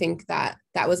 And I think that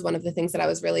was one of the things that I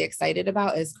was really excited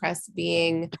about is CRESS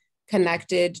being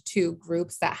connected to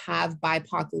groups that have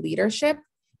BIPOC leadership.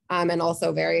 And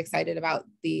also very excited about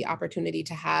the opportunity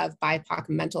to have BIPOC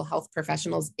mental health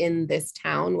professionals in this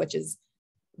town, which is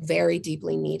very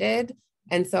deeply needed.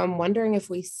 And so I'm wondering if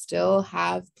we still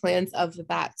have plans of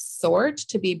that sort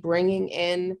to be bringing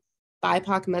in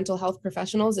BIPOC mental health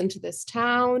professionals into this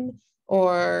town,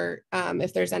 or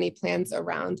if there's any plans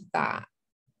around that.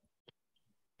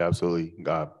 Absolutely.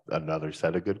 Another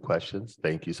set of good questions.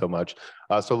 Thank you so much.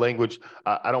 So language,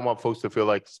 I don't want folks to feel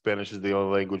like Spanish is the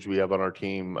only language we have on our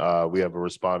team. We have a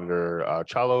responder,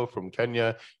 Chalo from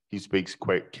Kenya. He speaks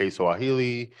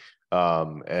Kiswahili,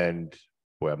 and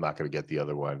boy, I'm not going to get the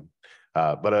other one.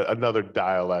 But another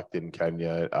dialect in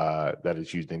Kenya that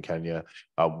is used in Kenya.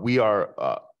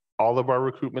 All of our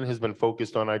recruitment has been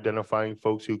focused on identifying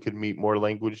folks who could meet more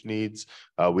language needs.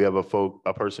 We have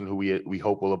a person who we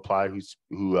hope will apply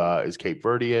who is Cape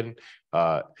Verdean.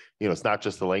 It's not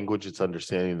just the language; it's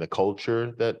understanding the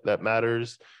culture that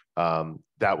matters.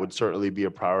 That would certainly be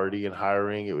a priority in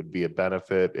hiring. It would be a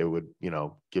benefit. It would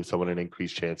give someone an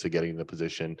increased chance of getting the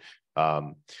position.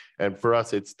 And for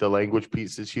us, it's the language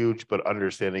piece is huge, but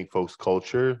understanding folks'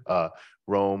 culture.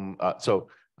 Rome.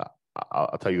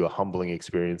 I'll tell you a humbling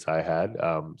experience I had.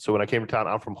 So when I came to town,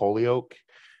 I'm from Holyoke.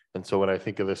 And so when I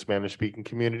think of the Spanish speaking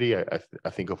community, I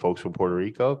think of folks from Puerto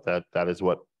Rico. That is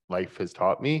what life has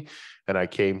taught me. And I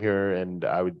came here and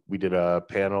we did a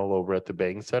panel over at the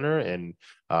Bang Center. And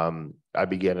I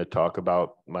began to talk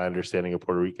about my understanding of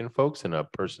Puerto Rican folks. And a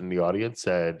person in the audience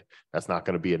said, that's not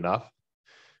going to be enough.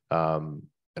 And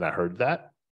I heard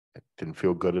that. It didn't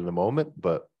feel good in the moment,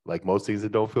 but like most things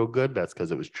that don't feel good, that's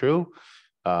because it was true.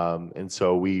 And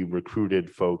so we recruited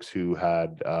folks who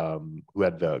had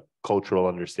the cultural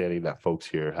understanding that folks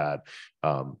here had.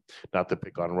 Not to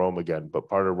pick on Rome again, but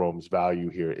part of Rome's value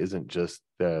here isn't just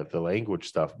the language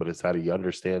stuff, but it's that he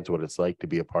understands what it's like to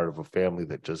be a part of a family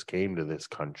that just came to this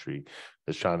country,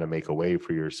 that's trying to make a way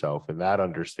for yourself. And that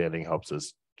understanding helps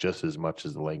us just as much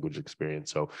as the language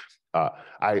experience. So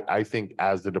I think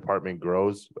as the department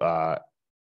grows,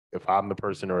 if I'm the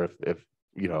person or if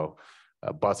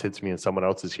a bus hits me and someone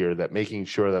else is here, that making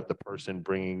sure that the person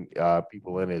bringing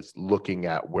people in is looking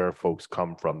at where folks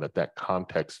come from, that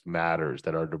context matters,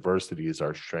 that our diversity is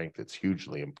our strength. It's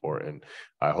hugely important.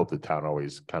 I hope the town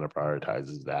always kind of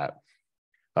prioritizes that.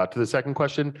 To the second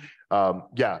question,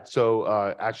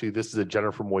 so actually this is a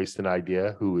Jennifer Moisten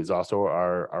idea, who is also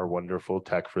our wonderful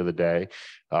tech for the day.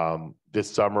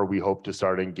 This summer, we hope to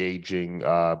start engaging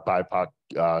BIPOC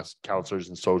counselors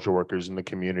and social workers in the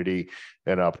community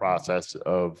in a process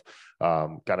of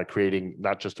kind of creating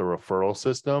not just a referral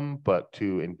system, but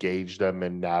to engage them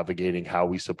in navigating how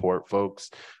we support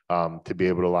folks, to be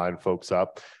able to line folks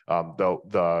up.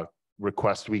 The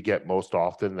request we get most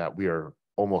often that we are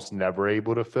almost never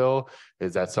able to fill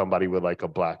is that somebody with like a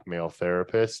Black male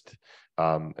therapist,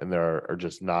 and there are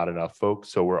just not enough folks.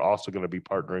 So we're also going to be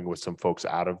partnering with some folks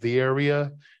out of the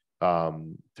area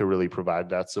to really provide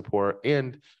that support.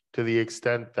 And to the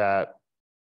extent that,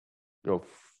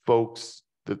 folks,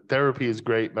 the therapy is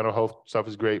great, mental health stuff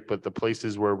is great, but the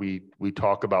places where we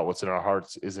talk about what's in our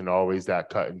hearts isn't always that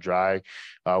cut and dry.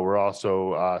 We're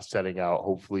also setting out,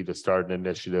 hopefully, to start an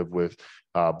initiative with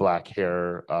Black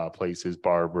hair places,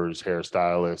 barbers,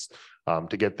 hairstylists,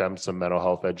 to get them some mental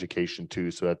health education too,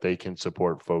 so that they can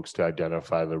support folks to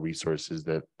identify the resources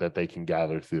that they can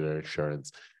gather through their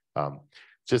insurance.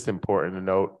 Just important to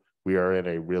note, we are in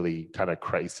a really kind of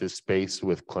crisis space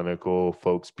with clinical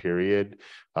folks, period.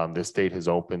 The state has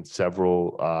opened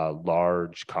several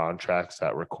large contracts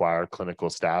that require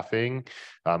clinical staffing,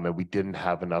 and we didn't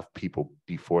have enough people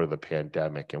before the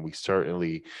pandemic. And we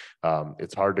certainly,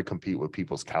 it's hard to compete with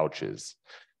people's couches.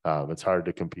 It's hard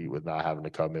to compete with not having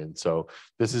to come in. So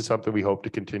this is something we hope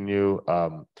to continue.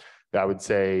 I would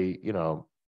say,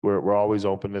 we're always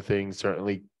open to things,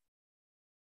 certainly,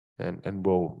 and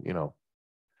we'll,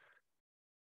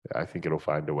 I think it'll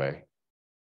find a way.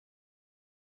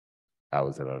 That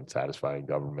was an unsatisfying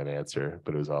government answer,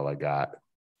 but it was all I got.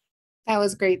 That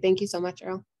was great. Thank you so much,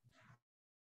 Earl.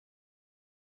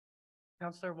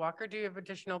 Councilor Walker, do you have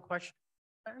additional questions?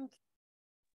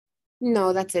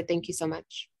 No, that's it. Thank you so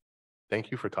much. Thank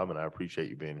you for coming. I appreciate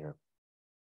you being here.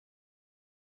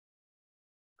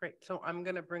 Great. So I'm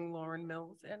going to bring Lauren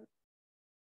Mills in.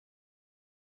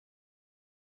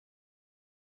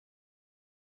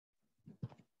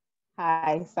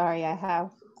 Hi, sorry, I have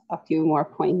a few more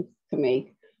points to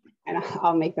make, and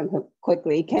I'll make them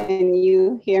quickly. Can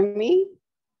you hear me?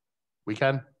 We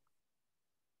can.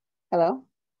 Hello?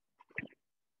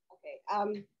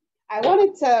 Okay, I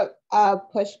wanted to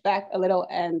push back a little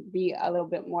and be a little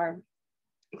bit more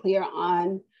clear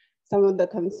on some of the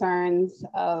concerns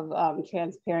of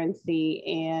transparency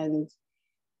and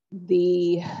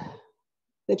the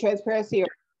transparency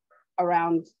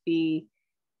around the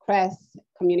press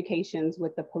communications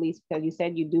with the police, because you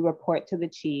said you do report to the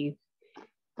chief,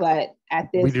 but at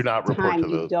this we do not report time,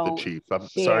 to the chief. I'm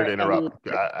sorry to interrupt.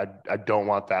 I don't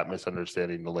want that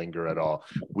misunderstanding to linger at all.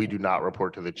 We do not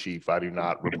report to the chief. I do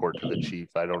not report to the chief.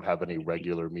 I don't have any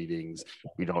regular meetings.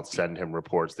 We don't send him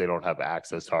reports. They don't have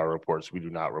access to our reports. We do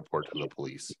not report to the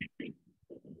police.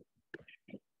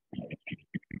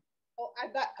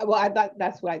 I thought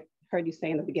that's what I heard you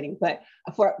say in the beginning, but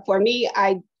for me,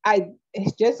 I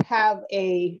just have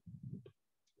a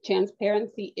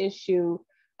transparency issue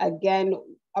again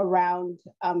around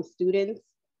students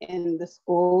in the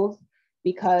schools,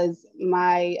 because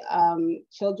my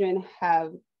children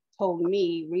have told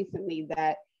me recently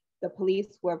that the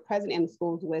police were present in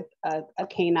schools with a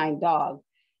canine dog,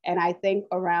 and I think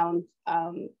around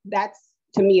that's,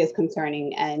 to me, is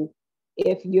concerning. And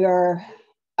if you're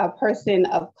a person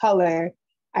of color,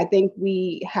 I think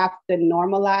we have to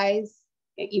normalize,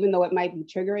 even though it might be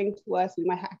triggering to us, we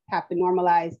might have to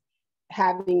normalize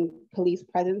having police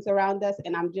presence around us.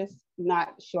 And I'm just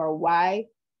not sure why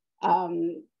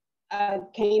a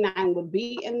canine would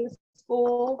be in the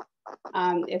school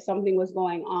if something was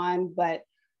going on. But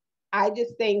I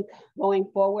just think going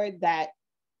forward that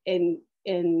in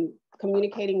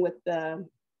communicating with the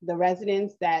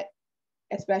residents, that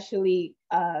especially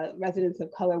residents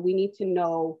of color, we need to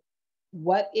know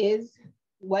what is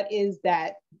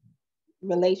that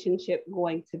relationship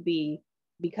going to be,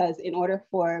 because in order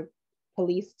for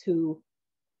police to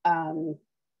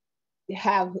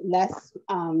have less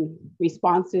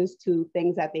responses to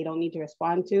things that they don't need to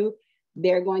respond to,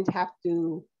 they're going to have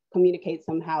to communicate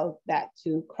somehow that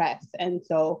to CRES. And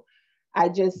so I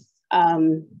just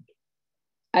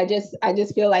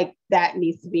feel like that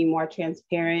needs to be more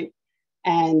transparent.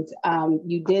 And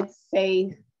you did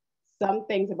say some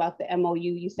things about the MOU.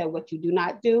 You said what you do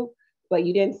not do, but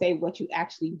you didn't say what you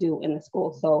actually do in the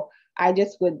school. So I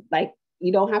just would like,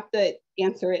 you don't have to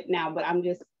answer it now, but I'm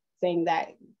just saying that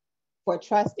for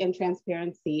trust and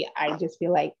transparency, I just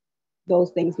feel like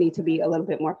those things need to be a little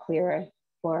bit more clearer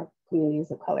for communities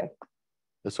of color.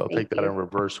 So I'll Thank take that you. in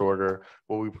reverse order.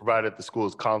 What we provide at the school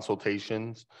is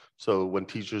consultations. So when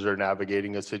teachers are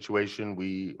navigating a situation,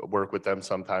 we work with them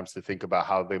sometimes to think about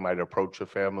how they might approach a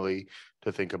family,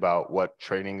 to think about what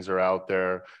trainings are out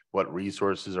there, what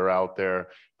resources are out there.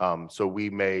 So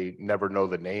we may never know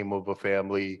the name of a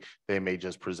family. They may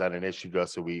just present an issue to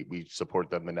us, so we support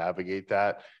them to navigate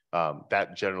that.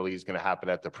 That generally is going to happen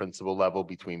at the principal level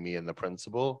between me and the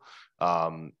principal.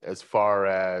 As far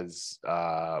as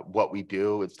what we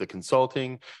do, it's the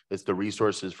consulting, it's the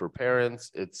resources for parents,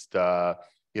 it's the,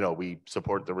 we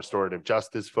support the restorative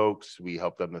justice folks, we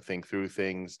help them to think through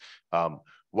things.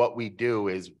 What we do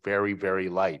is very, very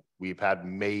light. We've had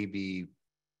maybe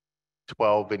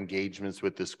 12 engagements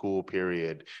with the school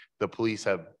period. The police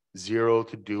have zero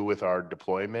to do with our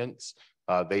deployments.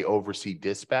 They oversee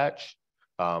dispatch.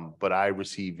 But I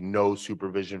receive no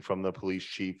supervision from the police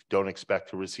chief, don't expect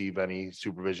to receive any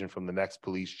supervision from the next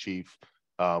police chief.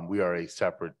 We are a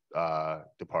separate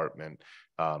department.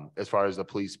 As far as the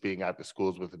police being at the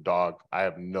schools with a dog, I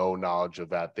have no knowledge of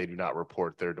that. They do not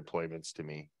report their deployments to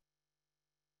me.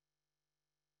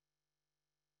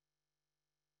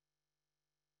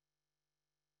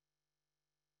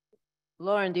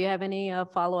 Lauren, do you have any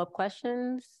follow-up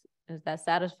questions? Is that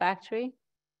satisfactory?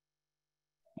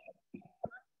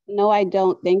 No, I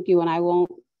don't. Thank you. And I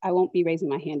won't be raising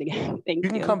my hand again. Thank you. You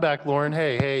can come back, Lauren.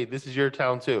 Hey, this is your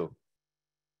town too.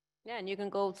 Yeah, and you can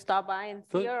go stop by and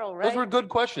see Earl, right? Those were good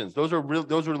questions. Those are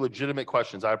legitimate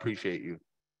questions. I appreciate you.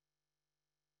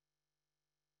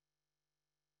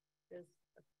 There's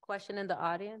a question in the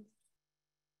audience.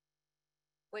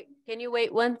 Wait, can you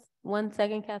wait one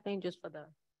second, Kathleen, just for the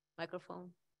microphone?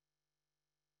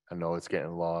 I know it's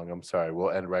getting long. I'm sorry.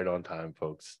 We'll end right on time,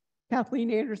 folks.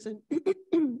 Kathleen Anderson.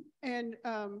 And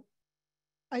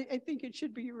I think it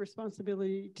should be your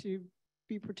responsibility to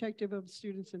be protective of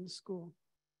students in the school.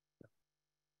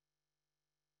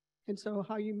 And so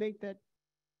how you make that,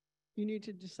 you need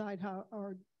to decide how,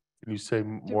 or Can you say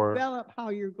more? develop how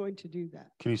you're going to do that.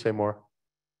 Can you say more?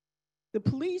 The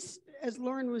police, as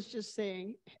Lauren was just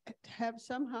saying, have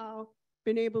somehow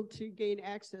been able to gain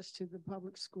access to the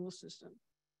public school system.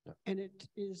 Yeah. And it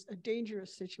is a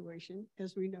dangerous situation,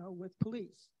 as we know, with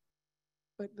police.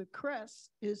 But the CRES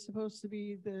is supposed to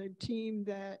be the team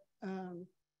that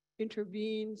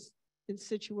intervenes in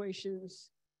situations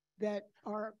that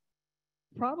are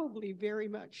probably very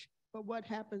much but what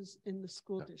happens in the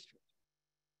school district.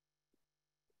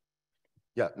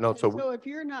 Yeah, no, And so if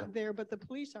you're not there, but the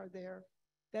police are there,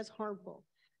 that's harmful.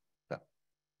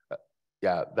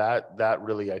 yeah, that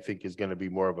really, I think, is going to be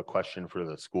more of a question for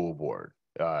the school board.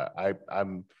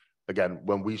 I'm again,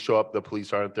 when we show up, the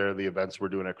police aren't there. The events we're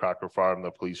doing at Crocker Farm,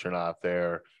 the police are not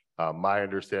there. My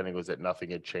understanding was that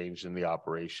nothing had changed in the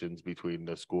operations between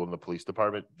the school and the police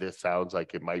department. This sounds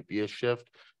like it might be a shift.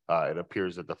 It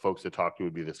appears that the folks to talk to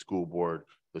would be the school board,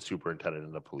 the superintendent,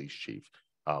 and the police chief.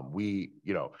 We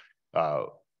are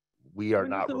When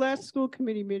not. was the last school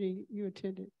committee meeting you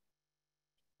attended?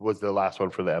 Was the last one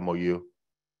for the MOU.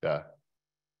 Yeah.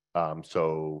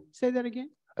 So. Say that again?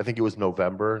 I think it was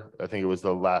November. I think it was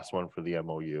the last one for the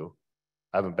MOU.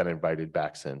 I haven't been invited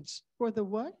back since. For the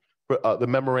what? For, the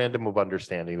memorandum of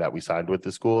understanding that we signed with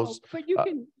the schools. Oh, but you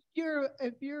can,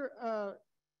 if you're a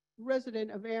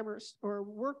resident of Amherst or a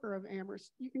worker of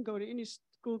Amherst, you can go to any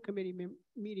school committee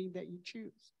meeting that you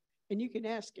choose. And you can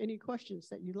ask any questions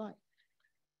that you like.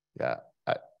 Yeah.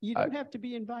 You don't have to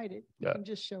be invited. You yeah. can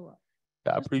just show up.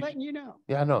 Yeah, just letting you know.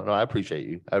 Yeah, no, I appreciate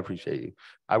you. I appreciate you.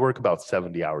 I work about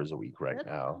 70 hours a week right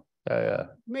now. Yeah.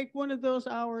 Make one of those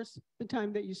hours the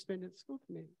time that you spend at the school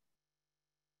committee.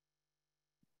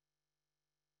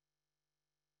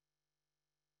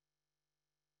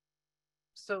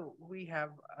 So we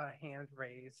have a hand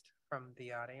raised from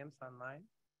the audience online.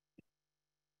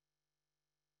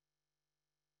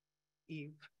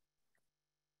 Eve.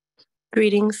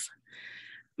 Greetings.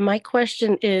 My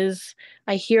question is,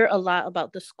 I hear a lot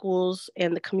about the schools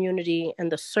and the community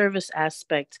and the service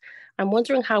aspect. I'm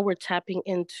wondering how we're tapping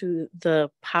into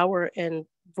the power and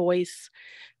voice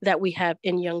that we have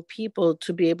in young people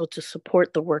to be able to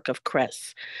support the work of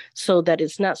CRES, so that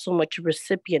it's not so much a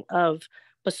recipient of,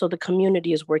 but so the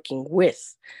community is working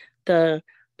with the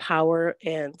power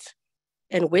and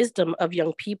wisdom of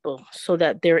young people, so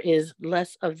that there is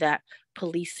less of that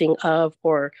policing of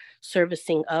or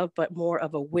servicing of, but more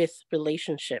of a with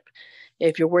relationship.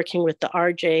 If you're working with the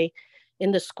RJ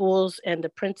in the schools and the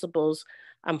principals,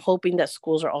 I'm hoping that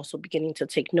schools are also beginning to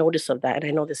take notice of that. And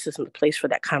I know this isn't the place for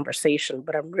that conversation,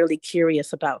 but I'm really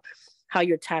curious about how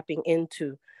you're tapping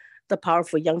into the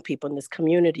powerful young people in this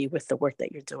community with the work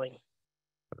that you're doing.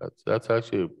 That's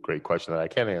actually a great question that I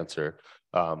can't answer.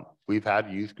 We've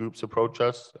had youth groups approach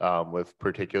us with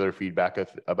particular feedback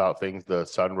about things. The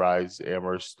Sunrise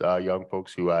Amherst young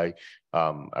folks who I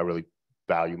really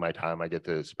value my time I get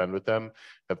to spend with them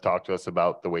have talked to us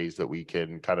about the ways that we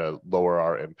can kind of lower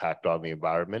our impact on the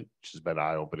environment, which has been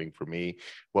eye-opening for me.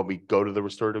 When we go to the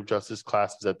restorative justice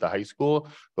classes at the high school,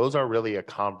 those are really a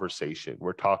conversation.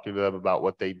 We're talking to them about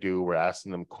what they do. We're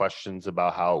asking them questions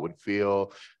about how it would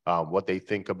feel, what they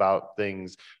think about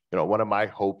things. You know, one of my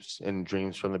hopes and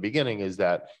dreams from the beginning is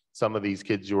that some of these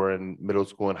kids who are in middle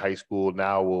school and high school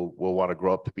now will want to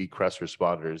grow up to be CREST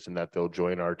responders, and that they'll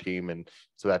join our team. And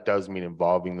so that does mean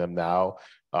involving them now.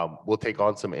 We'll take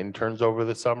on some interns over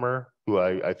the summer who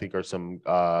I think are some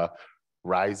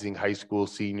rising high school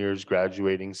seniors,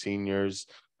 graduating seniors,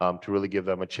 to really give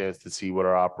them a chance to see what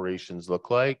our operations look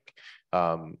like.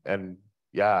 And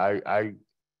yeah,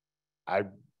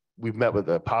 we've met with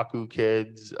the PACU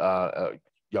kids,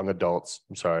 young adults.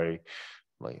 I'm sorry,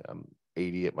 I'm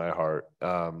 80 at my heart.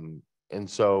 And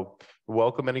so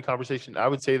welcome any conversation. I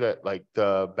would say that like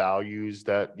the values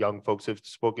that young folks have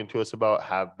spoken to us about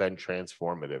have been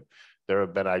transformative. There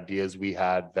have been ideas we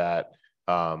had that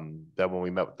that when we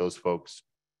met with those folks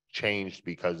changed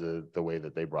because of the way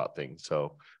that they brought things.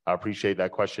 So I appreciate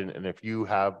that question. And if you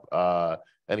have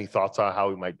any thoughts on how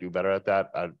we might do better at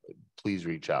that, please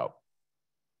reach out.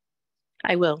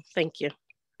 I will. Thank you.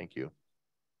 Thank you.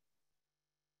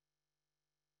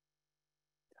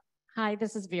 Hi,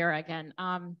 this is Vera again.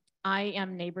 I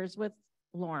am neighbors with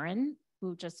Lauren,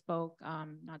 who just spoke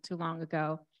not too long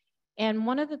ago. And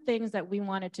one of the things that we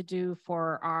wanted to do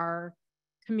for our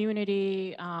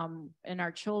community and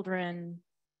our children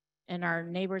and our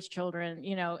neighbors' children,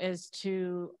 you know, is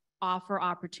to offer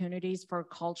opportunities for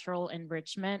cultural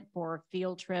enrichment, for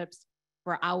field trips,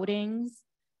 for outings.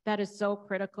 That is so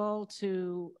critical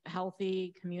to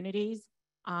healthy communities.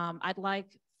 I'd like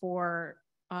for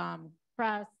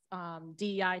press,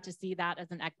 DEI to see that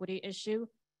as an equity issue,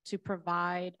 to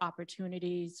provide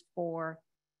opportunities for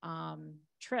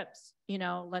trips. You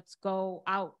know, let's go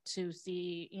out to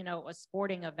see, you know, a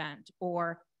sporting event,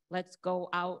 or let's go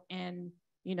out and,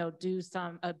 you know, do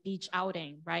a beach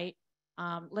outing, right?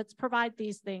 Let's provide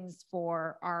these things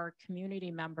for our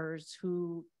community members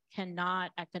who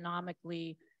cannot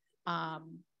economically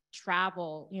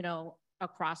travel, you know,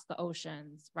 across the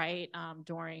oceans, right?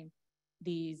 During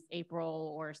these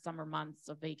April or summer months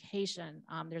of vacation.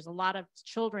 There's a lot of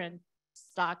children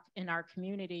stuck in our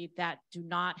community that do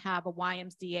not have a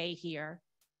YMCA here,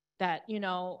 that, you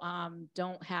know,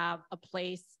 don't have a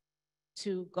place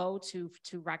to go to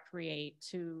recreate,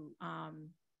 to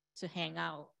hang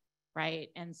out, right?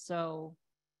 And so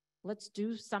let's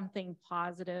do something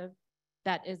positive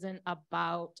that isn't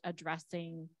about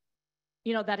addressing,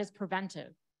 you know, that is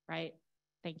preventive, right?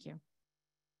 Thank you.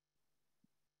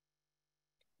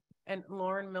 And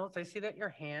Lauren Mills, I see that your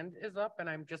hand is up, and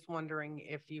I'm just wondering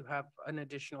if you have an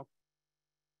additional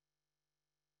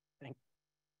thing.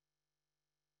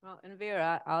 Well, and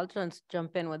Vera, I'll just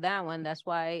jump in with that one. That's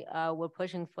why we're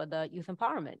pushing for the youth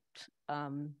empowerment,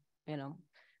 you know,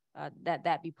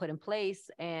 that be put in place.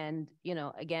 And, you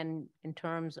know, again, in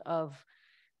terms of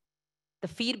the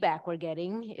feedback we're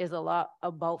getting is a lot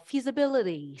about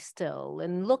feasibility still,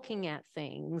 and looking at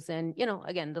things, and, you know,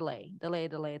 again, delay.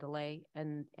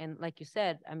 And like you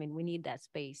said, I mean, we need that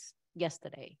space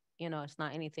yesterday. You know, it's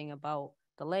not anything about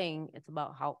delaying. It's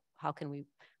about how can we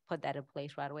put that in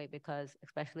place right away, because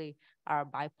especially our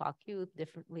BIPOC youth,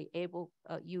 differently able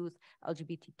youth,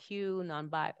 LGBTQ,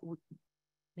 non-bi,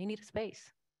 they need a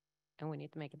space, and we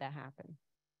need to make that happen.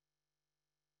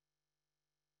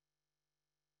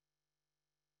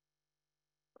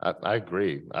 I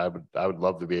agree. I would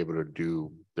love to be able to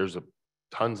do, there's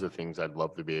tons of things I'd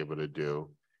love to be able to do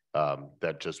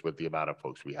that just with the amount of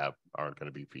folks we have aren't going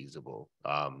to be feasible.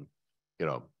 You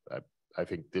know, I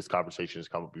think this conversation has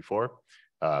come up before.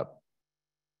 You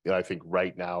know, I think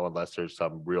right now, unless there's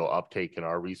some real uptake in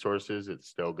our resources, it's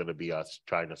still going to be us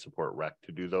trying to support REC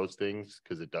to do those things,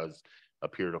 because it does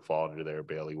appear to fall under their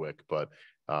bailiwick. But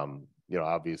you know,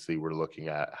 obviously we're looking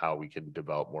at how we can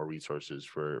develop more resources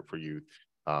for youth.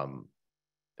 I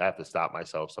have to stop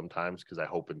myself sometimes, because I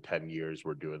hope in 10 years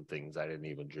we're doing things I didn't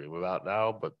even dream about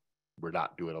now, but we're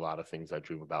not doing a lot of things I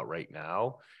dream about right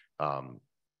now.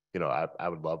 You know, I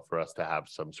would love for us to have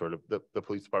some sort of, the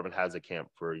police department has a camp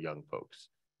for young folks.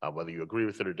 Whether you agree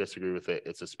with it or disagree with it,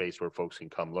 it's a space where folks can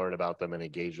come learn about them and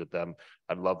engage with them.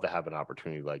 I'd love to have an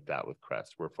opportunity like that with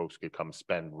CREST, where folks could come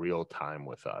spend real time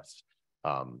with us.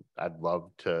 I'd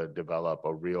love to develop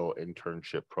a real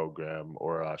internship program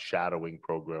or a shadowing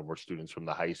program where students from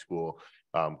the high school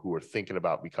who are thinking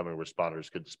about becoming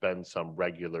responders could spend some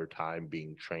regular time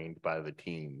being trained by the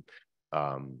team.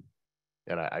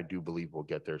 And I do believe we'll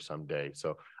get there someday.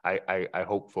 So I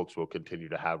hope folks will continue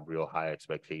to have real high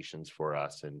expectations for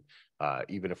us. And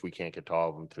even if we can't get to all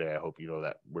of them today, I hope you know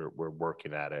that we're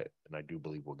working at it. And I do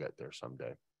believe we'll get there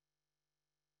someday.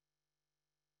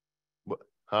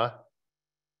 Huh?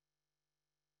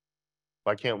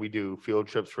 Why can't we do field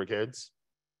trips for kids?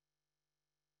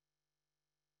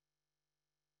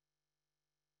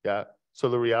 Yeah. So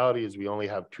the reality is we only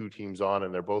have 2 teams on,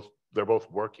 and they're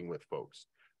both working with folks.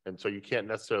 And so you can't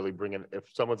necessarily bring in, if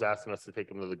someone's asking us to take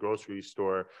them to the grocery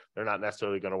store, they're not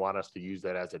necessarily going to want us to use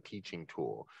that as a teaching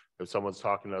tool. If someone's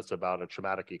talking to us about a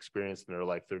traumatic experience in their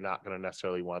life, they're not going to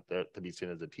necessarily want that to be seen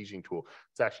as a teaching tool.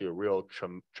 It's actually a real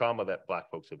trauma that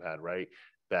Black folks have had, right?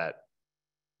 That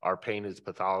our pain is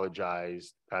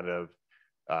pathologized, kind of.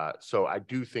 So I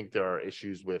do think there are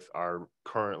issues with our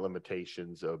current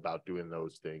limitations about doing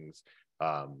those things.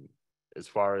 As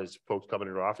far as folks coming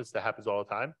into our office, that happens all the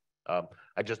time.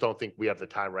 I just don't think we have the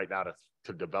time right now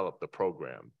to develop the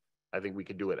program. I think we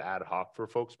can do it ad hoc for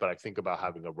folks, but I think about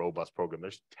having a robust program.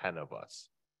 There's 10 of us.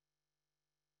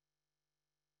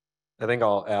 I think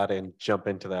I'll add and jump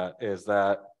into that is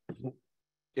that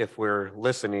if we're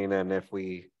listening and if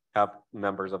we have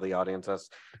members of the audience as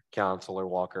Councilor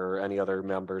Walker or any other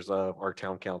members of our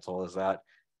town council, is that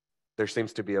there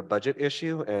seems to be a budget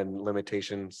issue and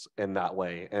limitations in that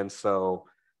way. And so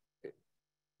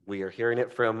we are hearing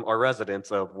it from our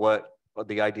residents of what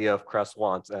the idea of Crest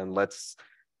wants, and let's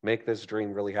make this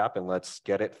dream really happen. Let's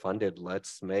get it funded.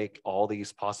 Let's make all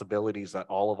these possibilities that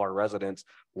all of our residents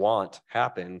want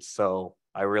happen. So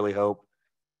I really hope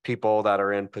people that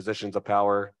are in positions of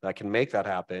power that can make that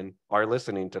happen are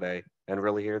listening today and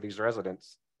really hear these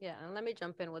residents. Yeah, and let me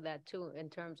jump in with that too, in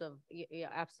terms of, you're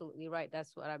absolutely right.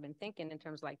 That's what I've been thinking in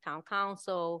terms of like town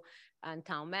council and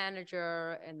town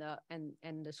manager and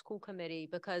the school committee,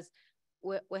 because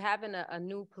we're having a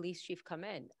new police chief come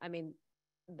in. I mean,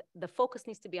 the focus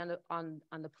needs to be on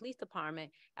the police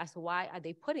department as to why are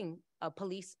they putting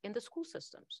police in the school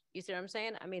systems. You see what I'm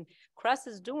saying? I mean, Crest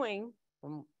is doing,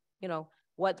 you know,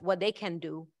 what they can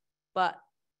do, but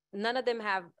none of them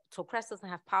have, so Crest doesn't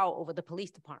have power over the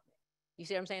police department. You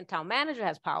see what I'm saying? Town manager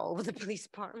has power over the police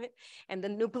department and the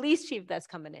new police chief that's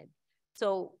coming in.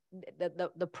 So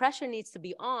the pressure needs to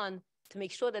be on to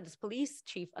make sure that this police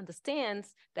chief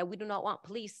understands that we do not want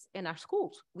police in our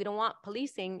schools. We don't want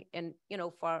policing in, you know,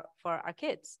 for our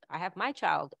kids. I have my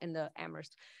child in the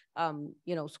Amherst,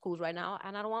 you know, schools right now,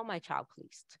 and I don't want my child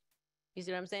policed. You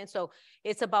see what I'm saying? So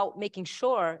it's about making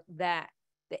sure that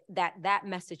that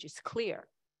message is clear.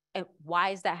 And why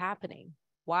is that happening?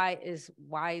 Why is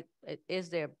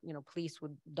there, you know, police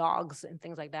with dogs and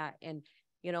things like that? And,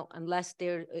 you know, unless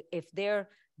if they're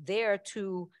there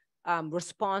to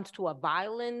respond to a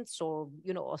violence or,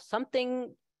 you know, or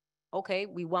something, okay,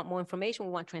 we want more information.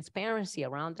 We want transparency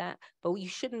around that, but we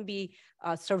shouldn't be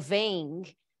surveying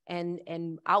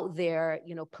and out there,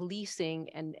 you know, policing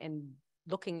and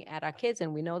looking at our kids.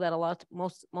 And we know that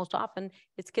most often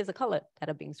it's kids of color that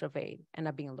are being surveyed and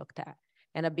are being looked at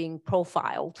and are being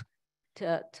profiled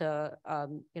to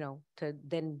you know, to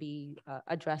then be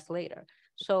addressed later.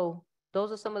 So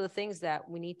those are some of the things that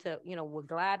we need to, you know, we're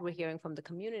glad we're hearing from the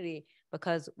community,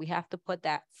 because we have to put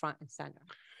that front and center.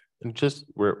 And just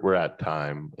we're at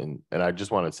time, and I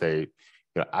just want to say, you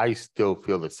know, I still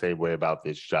feel the same way about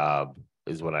this job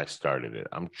as when I started it.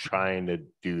 I'm trying to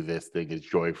do this thing as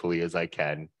joyfully as I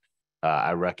can.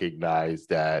 I recognize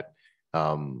that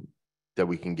that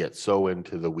we can get so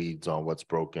into the weeds on what's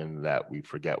broken that we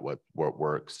forget what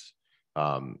works.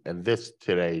 And this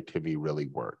today to me really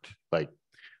worked. Like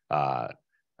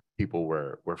people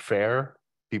were fair.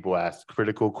 People asked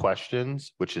critical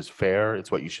questions, which is fair.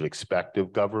 It's what you should expect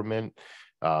of government.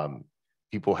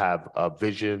 People have a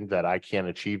vision that I can't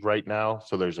achieve right now.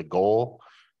 So there's a goal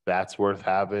that's worth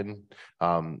having.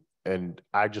 And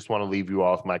I just want to leave you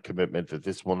all with my commitment that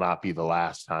this will not be the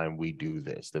last time we do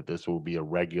this, that this will be a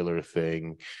regular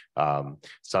thing.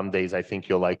 Some days I think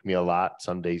you'll like me a lot.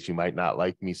 Some days you might not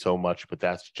like me so much, but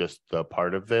that's just the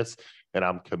part of this. And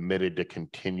I'm committed to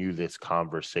continue this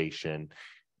conversation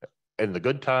in the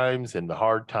good times, in the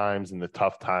hard times, in the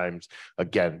tough times.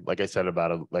 Again, like I said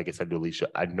to Alicia,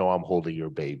 I know I'm holding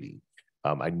your baby.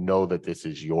 I know that this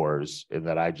is yours and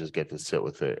that I just get to sit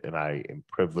with it, and I am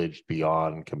privileged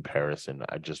beyond comparison.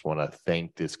 I just want to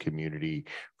thank this community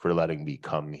for letting me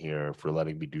come here, for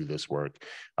letting me do this work.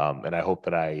 And I hope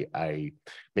that I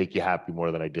make you happy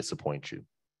more than I disappoint you.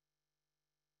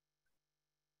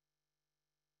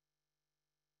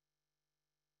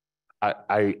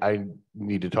 I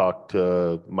need to talk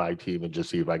to my team and just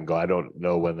see if I can go. I don't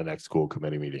know when the next school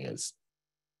committee meeting is.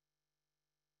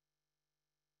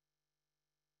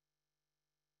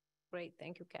 Great,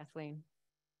 thank you, Kathleen.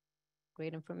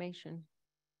 Great information.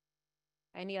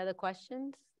 Any other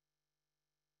questions?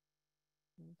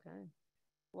 Okay.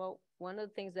 Well, one of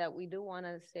the things that we do want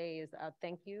to say is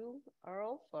thank you,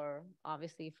 Earl, for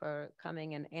obviously for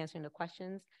coming and answering the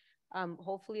questions.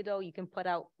 Hopefully, though, you can put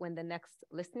out when the next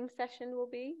listening session will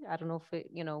be. I don't know if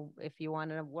it, if you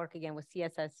want to work again with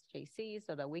CSSJC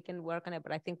so that we can work on it,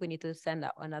 but I think we need to send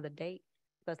out another date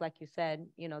because, like you said,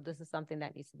 this is something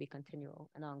that needs to be continual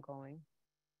and ongoing.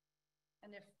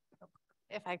 And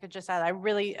if I could just add, I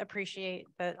really appreciate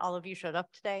that all of you showed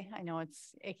up today. I know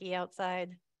it's icky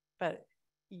outside, but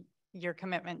your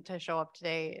commitment to show up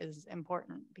today is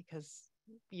important because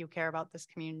you care about this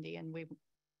community and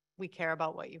we care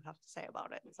about what you have to say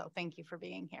about it. So thank you for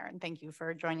being here and thank you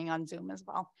for joining on Zoom as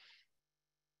well.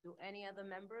 Do any other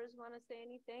members want to say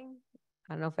anything?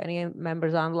 I don't know if any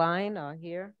members online are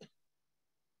here.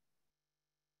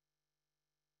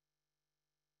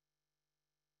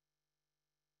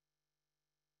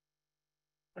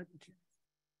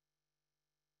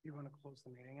 You want to close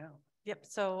the meeting out? Yep.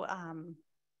 So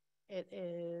it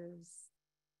is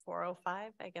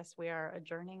 4:05. I guess we are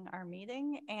adjourning our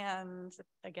meeting. And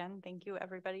again, thank you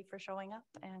everybody for showing up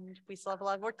and we still have a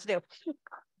lot of work to do.